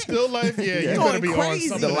 Still Life. Yeah, you Going better be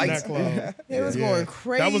crazy. on something The in lights. that club. It was Yeah. going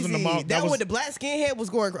crazy. That was in the mouth. That one, the black skinhead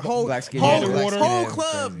was going Black skinhead. whole Molly Water. whole Yeah,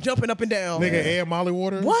 club crazy. jumping up and down. Nigga, and Molly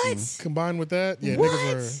Water. What? Combined with that, yeah, What?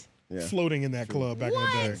 niggas were Yeah. floating in that club back in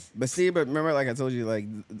the day. But remember, like I told you, like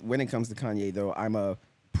when it comes to Kanye, though, I'm a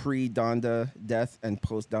pre-Donda death and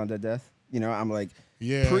post-Donda death. You know, I'm like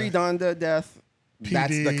Yeah. pre-Donda death. That's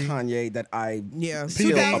the PD. Kanye that I Yeah, still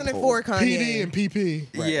 2004 uphold. Kanye. PD and PP.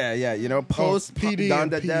 Yeah, you know, post PD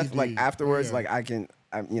and Donda death, like PD. afterwards, Yeah. like I can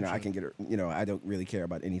get it. You know, I don't really care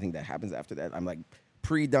about anything that happens after that. I'm like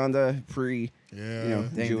pre-Donda, Yeah. you know,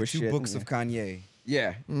 Dang, the Jewish two shit. books of Kanye.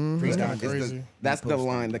 Yeah, That's kinda It's the- crazy. that's the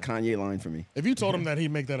line, the Kanye line for me. If you told him that,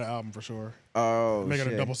 he'd make that an album for sure. Oh, Make it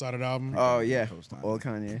shit. a double-sided album. Oh yeah, all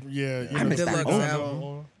Kanye. Yeah, I missed that Deluxe moment.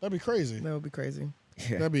 album. That'd be crazy. That would be crazy.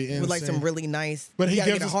 Yeah. That'd be insane. With like some really nice. But he you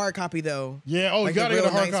gotta gives get a us- hard copy though. Yeah. Oh, like you gotta the get a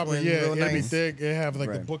real hard nice copy. one, Yeah, real it'd be nice. thick. It have like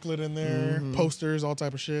the Right. booklet in there, posters, all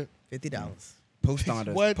type of shit. $50. Post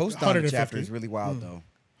Donda. What? Post Donda 150. chapter is really wild though.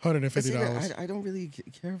 $150. But see, I don't really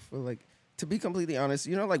care for like, to be completely honest,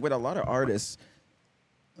 you know, like with a lot of artists,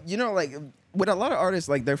 you know, like with a lot of artists,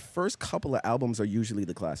 like their first couple of albums are usually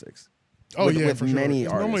the classics. Oh with, yeah, with for sure. many It's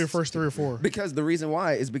artists. normally your first 3 or 4. Because the reason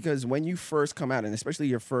why is because when you first come out, and especially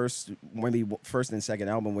your first, maybe first and second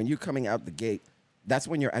album, when you're coming out the gate, that's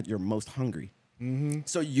when you're at your most hungry.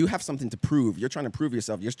 So you have something to prove. You're trying to prove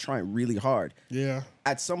yourself. You're trying really hard. Yeah.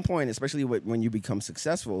 At some point, especially when you become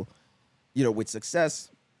successful, you know, with success,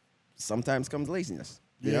 sometimes comes laziness.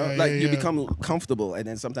 You know, Yeah, like yeah, you yeah. become comfortable, and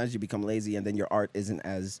then sometimes you become lazy, and then your art isn't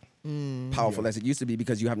as powerful as it used to be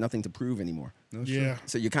because you have nothing to prove anymore. Yeah.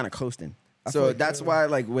 So you're kind of coasting. feel So like, that's why,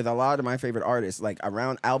 like, with a lot of my favorite artists, like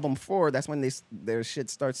around album 4, that's when their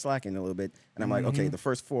shit starts slacking a little bit, and I'm like, okay, the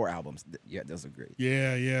first 4 albums, yeah, those are great.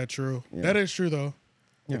 Yeah. True. Yeah. That is true though.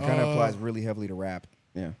 It kind of applies really heavily to rap.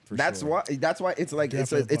 Yeah, For that's sure. why. That's why it's like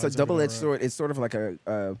it's Definitely a applies double-edged everywhere, sword. It's sort of like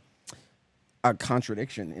a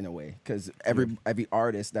contradiction in a way because every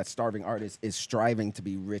artist, that starving artist, is striving to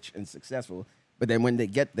be rich and successful, but then when they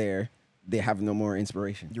get there, they have no more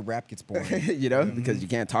inspiration. Your rap gets boring. You know, because you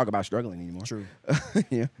can't talk about struggling anymore. True.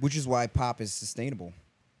 Yeah, Which is why pop is sustainable.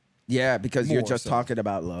 yeah, because you're More just so. talking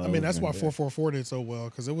about love. I mean, that's and- why 444 did so well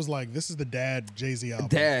because it was like this is the dad Jay-Z album.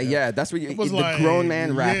 Yeah, that's what you, It was the like, grown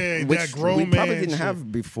man rap, yeah, which that grown we probably man didn't shit.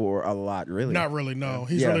 have before a lot, really. Not really. No,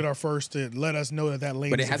 he's Yeah. really our first to let us know that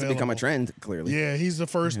lane. but it is hasn't become a available. trend, clearly. Yeah, he's the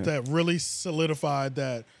first that really solidified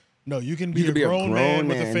that. No, you can be You a can be a grown grown man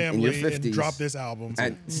with a man in family your and 50s drop this album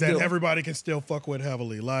and that still- everybody can still fuck with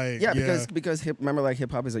heavily. Like, Yeah, because remember, like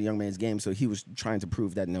hip hop is a young man's game, so he was trying to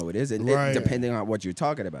prove that no, it isn't. Right. Depending on what you're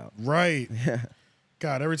talking about. right.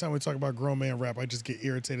 God, every time we talk about grown man rap, I just get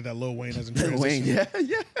irritated that Lil Wayne hasn't transitioned, Wayne, yeah.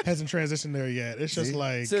 hasn't transitioned there yet. It's just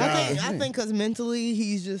like, So- God. I think because mentally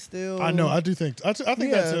he's just still. I know. I do think. I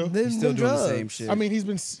think that too. them- He's still them doing the drugs. same shit. I mean, he's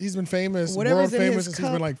been famous, Whatever's world in famous his since he's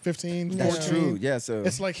cup. been like 15, That's 14. True. Yeah. So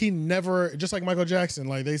It's like he never, just like Michael Jackson.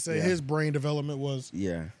 Like they say, Yeah. his brain development was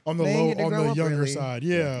yeah. on the They low, ain't get to on grow the up younger really. side.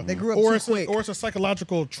 Yeah, They grew up or too it's quick. or it's a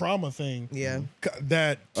psychological trauma thing. Yeah.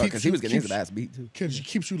 that keeps Because he was getting keeps, his ass beat too.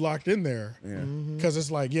 keeps you locked in there. Yeah. Because it's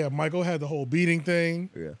like, yeah, Michael had the whole beating thing,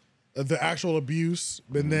 Yeah. the actual abuse,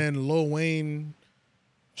 and then Lil Wayne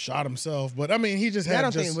shot himself. But I mean, he just I had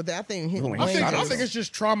don't just. think. But I think. Wayne I think shot I himself. think it's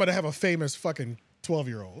just trauma to have a famous fucking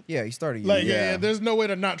 12-year-old. yeah, he started. Like, Yeah. yeah, there's no way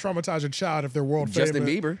to not traumatize a child if they're world Justin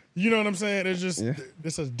famous. Bieber. You know what I'm saying? It's just Yeah.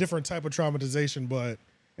 it's a different type of traumatization, but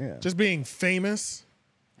Yeah. just being famous,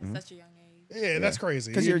 At such a young age. yeah, that's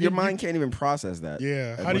crazy. Because your mind can't even process that.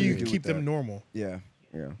 Yeah, Like, how do what you do keep with them that? normal? Yeah.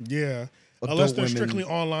 Yeah. Yeah, Adult unless they're women- strictly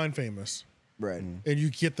online famous, Right. and you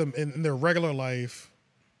get them in their regular life.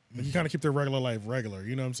 You kind of keep their regular life regular.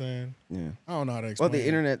 You know what I'm saying? Yeah. I don't know how to Well, explain. the it.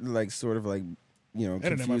 internet, like, sort of like, you know, Internet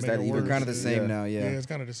might confused make that it even. worse. They're kind of the same Yeah. now. Yeah, Yeah. it's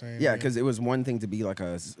kind of the same. Yeah, because it was one thing to be like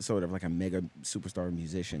a sort of like a mega superstar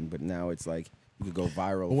musician, but now it's like you could go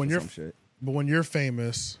viral But when for you're some shit. But when you're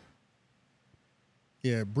famous,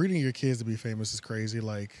 yeah, breeding your kids to be famous is crazy.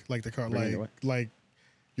 Like the car, Breeding like what? like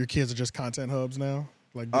your kids are just content hubs now.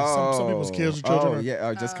 Like some people's kids or children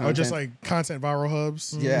are just like content viral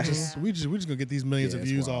hubs. Yeah. We just gonna get these millions of it's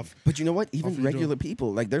views wild. off. But you know what? Even YouTube. regular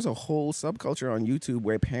people, like there's a whole subculture on YouTube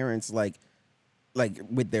where parents like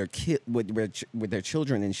with their with their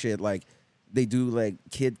children and shit, like they do like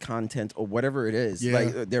kid content or whatever it is. Yeah.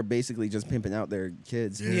 Like they're basically just pimping out their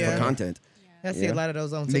kids Yeah. for content. I see a lot of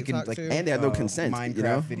those on Making, TikTok like, too. And they have no consent. Minecraft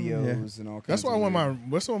you know? videos and all kinds. That's why of when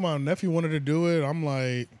weird- my nephew wanted to do it, I'm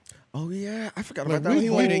like, Oh yeah, I forgot Like, about that. we He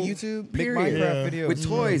whole wanted a YouTube. make Period. Minecraft Yeah. videos with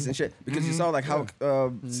toys and shit because you saw like how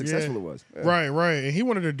successful Yeah. it was. Yeah. right. And he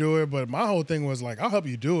wanted to do it, but my whole thing was like, I'll help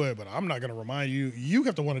you do it, but I'm not gonna remind you. You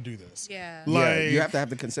have to want to do this. Yeah. Yeah, Like, you have to have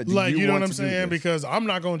the consent. Do like, you know want what I'm to do saying? this? Because I'm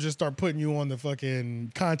not gonna just start putting you on the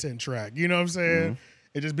fucking content track. You know what I'm saying?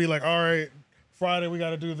 It just be like, all right, Friday we got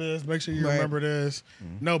to do this. Make sure you Right. remember this.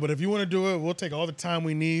 No, but if you want to do it, we'll take all the time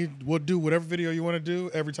we need. We'll do whatever video you want to do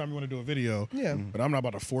every time you want to do a video. Yeah. But I'm not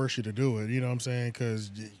about to force you to do it. You know what I'm saying? Because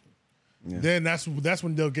Yeah. then that's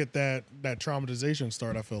when they'll get that traumatization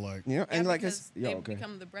start. I feel like. You know, and like because it's they okay.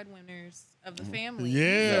 become the breadwinners of the family.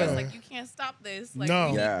 Yeah. So it's like you can't stop this. Like, No.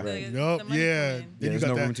 we need Yeah. the, Yup. the money Yeah. coming in. Then you there's got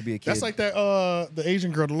no that. room to be a That's kid. like that. The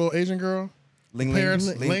Asian girl, the little Asian girl. Ling Parents,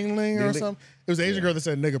 Ling. Ling Ling or Ling. something. It was the Asian girl that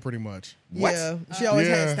said nigga pretty much. What? Yeah, she always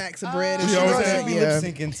Yeah. had stacks of bread. And She shit. always She had- should be yeah. lip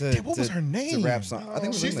syncing to. Damn, what was her name? To rap song. I think it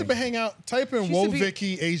was She used to Ling be Ling. hang out. Type in She used Whoa to be-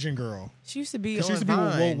 Vicky Asian girl. She used to be Cause on she used to be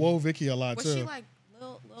with Vine. Whoa Vicky a lot Was too. she like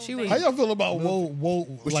little She baby? was- How y'all feel about Whoa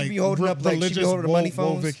Was she like be holding up, like, she be religious holding the Whoa, money Whoa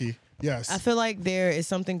phones? Vicky? Yes. I feel like there is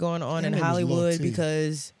something going on Her in name was Lil Hollywood T.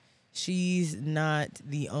 because she's not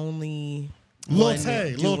the only Lil one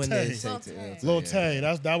Tay, doing Lil Tay. this. Lil Tay. Lil Tay.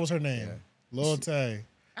 That was her name. Lil Tay.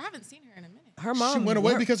 I haven't seen her in a minute. Her mom She went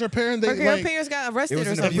away her- because her parents her, they her like parents got arrested It was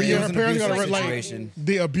or an something. abuse- yeah, it her was an parents got abusive like situation.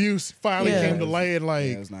 the abuse finally Yeah. came to light and like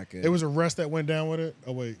Yeah, it was not good. it was arrest that went down with it.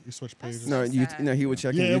 Oh wait, you switched pages. No, So you sad. know he would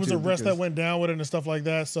check. Yeah, in it was YouTube arrest that because- went down with it and stuff like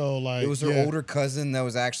that. So like It was her yeah. older cousin that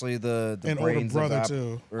was actually the And older brains brother, of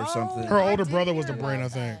too. or something. Her I older did brother was the hear brain, I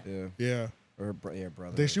about think. that. Yeah, Yeah. or her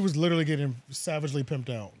brother. She was literally getting savagely pimped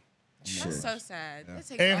out. That's so sad. That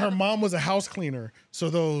takes And all her the- mom was a house cleaner. So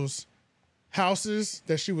those houses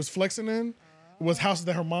that she was flexing in was houses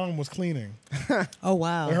that her mom was cleaning. Oh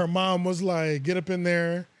wow. And her mom was like, get up in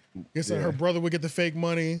there. Guess Yeah. her brother would get the fake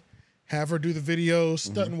money, have her do the videos,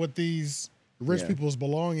 stunting with these rich Yeah. people's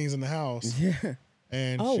belongings in the house. Yeah.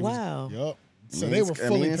 And Oh, she was- wow. Yup. So I mean, they were it's- I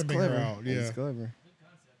fully mean, it's pimping clever. her out. Yeah. It's clever.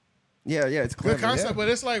 Yeah, it's clever. Good concept, yeah. but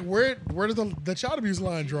it's like where does the child abuse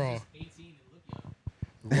line draw?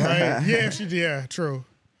 Right? Yeah, true.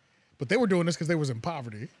 But they were doing this because they was in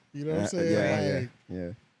poverty. You know what I'm saying? Like, yeah.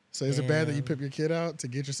 So is it bad that you Yeah. pimp your kid out to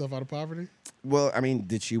get yourself out of poverty? Well, I mean,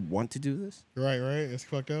 did she want to do this? Right. It's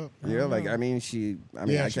fucked up. Yeah, like I mean, she. I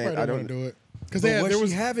mean, Yeah, I she can't. probably I don't want don't. to do it. Because But was there was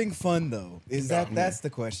she having fun though? Is that's the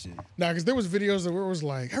question? because there was videos that where it was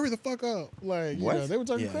like, hurry the fuck up. Like, What? yeah, they were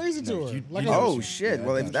talking Yeah. crazy to No, her. you- Like, you a, Oh Yeah, shit! I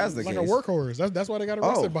Well, if got that's you. the like case. a workhorse. That's why they got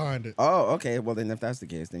arrested behind it. Oh, okay. Well, then if that's the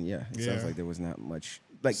case, then yeah, it sounds Yeah. like there was not much.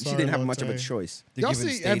 Like she Sorry, didn't have Lil much of a Tay. choice. They're Y'all giving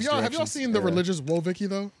see? stage Have y'all directions. seen the Yeah. religious Whoa Vicky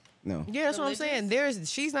though? No. Yeah, that's what I'm saying.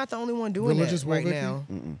 She's not the only one doing Religious that right Wovicki? now.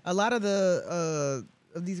 A lot of the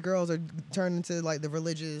of these girls are turning into like the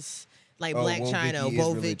religious, like Oh, Black Wovicki China, is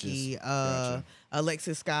Bo religious. Vicky, Gotcha.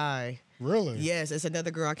 Alexis Sky. Really? Yes, it's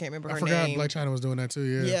another girl. I can't remember I her forgot name. Black China was doing that too.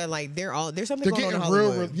 Yeah. Yeah, like there's something They're going on in getting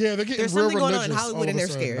real. Hollywood. Yeah, they're getting There's real something going on in religious Hollywood all and of a they're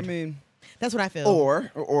sudden. scared. I mean, That's what I feel.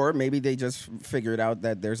 Or maybe they just figured out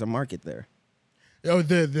that there's a market there. Oh,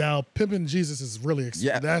 now pimping Jesus is really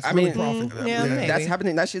Yeah, that's I really mean, profitable. yeah, maybe. That's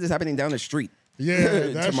happening. That shit is happening down the street.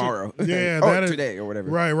 Yeah, that tomorrow. shit- yeah, or that is- today or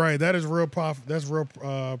whatever. Right. That is real profit. That's real.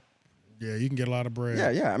 Yeah, you can get a lot of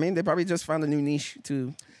bread. Yeah. I mean, they probably just found a new niche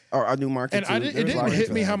or a new market. And to, it there's a didn't lot hit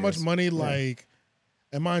into me it, how I much guess. money like.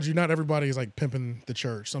 And mind you, not everybody is like pimping the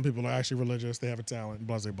church. Some people are actually religious. They have a talent,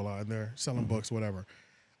 blah blah blah, and they're selling books, whatever.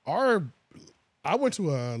 I went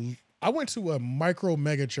to a micro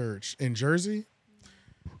mega church in Jersey,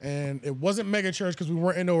 and it wasn't mega church because we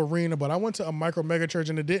weren't in the arena. But I went to a micro mega church,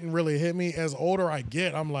 and it didn't really hit me. As older I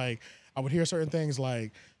get, I'm like, I would hear certain things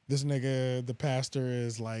like, this nigga, the pastor,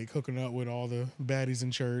 is like hooking up with all the baddies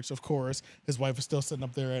in church. Of course, his wife is still sitting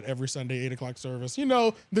up there at every Sunday 8:00 service. You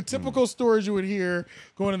know, the typical stories you would hear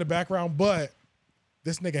going in the background. But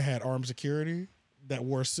this nigga had armed security that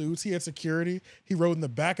wore suits. He had security. He rode in the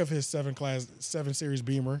back of his 7 Series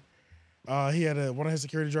Beamer. He had one of his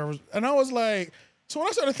security drivers, and I was like, so when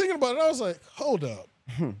I started thinking about it, I was like, hold up.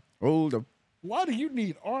 Hold up. why do you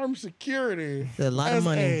need armed security? It's a lot of as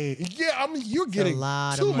money. I mean, you're getting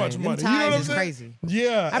lot too of much money. money. Them You know what I'm ties is saying? crazy.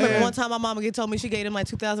 Yeah. I remember and- one time my mama told me she gave him like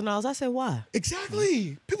 $2,000. I said, why?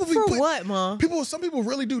 Exactly. People be For put- what, Ma? Some people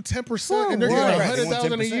really do 10%, For and they're what? getting Right, they want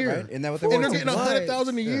 100,000 a 10%, year. right? Isn't that what they And want? they're getting What?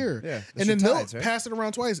 100,000 a year. Yeah. That's And your then they'll tithes, right? pass it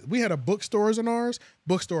around twice. We had a bookstores in ours.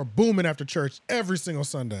 Bookstore booming after church every single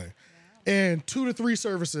Sunday, and 2 to 3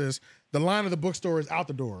 services. The line of the bookstore is out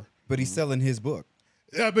the door. But he's selling his book.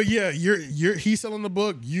 But yeah, he's selling the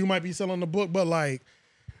book. You might be selling the book, but like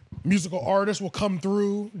musical artists will come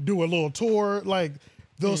through, do a little tour. Like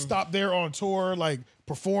they'll stop there on tour, like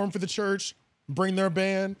perform for the church, bring their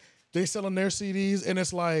band. They selling their CDs, and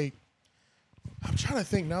it's like I'm trying to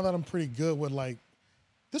think now that I'm pretty good with like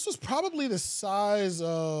this was probably the size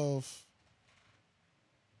of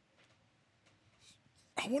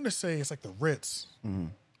I want to say it's like the Ritz.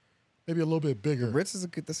 Maybe a little bit bigger. Ritz is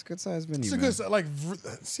that's a good size venue. It's a man. good like.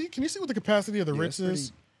 See, can you see what the capacity of the Ritz it's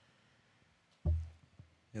is?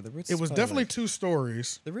 Yeah, the Ritz. It is was probably definitely like- 2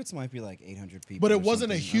 stories, The Ritz might be like 800 people. but it or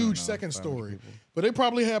wasn't a something. I don't huge know, second 500 story. people. But they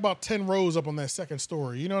probably had about 10 rows up on that second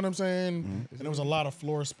story. You know what I'm saying? And there was a lot of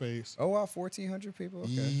floor space. Oh wow, 1,400 people.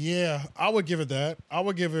 Okay. Yeah, I would give it that. I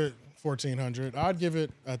would give it 1,400. I'd give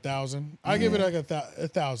it 1,000. I'd give it like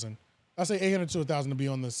 1,000. I say 800 to 1,000 to be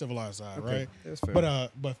on the civilized side, right? that's fair.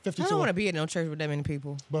 But 50 I to don't want to be in no church with that many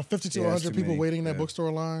people. But 50 to Yeah, that's 100 too people many. waiting in that Yeah.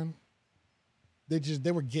 bookstore line.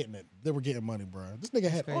 They were getting it. They were getting money, bro. This nigga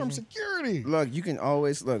had armed security. Look, you can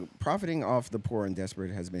always profiting off the poor and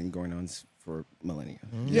desperate has been going on for millennia.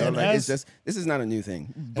 You Yeah, know, and like, it's as- just this is not a new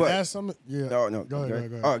thing. And But as some, yeah. oh no, Go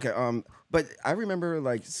ahead. Oh, okay. But I remember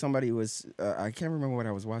like somebody was I can't remember what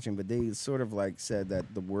I was watching, but they sort of like said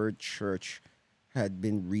that the word church had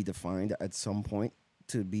been redefined at some point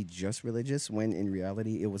to be just religious, when in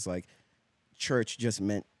reality it was like church just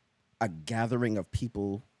meant a gathering of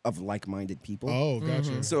people, of like-minded people. Oh,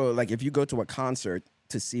 gotcha. So like if you go to a concert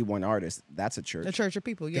to see one artist, that's a church. The church of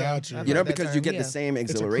people, yeah. Gotcha. I've You know, heard that because you term, get yeah. the same a group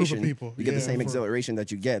of exhilaration. people. You get the Yeah, same for- exhilaration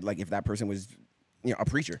that you get like if that person was, a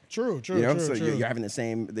preacher. True. You know, so true. you're having the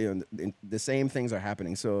same the same things are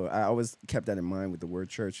happening. So I always kept that in mind with the word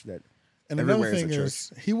church. That And another everywhere thing is a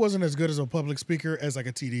is, he wasn't as good as a public speaker as like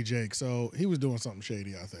a TD Jake. So he was doing something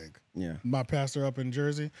shady, I think. Yeah. My pastor up in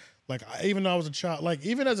Jersey, like even though I was a child, like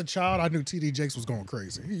even as a child, I knew TD Jakes was going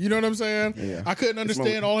crazy. You know what I'm saying? Yeah. I couldn't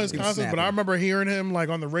understand all his he was concepts, but I snapping. remember hearing him like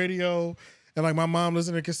on the radio and like my mom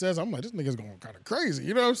listening to cassettes. I'm like, this nigga's going kind of crazy.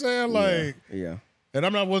 You know what I'm saying? Like, yeah. and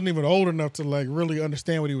wasn't even old enough to like really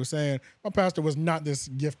understand what he was saying. My pastor was not this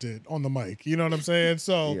gifted on the mic. You know what I'm saying?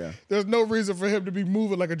 So Yeah. there's no reason for him to be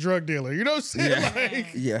moving like a drug dealer. You know what I'm saying? Like,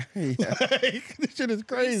 Yeah. like, this shit is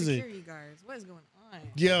crazy. Security guards. What is going on?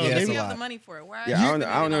 Yeah, Yeah, they, that's You a have lot. the money for it. Why? Yeah, are you I don't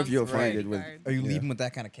spending know it if on you'll find security it with- guards? Are you leaving with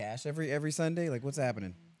that kind of cash every Sunday? Like what's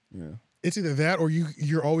happening? Yeah. it's either that or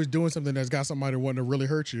you're always doing something that's got somebody wanting to really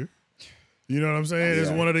hurt you. You know what I'm saying? It's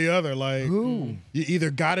Yeah. one or the other. Like you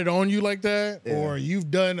either got it on you like that, Yeah. or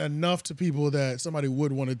you've done enough to people that somebody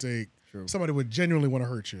would want to take. True. Somebody would genuinely want to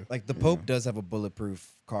hurt you. Like the Pope does have a bulletproof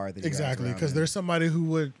car that he rides Exactly, around because in. there's somebody who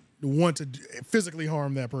would want to physically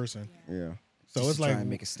harm that person. Yeah. So Just it's to like try and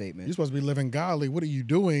make a statement. you're supposed to be living godly. What are you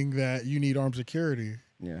doing that you need armed security?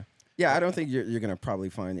 Yeah. Yeah, I don't think you're gonna probably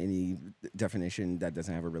find any definition that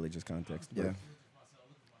doesn't have a religious context. but- Yeah.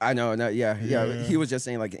 I know. No, yeah. Yeah. He was just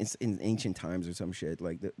saying like in ancient times or some shit.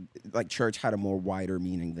 Like like church had a more wider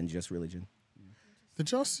meaning than just religion.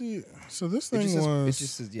 Did y'all see? So this It thing just says- was. it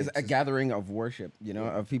just says, yeah, It's it a says- gathering of worship,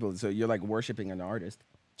 of people. So you're like worshiping an artist,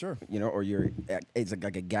 Sure. or it's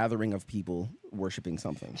like a gathering of people worshiping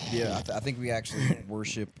something. Yeah, I think we actually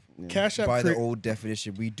worship. Cash App by the crea- old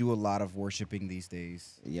definition, we do a lot of worshiping these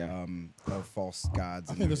days. Yeah. Of false gods.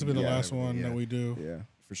 I think this will be the Yeah, last one yeah. that we do. Yeah.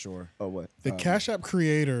 for sure. Oh, what? The Cash App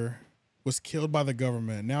creator was killed by the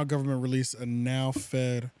government. Now government released a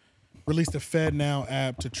Fed Now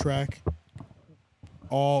app to track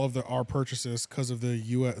all of our purchases because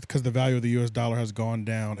the value of the US dollar has gone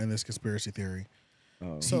down in this conspiracy theory.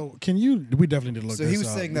 So we definitely need to look So this he was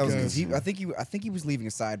up saying that was because- I think he was leaving a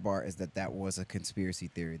sidebar is that was a conspiracy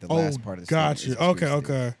theory. The Oh, last part of the gotcha. statement is a conspiracy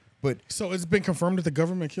Okay. theory. But So it's been confirmed that the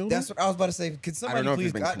government killed that's him? what I was about to say. Could somebody know if please?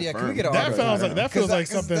 it's been Can we get confirmed. an That article? feels like- that feels like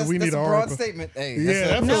something we need That's an a broad article. statement. Hey, Yeah, that's that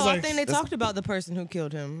a- feels No, like- I think they talked about the person who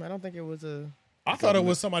killed him. I don't think it was a. I thought it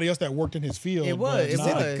was somebody else that worked in his field. It was, but it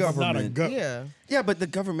not was. a government. Yeah. Yeah, but the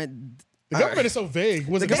government. The government is so vague.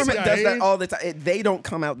 Was The it government CIA? does that all the time. They don't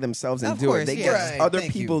come out themselves and Of do course, it. They yeah. get Right, other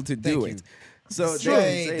thank you, people to thank do you. it. So The they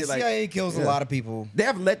CIA, say, the like, CIA kills a yeah. lot of people. They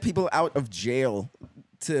have let people out of jail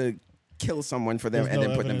to kill someone for them There's and no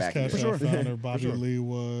then put them back in evidence jail. Cash App founder Bobby Lee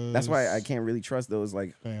was. That's why I can't really trust those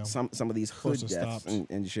like Damn. some of these hood Close to deaths stops.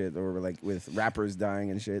 and shit, or like with rappers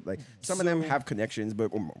dying and shit. Like some of them have connections,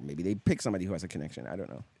 but or maybe they pick somebody who has a connection. I don't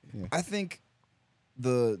know. Yeah. I think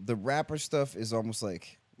the rapper stuff is almost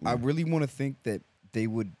like I really want to think that they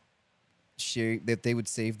would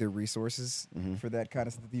save their resources for that kind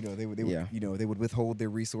of stuff. You know, they would they would withhold their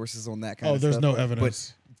resources on that kind of stuff. there's no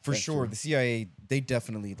evidence. But for sure, the CIA, they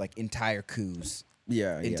definitely like entire coups.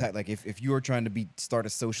 Like if you are trying to start a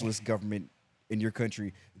socialist government in your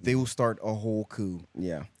country, they will start a whole coup.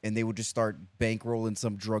 Yeah. And they will just start bankrolling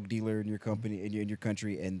some drug dealer in your company in your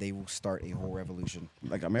country, and they will start a whole revolution.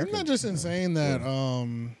 Like America. Isn't that just insane that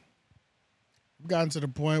we've gotten to the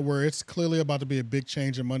point where it's clearly about to be a big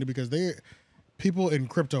change in money because people in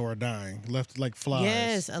crypto are dying left like flies.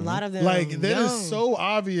 Yes, a lot of them. Like that young. is so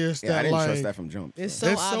obvious I that didn't like trust that from jump. It's so.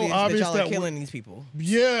 so It's so obvious, obvious that y'all that are killing these people.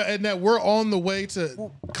 yeah, and that we're on the way to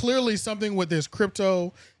clearly something with this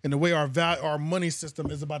crypto and the way our money system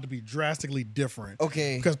is about to be drastically different.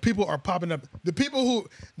 Okay. Because people are popping up. The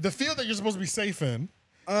field that you're supposed to be safe in,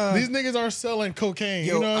 these niggas are selling cocaine.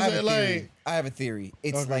 Yo, you know what I I'm have saying? a theory. Like, I have a theory.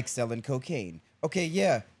 It's Okay. like selling cocaine. Okay,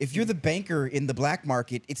 yeah. If you're the banker in the black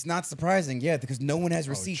market, it's not surprising, because no one has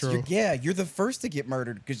receipts. true. You're the first to get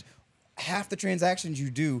murdered because half the transactions you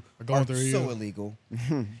do going are through so you. illegal.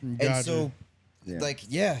 Gotcha. And so, Yeah.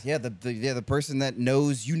 the person that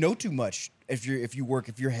knows too much. If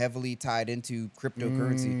you're heavily tied into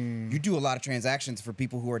cryptocurrency, you do a lot of transactions for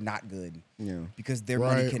people who are not good. Yeah. Because their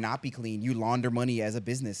money Right. cannot be clean. You launder money as a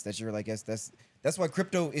business. That's why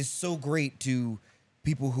crypto is so great to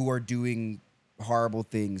people who are doing horrible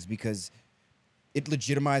things because it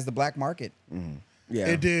legitimized the black market. Yeah.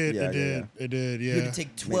 it did. Yeah, it yeah, did. yeah. It did. Yeah. You had to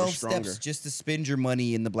take 12 stronger. steps just to spend your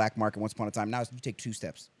money in the black market once upon a time. Now you take 2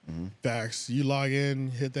 steps. Facts. You log in,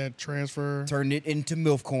 hit that transfer. Turn it into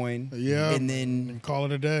MILF coin. Yeah. And then and call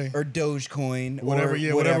it a day. or Dogecoin Whatever.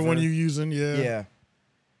 or Whatever one you're using. Yeah. Yeah.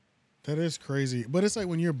 That is crazy. But it's like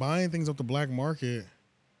when you're buying things off the black market,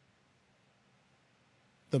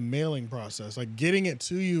 the mailing process, like getting it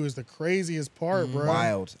to you is the craziest part, bro.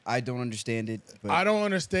 Wild. I don't understand it. But I don't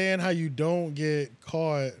understand how you don't get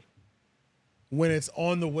caught when it's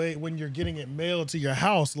on the way, when you're getting it mailed to your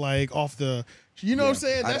house, like off the, you know what I'm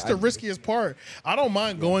saying? That's the riskiest part. I don't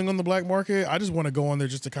mind going on the black market. I just want to go on there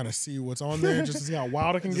just to kind of see what's on there, just to see how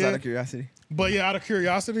wild it can Just out of get. curiosity. But yeah, out of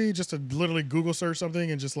curiosity, just to literally Google search something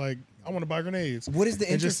and just like, I want to buy grenades. What is the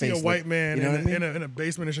And just see a interface white like? man You know what I mean? in a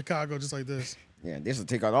basement in Chicago, just like this. Yeah, this will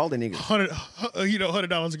take out all the niggas.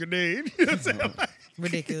 $100 a grenade. You know what I'm saying? Like,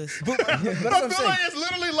 Ridiculous. But I that's feel what I'm saying. like it's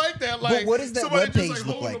literally like that. Like, what does that somebody webpage just,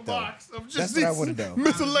 look holding like, a though? box of just That's what I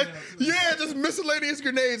these wanna know. Yeah, just miscellaneous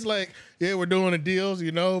grenades. Like, yeah, we're doing the deals.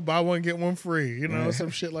 You know, buy one get one free. You know, some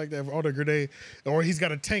shit like that for all the grenade. Or he's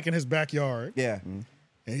got a tank in his backyard, Yeah. and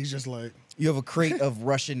he's just like, You have a crate of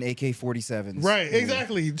Russian AK-47s. right,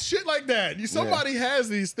 exactly, shit like that. Somebody has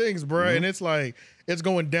these things, bro, and it's like it's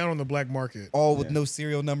going down on the black market. All with no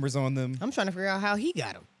serial numbers on them. I'm trying to figure out how he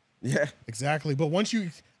got them. Yeah. Exactly. But once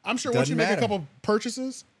you make matter. a couple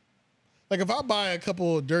purchases, like if I buy a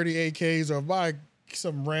couple of dirty AKs or if I buy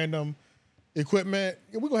some random equipment,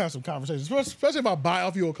 we're going to have some conversations. Especially if I buy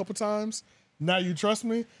off you a couple times. Now you trust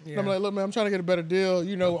me. And I'm Yeah. like, look, man, I'm trying to get a better deal.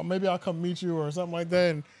 You know, maybe I'll come meet you or something like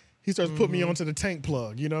that. And he starts putting me onto the tank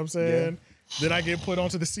plug. You know what I'm saying? Then I get put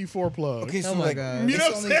onto the C4 plug. Okay, so Oh my like, God. You know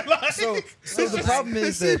what I'm saying? Like, so the problem it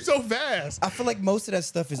is seems that so fast. I feel like most of that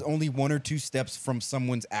stuff is only 1 or 2 steps from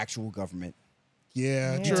someone's actual government.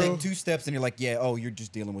 Yeah, You true. take 2 steps and you're like, yeah, oh, you're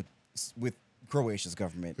just dealing with Croatia's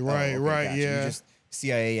government. Oh, Right, okay, right, gotcha. yeah. You're just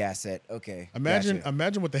CIA asset. Okay. Imagine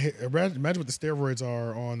gotcha. what the steroids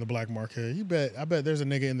are on the black market. I bet there's a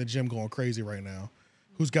nigga in the gym going crazy right now,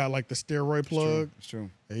 who's got like the steroid plug. It's true.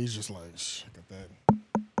 And he's just like, Shh,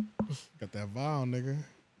 got that vial, nigga.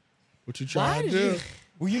 What you trying to do?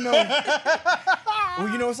 Well, you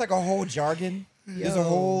know, it's like a whole jargon. There's a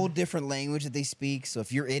whole different language that they speak. So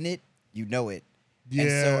if you're in it, you know it. Yeah.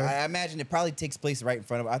 And so I imagine it probably takes place right in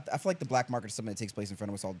front of us. I feel like the black market is something that takes place in front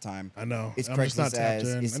of us all the time. I know. It's I'm just not Craigslist tapped ads.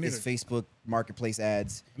 in. It's, I need it's a- Facebook marketplace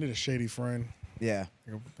ads. I need a shady friend. Yeah.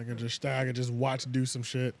 I can just watch do some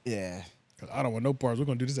shit. Yeah. Cause I don't want no parts. We're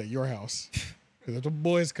gonna do this at your house. Cause if the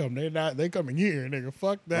boys come, they coming here, nigga.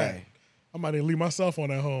 Fuck that. Right. I might even leave my cell phone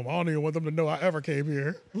at home. I don't even want them to know I ever came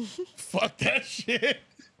here. Fuck that shit.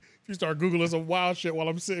 If you start Googling some wild shit while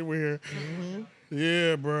I'm sitting here.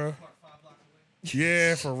 Yeah, bro.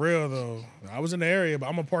 Yeah, for real though. I was in the area, but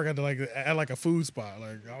I'm gonna park at a food spot.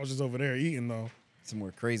 Like I was just over there eating though.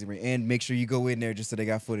 Somewhere crazy. And make sure you go in there just so they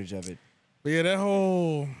got footage of it. But yeah, that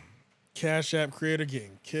whole Cash App creator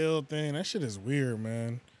getting killed thing. That shit is weird,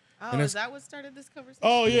 man. Oh, And is that what started this conversation?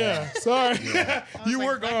 Oh yeah, sorry. You like,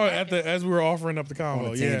 were what gone at the as we were offering up the combo.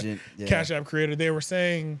 On a Yeah. tangent, yeah. Cash App creator. They were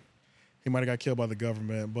saying he might have got killed by the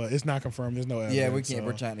government, but it's not confirmed. There's no evidence. Yeah, we can't. So,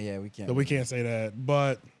 We're trying to. Yeah, we can't. so we can't say that.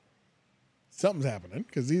 But something's happening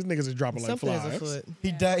because these niggas are dropping like Something is flies. afoot.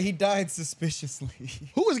 He died. He died suspiciously.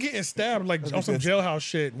 Who was getting stabbed like on some because- jailhouse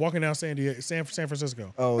shit walking down San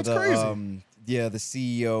Francisco? Oh, that's the crazy. the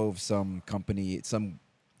CEO of some company, some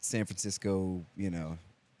San Francisco,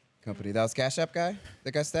 company. That was Cash App guy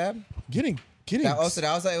that got stabbed. Getting That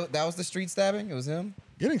was the street stabbing. It was him.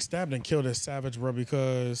 getting stabbed and killed is savage, bro.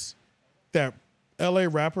 Because that L.A.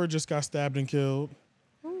 rapper just got stabbed and killed.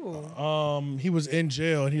 Ooh. He was in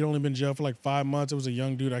jail and he'd only been in jail for like 5 months. It was a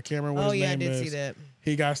young dude. I can't remember what his I name did is. see that.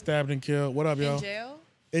 He got stabbed and killed. What up, yo? In jail?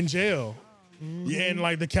 In jail. Yeah, in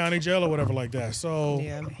like the county jail or whatever like that. So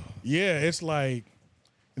Yeah. it's like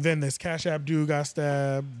then this Cash App dude got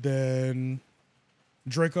stabbed. Then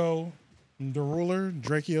Draco the ruler,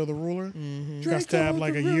 got stabbed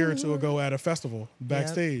like a year or two ago at a festival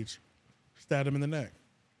backstage. Stabbed him in the neck.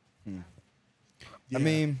 I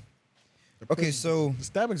mean, okay, so The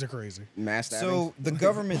stabbings are crazy. Mass stabbings. so the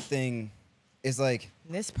government thing is like.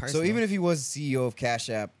 This person. So even if he was CEO of Cash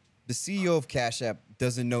App, the CEO of Cash App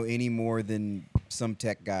doesn't know any more than some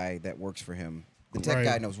tech guy that works for him. The tech Right.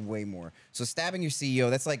 guy knows way more. So stabbing your CEO,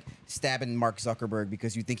 that's like stabbing Mark Zuckerberg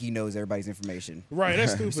because you think he knows everybody's information. Right,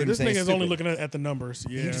 that's See stupid. what I'm This saying? nigga is only Stupid. looking at the numbers.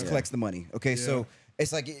 Yeah. He just collects the money. Okay, so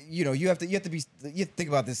it's like you have to think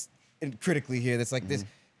about this critically here. That's like this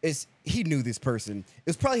is he knew this person. It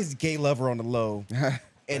was probably his gay lover on the low,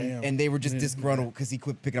 Damn. and they were just disgruntled because he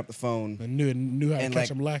quit picking up the phone. I knew how to And, catch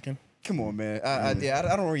like, him lacking. Come on, man. I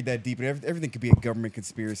don't read that deep. Everything could be a government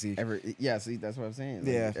conspiracy. Yeah, see, that's what I'm saying.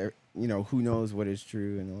 Yeah. Who knows what is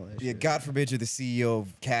true and all that Yeah, shit. God forbid you're the CEO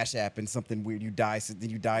of Cash App and something weird. You die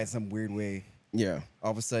in some weird way. Yeah. All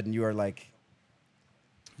of a sudden you are like,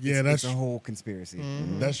 Yeah, it's that's a whole conspiracy.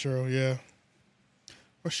 that's true. Yeah.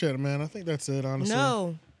 Well, shit, man. I think that's it. Honestly.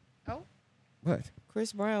 No. Oh, What?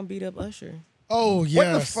 Chris Brown beat up Usher. Oh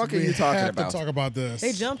yes. fuck are we you talking have about? To talk about this.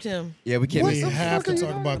 They jumped him. Yeah, we can't. We have to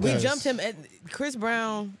talk about We this. jumped him at Chris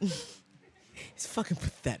Brown. It's fucking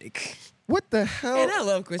pathetic. What the hell? And I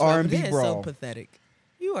love Chris Brown, but R&B it is so brawl. pathetic.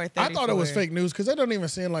 You are 34. I thought it was fake news because that doesn't even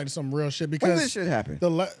seem like some real shit. When Because did this shit happen?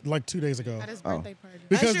 like 2 days ago. at his birthday party.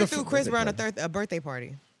 Because Usher the threw Chris Brown a birthday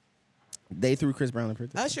party. They threw Chris Brown in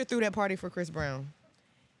prison. Usher threw that party for Chris Brown.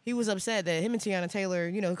 He was upset that him and Tiana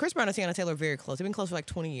Taylor, Chris Brown and Tiana Taylor are very close. They've been close for like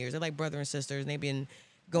 20 years. They're like brother and sisters, and they've been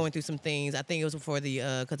going through some things. I think it was before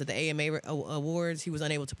because of the AMA awards, he was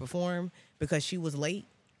unable to perform because she was late.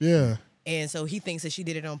 Yeah. And so he thinks that she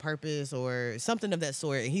did it on purpose or something of that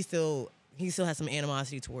sort. And he still has some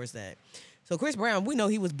animosity towards that. So Chris Brown, we know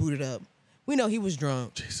he was booted up. We know he was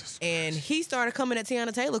drunk. Jesus And he started coming at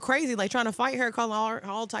Tiana Taylor crazy, like trying to fight her, calling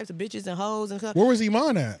all types of bitches and hoes and stuff. Where was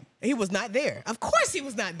Iman at? He was not there. Of course he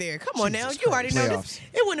was not there. Come on now. You already know this. Playoffs.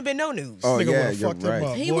 It wouldn't have been no news. Oh, Nigga yeah, would've you're fucked right. him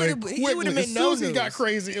up. He boy, would've quickly. been As no soon as he news. got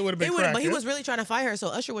crazy, it would have been But he cracking. was really trying to fight her, so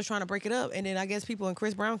Usher was trying to break it up. And then I guess people in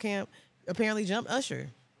Chris Brown camp apparently jumped Usher.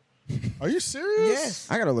 Are you serious? Yes.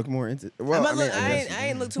 I gotta look more into. Well, I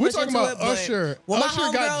ain't look too We're much talking into about it. But Usher. Well, my Usher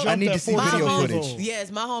got homegirl- jumped I need at to see 14 video years footage. old.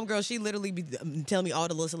 Yes, my homegirl, she literally be telling me all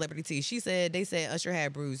the little celebrity tea. They said Usher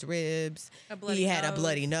had bruised ribs. A bloody He had a nose.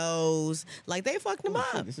 bloody nose. Like they fucked him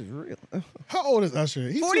up. This is real. How old is Usher?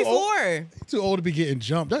 He's 44. Too old to be getting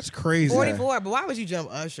jumped. That's crazy. 44. But why would you jump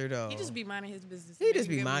Usher though? He just be minding his business. He just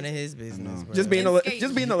be minding his business. Bro. Just being a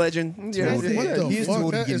legend. Yeah, What yeah. the He's fuck? too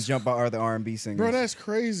old to That get is- jumped by other R&B singers. Bro, that's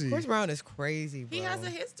crazy. Chris Brown is crazy, bro. He has a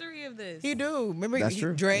history of this. He do. Remember That's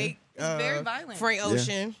true. Drake, He's very violent. Frank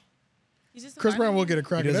Ocean. He's just a Chris Brown violent will get a man.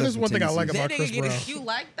 crack. He does That have is some one thing I like tendencies. about That Chris nigga get Brown. a- You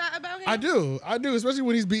like that about him? I do, especially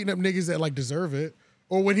when he's beating up niggas that like deserve it,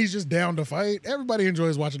 or when he's just down to fight. Everybody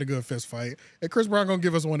enjoys watching a good fist fight, and Chris Brown gonna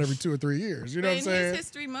give us one every 2 or 3 years. You know But what I'm in saying? his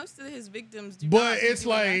history, most of his victims do But not it's do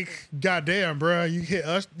what happened. like, goddamn, bro, you hit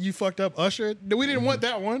us, you fucked up Usher. We didn't want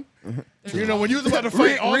that one. You know, when you was about to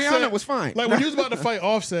fight Offset, Rihanna was fine. Like when you was about to fight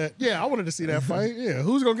Offset, yeah, I wanted to see that fight. Yeah,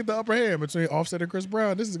 who's gonna get the upper hand between Offset and Chris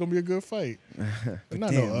Brown? This is gonna be a good fight. But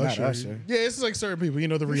not damn, no not Usher. Usher. Yeah, it's like certain people. You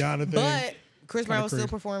know the Rihanna thing. But Chris Brown was crazy. still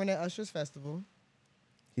performing at Usher's festival.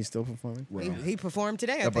 He's still performing. He performed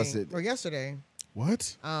today, I That think, busted. or yesterday.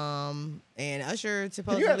 What? And Usher at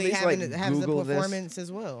supposedly least, has like, a Google this? performance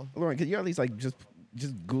as well. Lauren, could you at least like just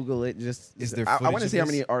Google it? Is there I footage want to of see how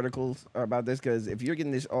this? many articles are about this because if you're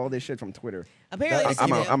getting all this shit from Twitter, Apparently,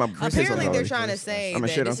 I'm a piss on apparently all they're this trying to shit. say I'ma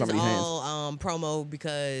that shit on this is somebody's hands. all promo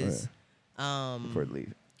because before it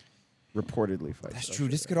leaves. reportedly fight. That's true.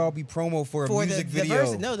 This could all be promo for a For music the video.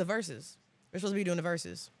 verses. No, the verses. They're supposed to be doing the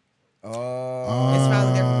verses. Oh. It's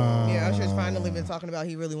finally Usher's finally been talking about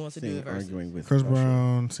he really wants to do the verses. Arguing with Chris Usher.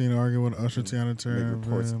 Brown seen arguing with Usher, Tiana Turner.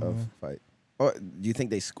 Reports of fight. Oh, do you think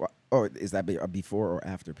they squat? Oh, is that a before or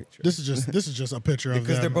after picture? This is just a picture of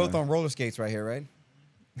Because they're them. both on roller skates right here, right?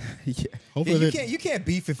 yeah. Hopefully You can't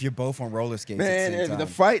beef if you're both on roller skates. Man, at the if same the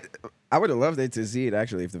time. fight, I would have loved it to see it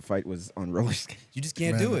actually if the fight was on roller skates. You just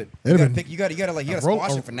can't Man, do it. it'd You been- gotta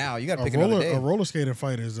squash it for now. You gotta pick a another roller, day. a roller skating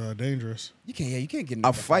fight is dangerous. You can't get in A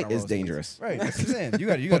a fight on is roller skates. dangerous. Right. That's what I'm saying. You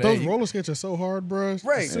gotta. But those hey, roller skates are so hard, bro.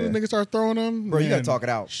 Right. As soon as niggas start throwing them, Bro, you gotta man, talk it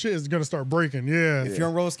out. Shit is gonna start breaking. Yeah. If you're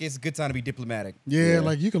on roller skates, it's a good time to be diplomatic. Yeah, Yeah.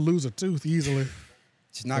 like you can lose a tooth easily.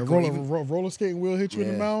 It's not A going roller skating wheel hit you in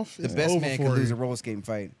the mouth. The it's best over man for could lose you. a roller skating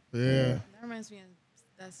fight. Yeah. That reminds me of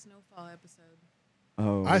that Snowfall episode.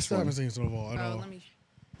 Oh, I which still one? haven't seen Snowball. I Oh, know. let me.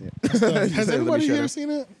 Has Let me anybody shut here up. seen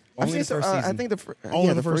it? I've Only seen the some, first I season. think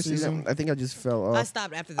Only the first first season? I think I just fell off. I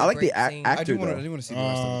stopped after the I like the break scene. actor I do though. want to see the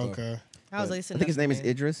rest of Oh, it. though. okay. I was listening. I think his name is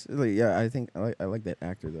Idris. Idris. Like, yeah, I like that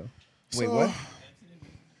actor though. Wait, So, what?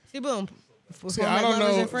 See, boom. See, I don't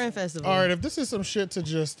Lovers know. and Friend Festival. All right, if this is some shit to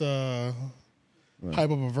just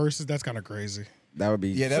hype up a versus, that's kind of crazy. That would be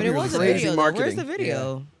Yeah, But that'd it be was a crazy video. Though. marketing. Where's the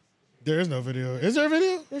video? There is no video. Is there a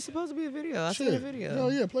video? There's supposed to be a video. I Shit. seen a video. Oh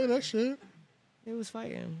yeah, play that shit. It was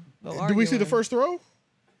fighting. Do we see the first throw?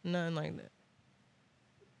 Nothing like that.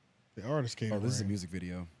 The artist came. Oh, this is a music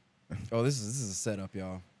video. Oh, this is a setup,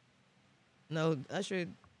 y'all. No, Usher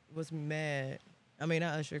was mad. I mean,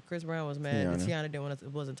 not Usher. Chris Brown was mad that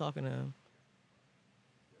Tiana wasn't talking to him.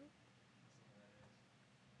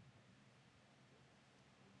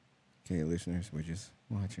 Okay, listeners, we're just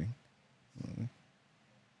watching.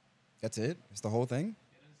 That's it. It's the whole thing.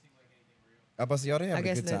 I about to say y'all they having a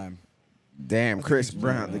guess good that- time, Damn, Chris he's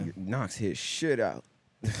Brown man. knocks his shit out.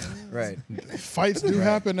 right? Fights do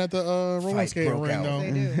happen at the roller Fights skating broke ring, out. though.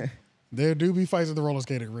 They do. There do be fights at the roller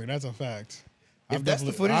skating ring. That's a fact. If that's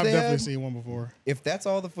the footage I've they definitely had- seen one before. If that's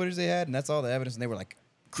all the footage they had and that's all the evidence, and they were like,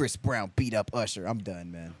 Chris Brown beat up Usher, I'm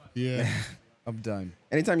done, man. Yeah. I'm done.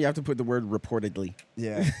 Anytime you have to put the word reportedly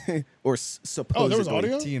Yeah. or supposedly. Oh, there was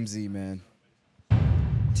audio? TMZ, man.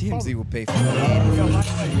 TMZ will pay for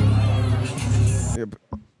that. Yeah, but-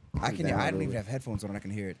 I down a don't little even bit. have headphones on. I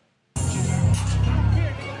can hear it.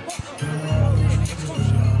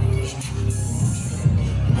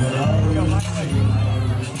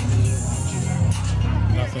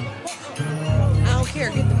 Nothing. I don't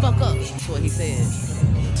care. Get the fuck up. That's what he said.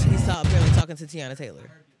 He's apparently talking to Tiana Taylor.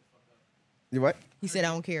 You what? He said, I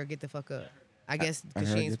don't care. Get the fuck up. I guess I because she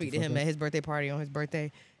heard didn't get speak the to fuck him up. at his birthday party on his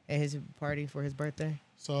birthday, at his party for his birthday.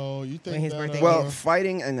 So you think his that, birthday Well, gift.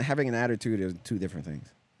 fighting and having an attitude are two different things.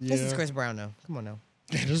 yeah. This is Chris Brown, though. Come on now.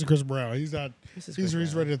 This is Chris Brown. He's not. This is He's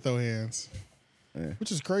Chris Brown. ready to throw hands. Yeah.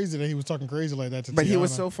 Which is crazy that he was talking crazy like that to But he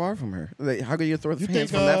was Tiana. so far from her. Like, how could you throw You hands think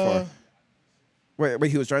from that far?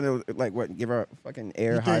 Wait, he was trying to like what? Give her a fucking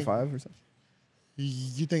air You high think- five or something?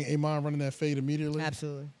 You think Amon running that fade immediately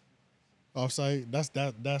Absolutely. off site? That's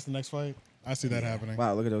the next fight. I see that happening.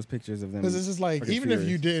 Wow, look at those pictures of them. Because it's just like, fucking even if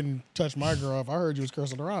you furious. didn't touch my girl, if I heard you was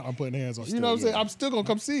cursing around, I'm putting hands on. You know what I'm Still, saying? yeah. I'm still gonna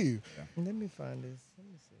come see you. Let me find this. Let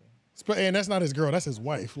me see. And that's not his girl. That's his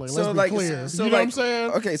wife. Like, So, let's be like, clear. so, you know what like, I'm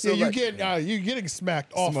saying? okay, so, yeah, like- you getting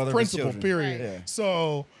smacked off mother of his principle. children. Period. Right. Yeah.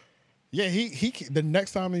 So, yeah, he the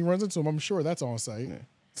next time he runs into him, I'm sure that's on site.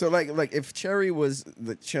 So like if Cherry was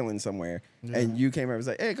chilling somewhere and you came over and was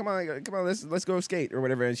like, hey, come on, let's go skate or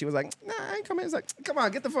whatever, and she was like, nah, I ain't coming. It's like, come on,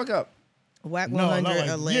 get the fuck up. Whack No, 100 not like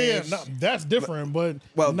alleged. no, that's different. But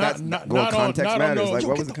Well, not that's not well, not context on, not matters. on no, Like, "Yo,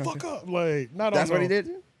 what get was the the fuck context? up. Like not That's on what he no- did.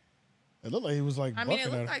 It looked like he was like I mean, it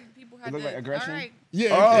bucking looked at her. like people had It looked to. like aggression? All right, Yeah,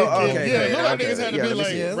 Oh, it okay, looked okay, like okay. niggas had to Yeah, be let me like,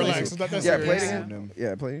 see it, let me relax. see It's not that Yeah, serious. play it Yeah. again.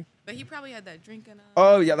 Yeah, play it. but he probably had that drink in him.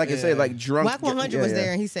 Oh yeah, like I Yeah. said, like drunk. Whack 100 yeah, was yeah.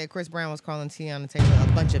 there, and he said Chris Brown was calling Tiana Taylor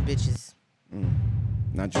a bunch of bitches.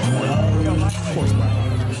 Not just one. Of course, Whack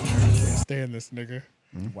 100 was there. I can't stand this nigga.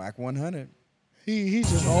 Whack 100. He's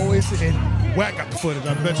just always and Whack got the footage.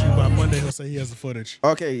 I bet you by Monday he'll say he has the footage.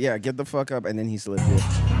 Okay, yeah, get the fuck up, and then he slipped it.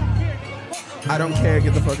 I don't care.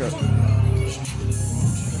 Get the fuck up.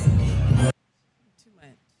 Too much.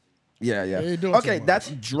 Yeah, Yeah, yeah. he doing Okay, too much. that's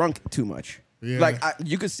drunk too much. Yeah. Like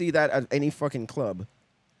you could see that at any fucking club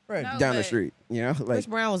Right. No, down the but- street. You know, like Chris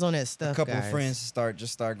Brown was on that A stuff, couple guys. of friends start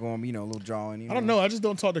going, a little drawing. I don't know. I just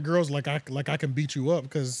don't talk to girls like I can beat you up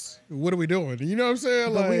because what are we doing? You know what I'm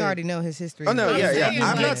saying? But like, we already know his history. Oh no, I'm yeah, saying yeah.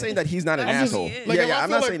 I'm like- not saying that he's not an I'm just- asshole. Like, Yeah, if I yeah. I'm feel not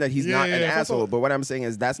like- saying that he's yeah, not an yeah, if I asshole. feel- But what I'm saying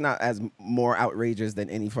is that's not as more outrageous than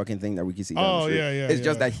any fucking thing that we can see down Oh, the street. yeah, yeah, It's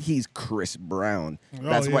just yeah. that he's Chris Brown. Oh,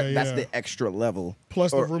 That's yeah, what. That's yeah. the extra level.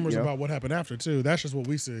 Plus Or, the rumors you know? about what happened after too. That's just what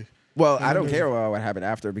we see. Well, I don't care what happened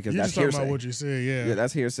after because You that's just talking hearsay. about what you said, yeah. Yeah,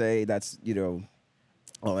 that's hearsay. That's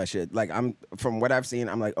all that shit. Like from what I've seen,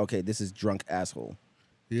 I'm like, okay, this is drunk asshole.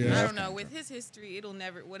 Yeah. I don't know. With his history, it'll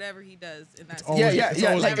never, whatever he does in that always- season, it's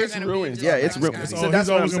always- like it's never gonna be ruined. just Yeah, like it's Drunk ruined. Asshole. So He's that's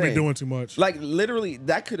what I'm always gonna be saying. doing too much. Like literally,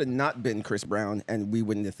 that could have not been Chris Brown, and we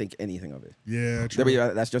wouldn't have think anything of it. Yeah, true.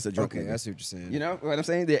 That's just a joke. Okay, I see what you're saying. You know what I'm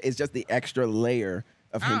saying? It's just the extra layer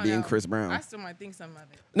of I him don't being know. Chris Brown. I still might think something of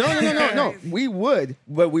it. No. We would,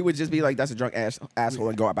 but we would just be like, that's a drunk asshole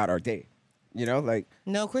and go about our day. You know, like,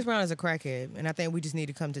 No, Chris Brown is a crackhead, and I think we just need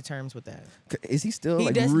to come to terms with that. is he still He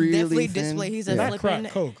like does really definitely thin? display. He's a Not flipping.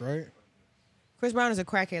 crack coke, right? Chris Brown is a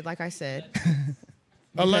crackhead, like I said.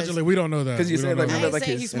 Allegedly, we don't know that. 'Cause you We said, don't like, know I remember, ain't like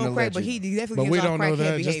saying he his- smoked crack, but he definitely But gives we off don't know crackhead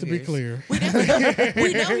that, just to be behaviors. clear. We definitely,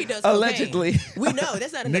 we know he does cocaine. Allegedly. We know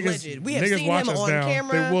that's not an alleged. We have niggas seen watch him us on down.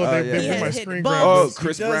 camera. They will. Oh, They yeah. put He my has hit screen bumps. grabs. Oh, He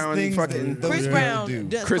Chris does Brown things fucking that Chris those Brown people do.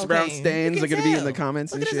 does Chris Brown cocaine. stands You are can gonna be in tell. the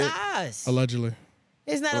comments Look and at shit. his eyes. Allegedly.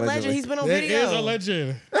 It's not alleged. Allegedly. He's been on It video. is alleged.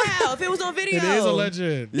 Wow, if it was on video. It is alleged.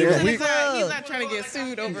 Yeah. Yeah. He's not trying to get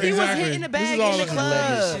sued over He it. was Exactly. hitting the This bag is all in the alleged.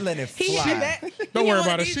 club. She let it He hit fly. the bag. Don't He worry went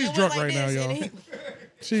about it. like She's this, he drunk went right like now, this, y'all. and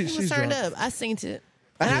She, He was she's turned drunk. up. I seen it.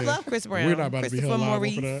 And I love Chris Brown. We're not about to be held Christopher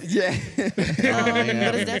liable for Maurice. that. Yeah.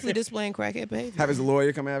 But it's definitely displaying crackhead behavior. Have his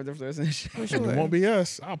lawyer come after us and shit. For It sure. won't be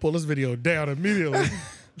us. I'll pull this video down immediately.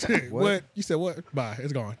 What? You said what? Bye.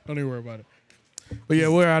 It's gone. Don't even worry about it. But yeah,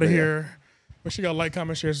 we're out of here. Make sure y'all like,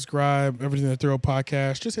 comment, share, subscribe. Everything that Thorough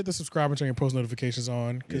Podcast. Just hit the subscribe and turn your post notifications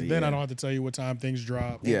on, because then I don't have to tell you what time things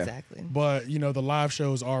drop. Yeah. Exactly. But the live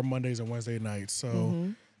shows are Mondays and Wednesday nights.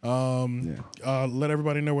 So let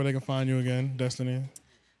everybody know where they can find you again, Destiny.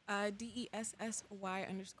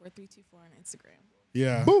 DESSY_324 on Instagram.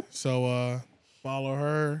 Yeah. So follow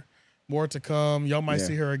her. More to come. Y'all might Yeah.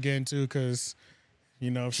 see her again too, because she's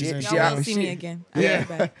in. She Y'all out- will see she- me again.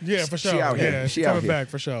 Yeah, yeah, for sure. out here. Yeah, She she's out coming here. back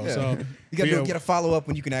for sure. So You got to yeah. get a follow up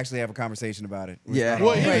when you can actually have a conversation about it. Yeah. It's not Well,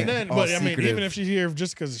 all even like then, all but I mean, secretive. even if she's here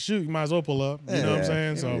just because shoot, you might as well pull up. You know what I'm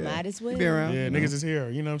saying? So Might as well. be around. yeah, niggas is here.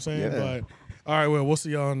 You know what I'm saying? Yeah. But all right, well, we'll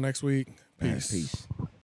see y'all next week. All right, Peace. peace.